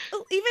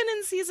Even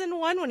in season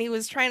 1, when he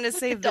was trying to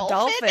save the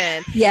dolphin?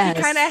 dolphin, yes,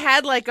 he kind of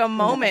had like a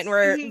moment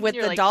where with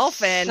You're the like,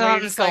 dolphin, where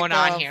you're "Something's just like, going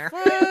on "Oh, here."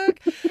 fuck."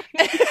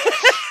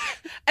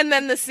 And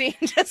then the scene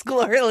just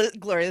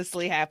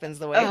gloriously happens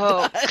the way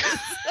Oh. it does.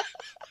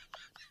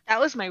 That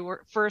was my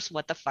first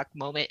what the fuck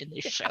moment in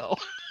this show.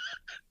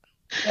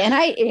 and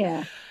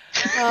yeah.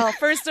 Oh,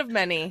 first of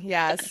many,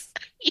 yes.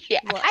 Yeah.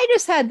 I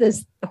just had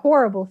this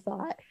horrible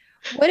thought.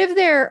 What if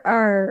there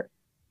are,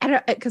 I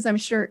don't, because I'm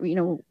sure,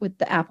 with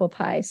the apple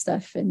pie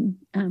stuff and,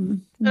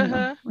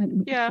 Uh-huh.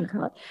 Yeah. you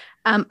call it,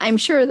 I'm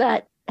sure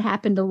that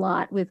happened a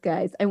lot with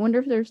guys. I wonder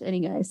if there's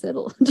any guys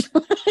that'll,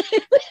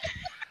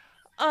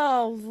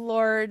 Oh,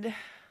 Lord.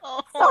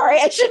 sorry,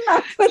 I should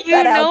not put You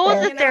that know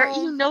out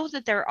there.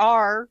 that there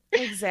are.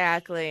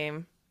 Exactly.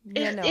 You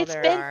know It's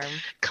there been- are.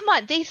 Come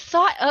on, they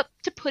thought up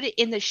to put it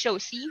in the show,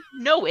 so you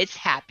know it's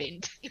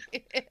happened.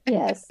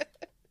 Yes.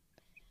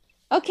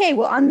 Okay,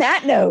 well, on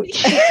that note,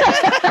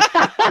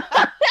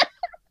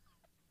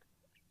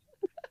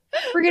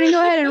 we're going to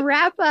go ahead and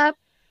wrap up.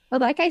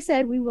 But like I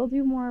said, we will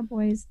do more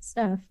boys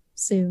stuff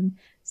soon.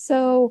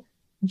 So,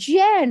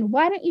 Jen,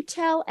 why don't you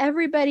tell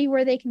everybody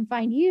where they can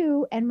find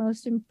you? And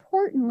most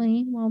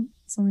importantly, well,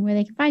 it's the only way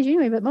they can find you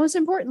anyway, but most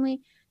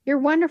importantly, your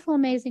wonderful,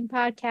 amazing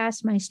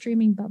podcast, My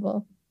Streaming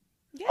Bubble.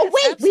 Yes, Oh,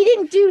 wait, absolutely. we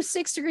didn't do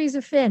 6 Degrees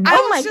of Finn. I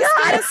Oh, was my just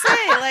God. gonna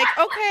say, like,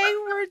 okay,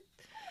 we're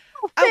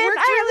I Finn, worked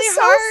I really am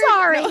so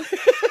hard. sorry.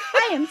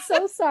 I am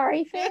so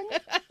sorry, Finn.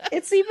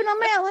 It's even on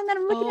my island that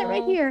I'm looking at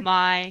right here.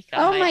 My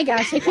God. Oh my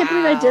gosh, I can't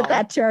believe I did Wow.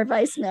 that to our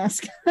vice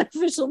mascot,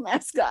 official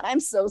mascot. I'm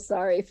so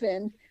sorry,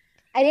 Finn.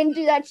 I didn't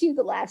do that to you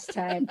the last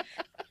time.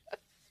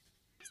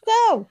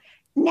 So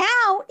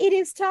now it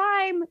is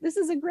time. That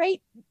was a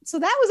great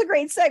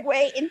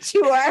segue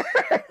into our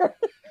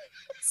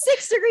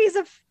 6 Degrees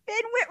of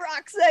Finn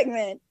Whitrock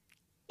segment.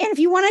 And if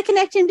you want to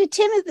connect him to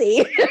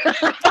Timothy,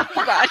 Oh,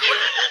 God.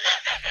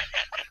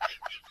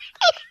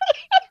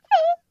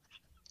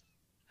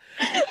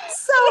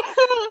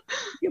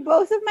 so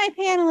both of my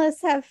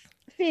panelists have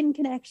Finn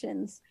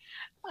connections.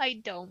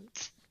 I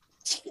don't.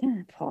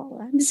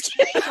 Paula, I'm just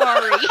kidding.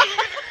 Sorry.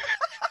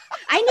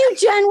 I knew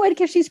Jen would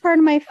because she's part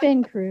of my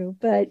Finn crew,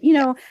 but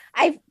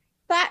I've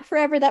thought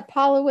forever that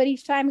Paula would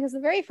each time, because the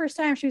very first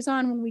time she was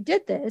on when we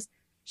did this,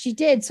 she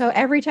did. So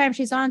every time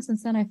she's on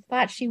since then, I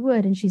thought she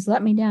would, and she's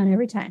let me down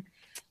every time.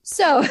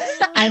 So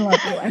I love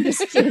you. I'm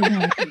just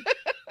kidding.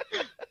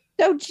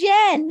 So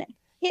Jen,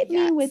 hit me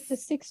Yes. with the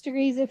 6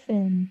 Degrees of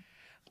Finn.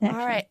 All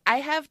right, I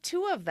have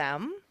 2 of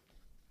them.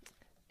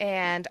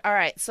 And all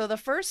right, so the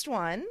first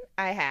one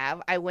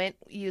I went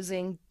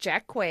using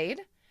Jack Quaid,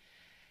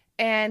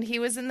 and he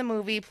was in the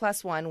movie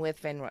 +1 with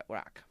Finn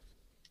Whitrock.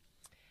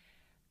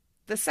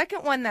 The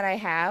second one that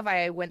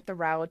I went the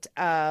route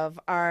of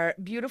our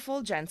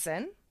beautiful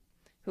Jensen,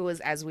 who is,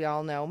 as we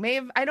all know,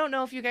 I don't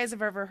know if you guys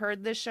have ever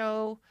heard this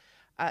show.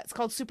 It's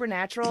called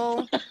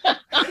Supernatural.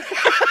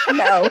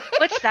 No,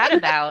 What's that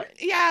about?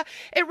 Yeah,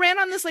 it ran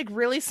on this like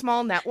really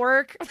small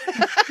network.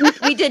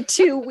 we did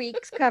 2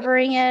 weeks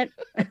covering it.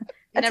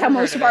 That's Never how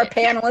most heard of our of it.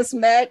 panelists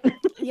met.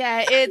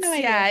 Yeah,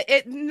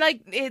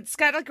 it's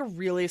got like a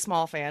really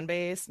small fan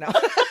base. No.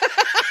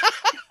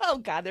 Oh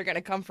God, they're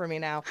gonna come for me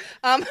now.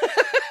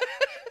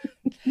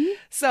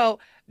 So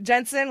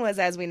Jensen was,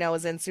 as we know,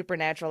 was in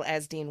Supernatural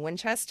as Dean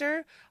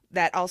Winchester.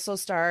 That also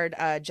starred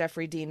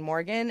Jeffrey Dean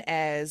Morgan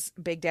as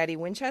Big Daddy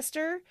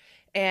Winchester,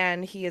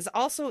 and he is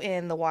also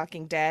in The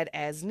Walking Dead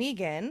as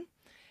Negan.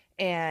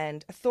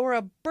 And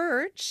Thora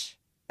Birch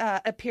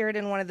appeared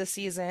in one of the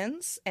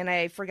seasons, and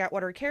I forgot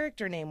what her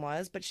character name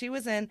was, but she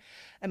was in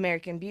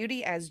American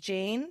Beauty as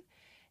Jane,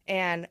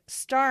 and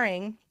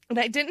starring, and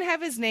I didn't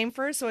have his name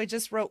first, so I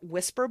just wrote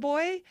Whisper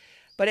Boy,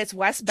 but it's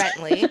Wes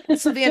Bentley.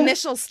 So the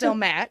initials still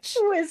match.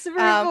 Whisper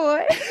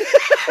boy.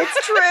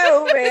 It's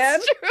true, man.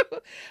 It's true.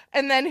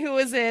 And then who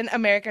was in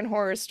American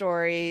Horror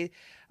Story,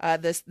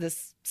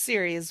 this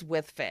series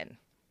with Finn.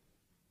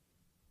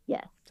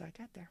 Yes. So I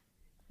got there.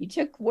 You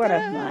took one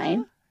of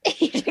mine.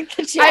 You took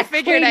the I Jack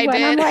figured Quaid I one.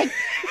 did. I'm like,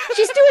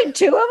 she's doing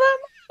two of them?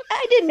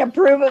 I didn't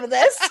approve of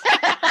this.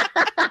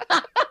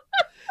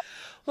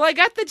 Well, I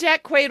got the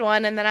Jack Quaid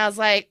one, and then I was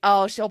like,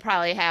 oh, she'll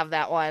probably have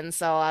that one.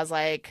 So I was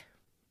like,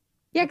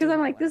 Yeah, because I'm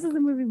like, this is a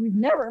movie we've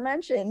never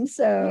mentioned.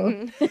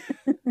 So,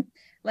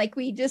 like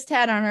we just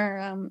had on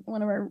our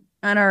one of our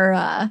on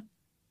our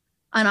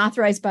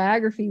unauthorized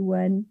biography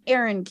one,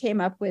 Aaron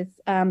came up with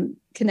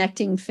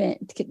connecting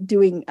Finn,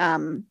 doing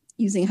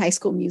using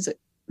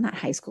not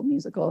High School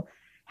Musical,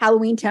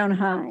 Halloween Town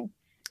High.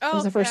 It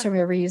was the first time we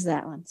ever used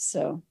that one.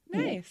 So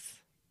nice. Yeah.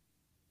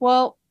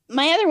 Well,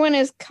 my other one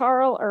is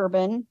Carl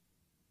Urban.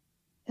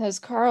 Because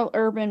Carl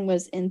Urban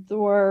was in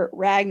Thor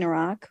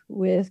Ragnarok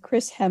with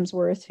Chris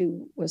Hemsworth,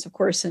 who was, of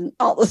course, in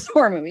all the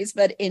Thor movies,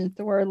 but in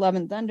Thor Love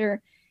and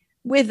Thunder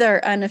with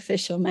our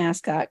unofficial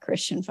mascot,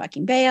 Christian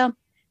fucking Bale,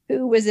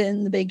 who was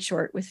in The Big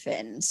Short with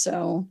Finn.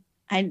 So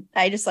I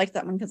just like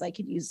that one because I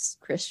could use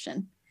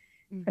Christian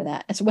for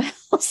that as well.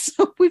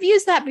 So we've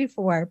used that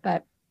before,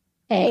 but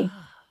hey,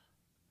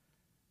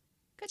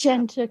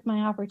 Jen took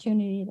my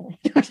opportunity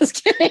to. I'm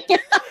just kidding.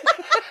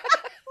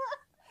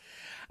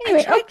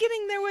 Anyway, I tried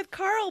getting there with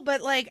Carl, but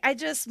like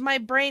my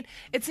brain,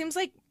 it seems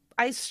like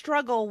I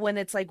struggle when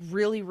it's like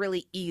really,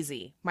 really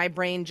easy. My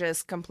brain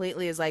just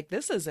completely is like,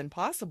 this is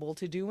impossible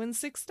to do in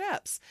 6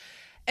 steps.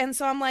 And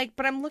so I'm like,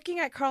 but I'm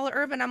looking at Carl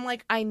Urban. I'm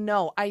like, I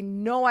know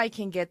I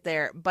can get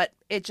there, but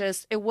it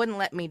wouldn't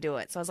let me do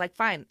it. So I was like,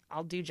 fine,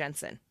 I'll do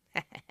Jensen.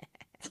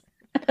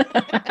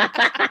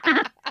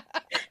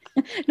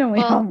 No way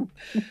home.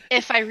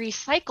 If I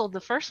recycled the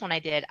first one I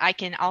did, I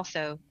can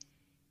also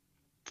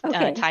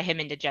tie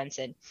him into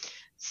Jensen.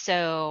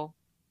 So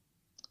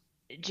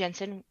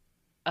Jensen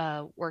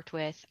worked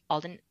with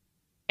Alden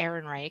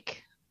Ehrenreich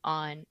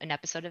on an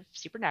episode of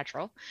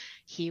Supernatural.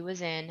 He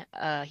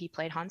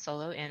played Han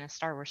Solo in A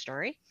Star Wars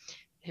Story,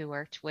 who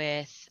worked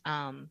with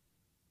Donald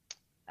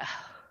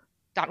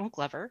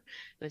Glover,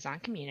 who was on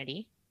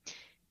Community,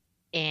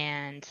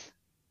 and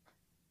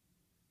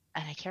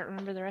I can't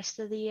remember the rest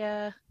of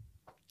the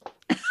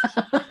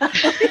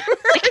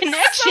the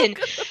connection.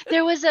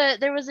 There was a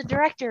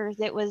director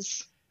that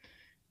worked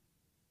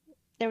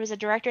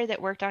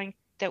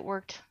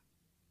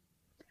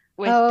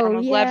with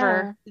Donald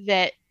Glover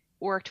that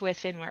worked with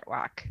Finn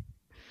Wittrock,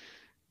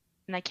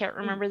 and I can't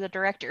remember the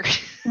director.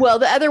 Well,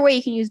 the other way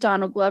you can use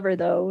Donald Glover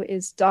though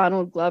is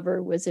Donald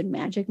Glover was in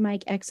Magic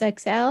Mike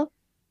XXL,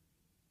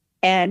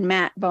 and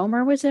Matt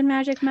Bomer was in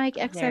Magic Mike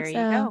XXL. There you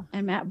go.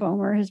 And Matt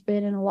Bomer has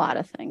been in a lot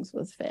of things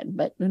with Finn,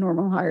 but The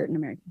Normal Heart and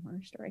American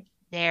Horror Story.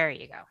 There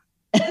you go.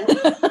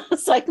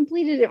 So I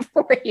completed it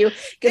for you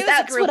because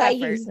that's what I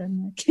use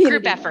in the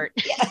group effort.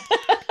 Yeah.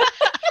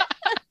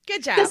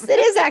 Good job. It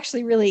is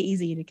actually really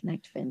easy to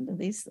connect Finn to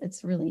these.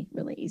 It's really,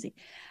 really easy.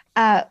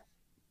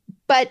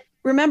 But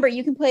remember,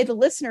 you can play the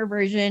listener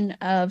version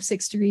of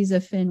 6 Degrees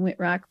of Finn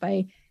Wittrock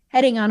by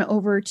heading on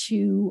over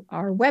to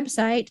our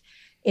website.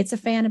 It's a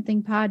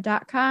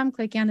fandomthingpod.com.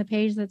 Click on the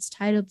page that's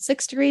titled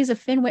 6 Degrees of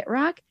Finn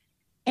Wittrock.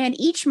 And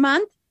each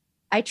month,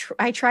 I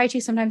try to,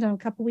 sometimes I'm a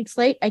couple weeks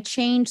late, I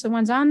change the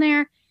ones on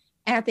there.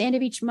 And at the end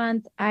of each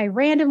month, I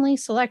randomly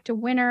select a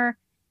winner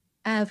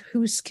of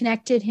who's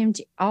connected him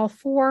to all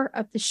 4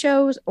 of the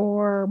shows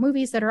or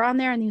movies that are on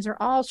there. And these are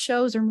all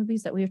shows or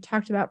movies that we have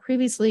talked about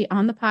previously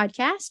on the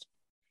podcast.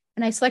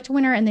 And I select a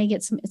winner and they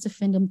get some It's a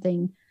Fandom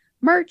Thing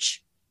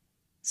merch.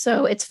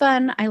 So it's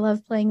fun. I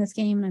love playing this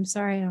game. And I'm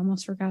sorry, I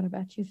almost forgot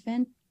about you,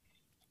 Finn.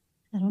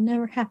 That'll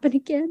never happen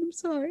again. I'm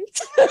sorry.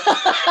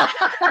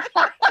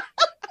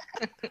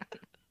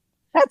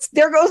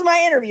 There goes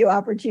my interview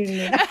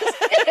opportunity.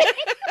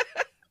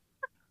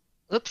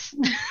 Oops.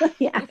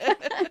 Yeah.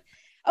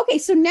 Okay,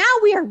 so now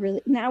we are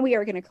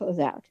going to close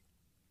out.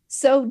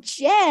 So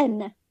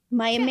Jen,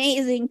 my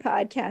amazing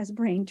podcast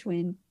brain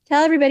twin,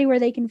 tell everybody where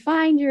they can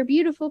find your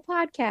beautiful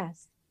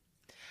podcast.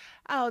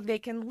 Oh, they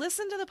can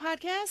listen to the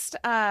podcast,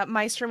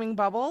 My Streaming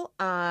Bubble,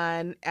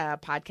 on a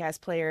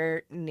podcast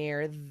player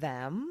near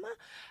them.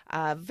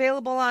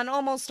 Available on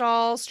almost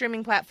all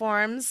streaming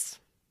platforms,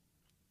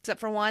 except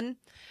for one.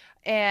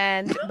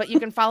 But you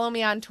can follow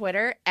me on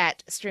Twitter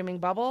at Streaming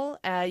Bubble.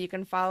 You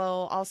can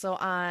follow also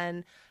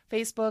on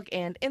Facebook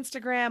and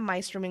Instagram,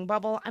 My Streaming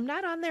Bubble. I'm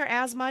not on there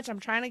as much.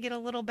 I'm trying to get a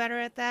little better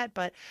at that,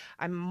 but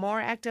I'm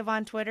more active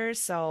on Twitter,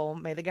 so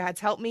may the gods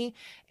help me.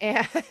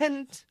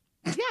 And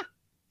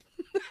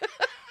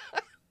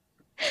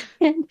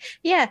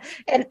yeah.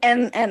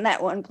 And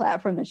that one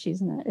platform that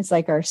she's in, it's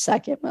like our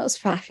second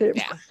most popular.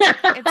 Yeah,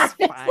 it's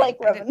fine. It's like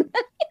Robin.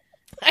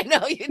 I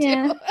know you do.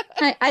 Yeah.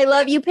 I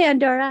love you,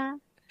 Pandora.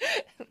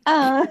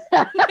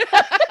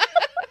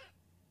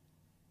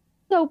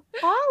 So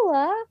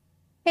Paula,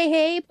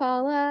 hey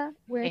Paula,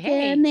 where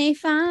can they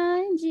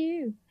find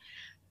you?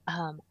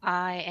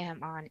 I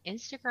am on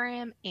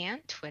Instagram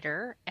and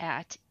Twitter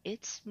at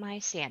It's My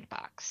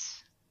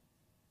Sandbox.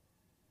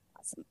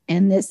 Awesome.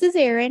 And this is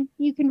Erin.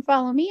 You can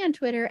follow me on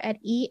Twitter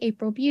at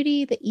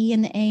eAprilBeauty. The E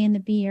and the A and the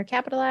B are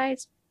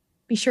capitalized.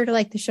 Be sure to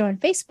like the show on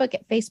Facebook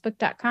at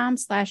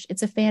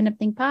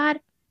facebook.com/itsafandom-thing-pod.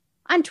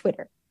 On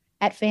Twitter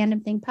at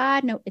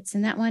FandomThingPod. No, it's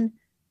in that one.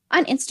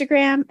 On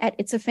Instagram at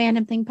It's a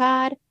Fandom Thing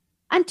Pod.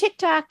 On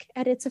TikTok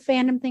at It's a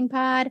Fandom Thing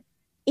Pod.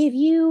 If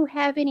you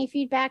have any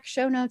feedback,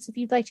 show notes, if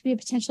you'd like to be a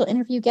potential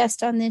interview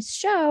guest on this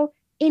show,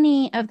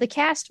 any of the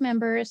cast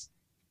members,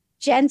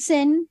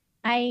 Jensen,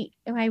 I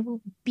will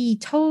be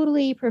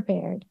totally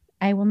prepared.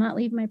 I will not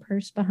leave my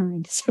purse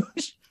behind. So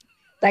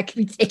that could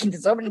be taken to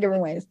so many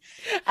different ways.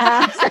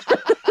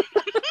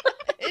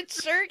 It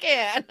sure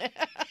can.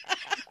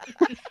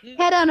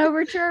 Head on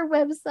over to our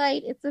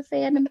website. It's a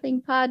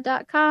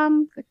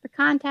fandomthingpod.com. Click the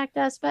contact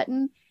us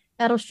button.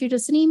 That'll shoot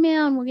us an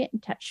email and we'll get in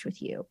touch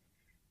with you.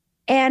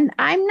 And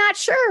I'm not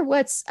sure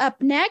what's up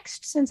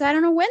next since I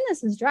don't know when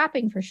this is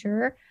dropping for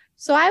sure.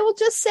 So I will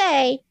just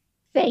say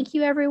thank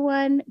you,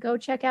 everyone. Go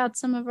check out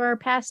some of our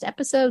past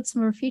episodes,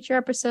 some of our future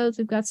episodes.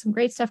 We've got some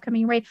great stuff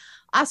coming your way.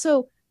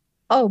 Also,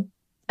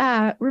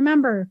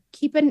 remember,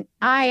 keep an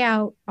eye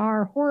out.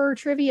 Our horror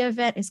trivia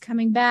event is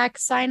coming back.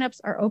 Signups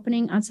are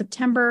opening on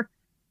September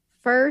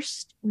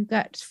 1st. We've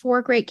got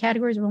 4 great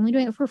categories. We're only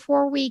doing it for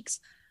 4 weeks,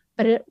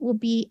 but it will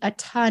be a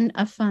ton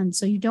of fun.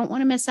 So you don't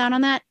want to miss out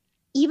on that.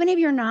 Even if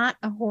you're not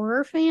a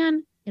horror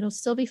fan, it'll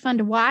still be fun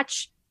to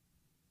watch.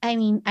 I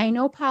mean, I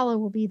know Paula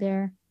will be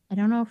there. I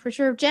don't know for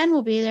sure if Jen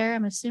will be there.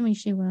 I'm assuming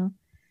she will.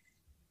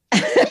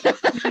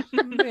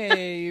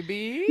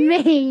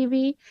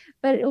 Maybe,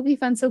 but it'll be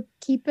fun. So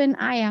keep an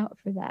eye out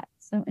for that.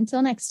 So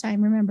until next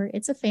time, remember,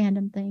 it's a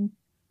fandom thing.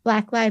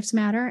 Black Lives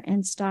Matter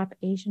and stop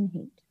Asian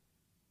hate.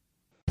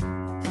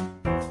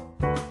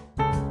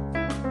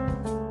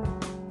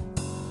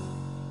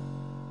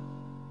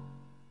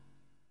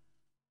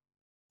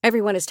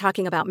 Everyone is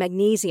talking about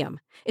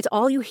magnesium. It's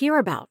all you hear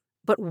about.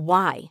 But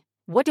why?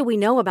 What do we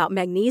know about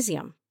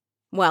magnesium?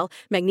 Well,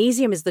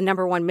 magnesium is the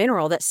 #1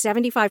 mineral that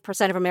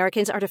 75% of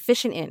Americans are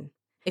deficient in.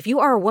 If you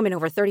are a woman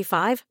over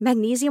 35,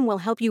 magnesium will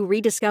help you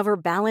rediscover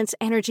balance,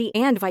 energy,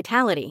 and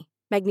vitality.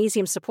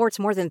 Magnesium supports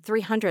more than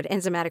 300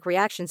 enzymatic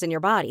reactions in your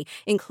body,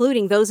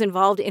 including those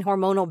involved in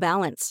hormonal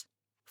balance.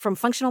 From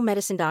functional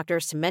medicine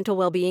doctors to mental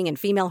well-being and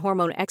female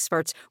hormone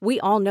experts, we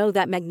all know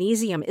that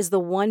magnesium is the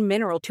one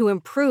mineral to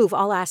improve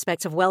all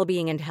aspects of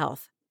well-being and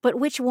health. But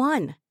which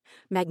one?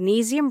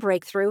 Magnesium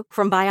Breakthrough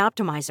from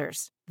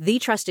Bioptimizers, the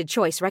trusted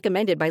choice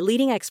recommended by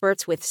leading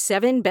experts with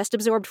 7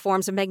 best-absorbed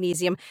forms of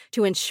magnesium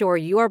to ensure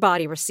your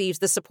body receives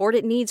the support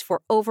it needs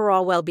for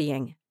overall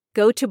well-being.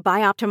 Go to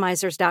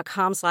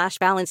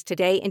bioptimizers.com/balance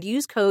today and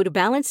use code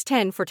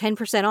BALANCE10 for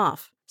 10%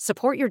 off.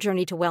 Support your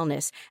journey to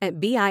wellness at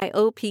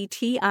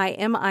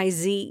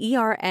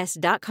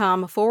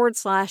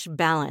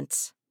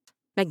bioptimizers.com/balance.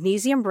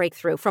 Magnesium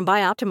Breakthrough from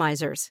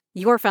Bioptimizers,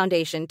 your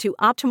foundation to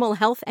optimal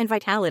health and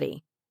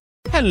vitality.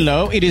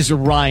 Hello, it is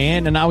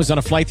Ryan, and I was on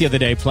a flight the other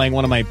day playing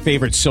one of my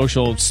favorite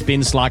social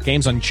spin slot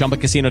games on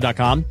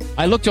ChumbaCasino.com.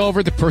 I looked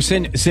over at the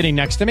person sitting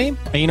next to me,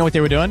 and you know what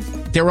they were doing?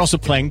 They were also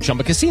playing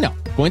Chumba Casino.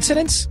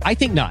 Coincidence? I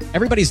think not.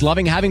 Everybody's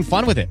loving having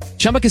fun with it.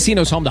 Chumba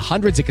Casino is home to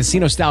hundreds of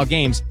casino-style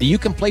games that you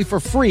can play for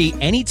free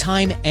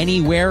anytime,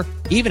 anywhere,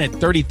 even at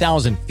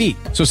 30,000 feet.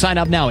 So sign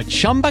up now at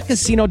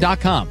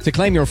ChumbaCasino.com to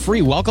claim your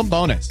free welcome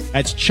bonus.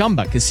 That's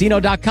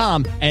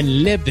ChumbaCasino.com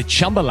and live the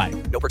Chumba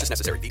life. No purchase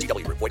necessary.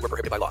 VGW. Void where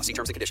prohibited by law. See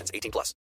terms and conditions. 18+.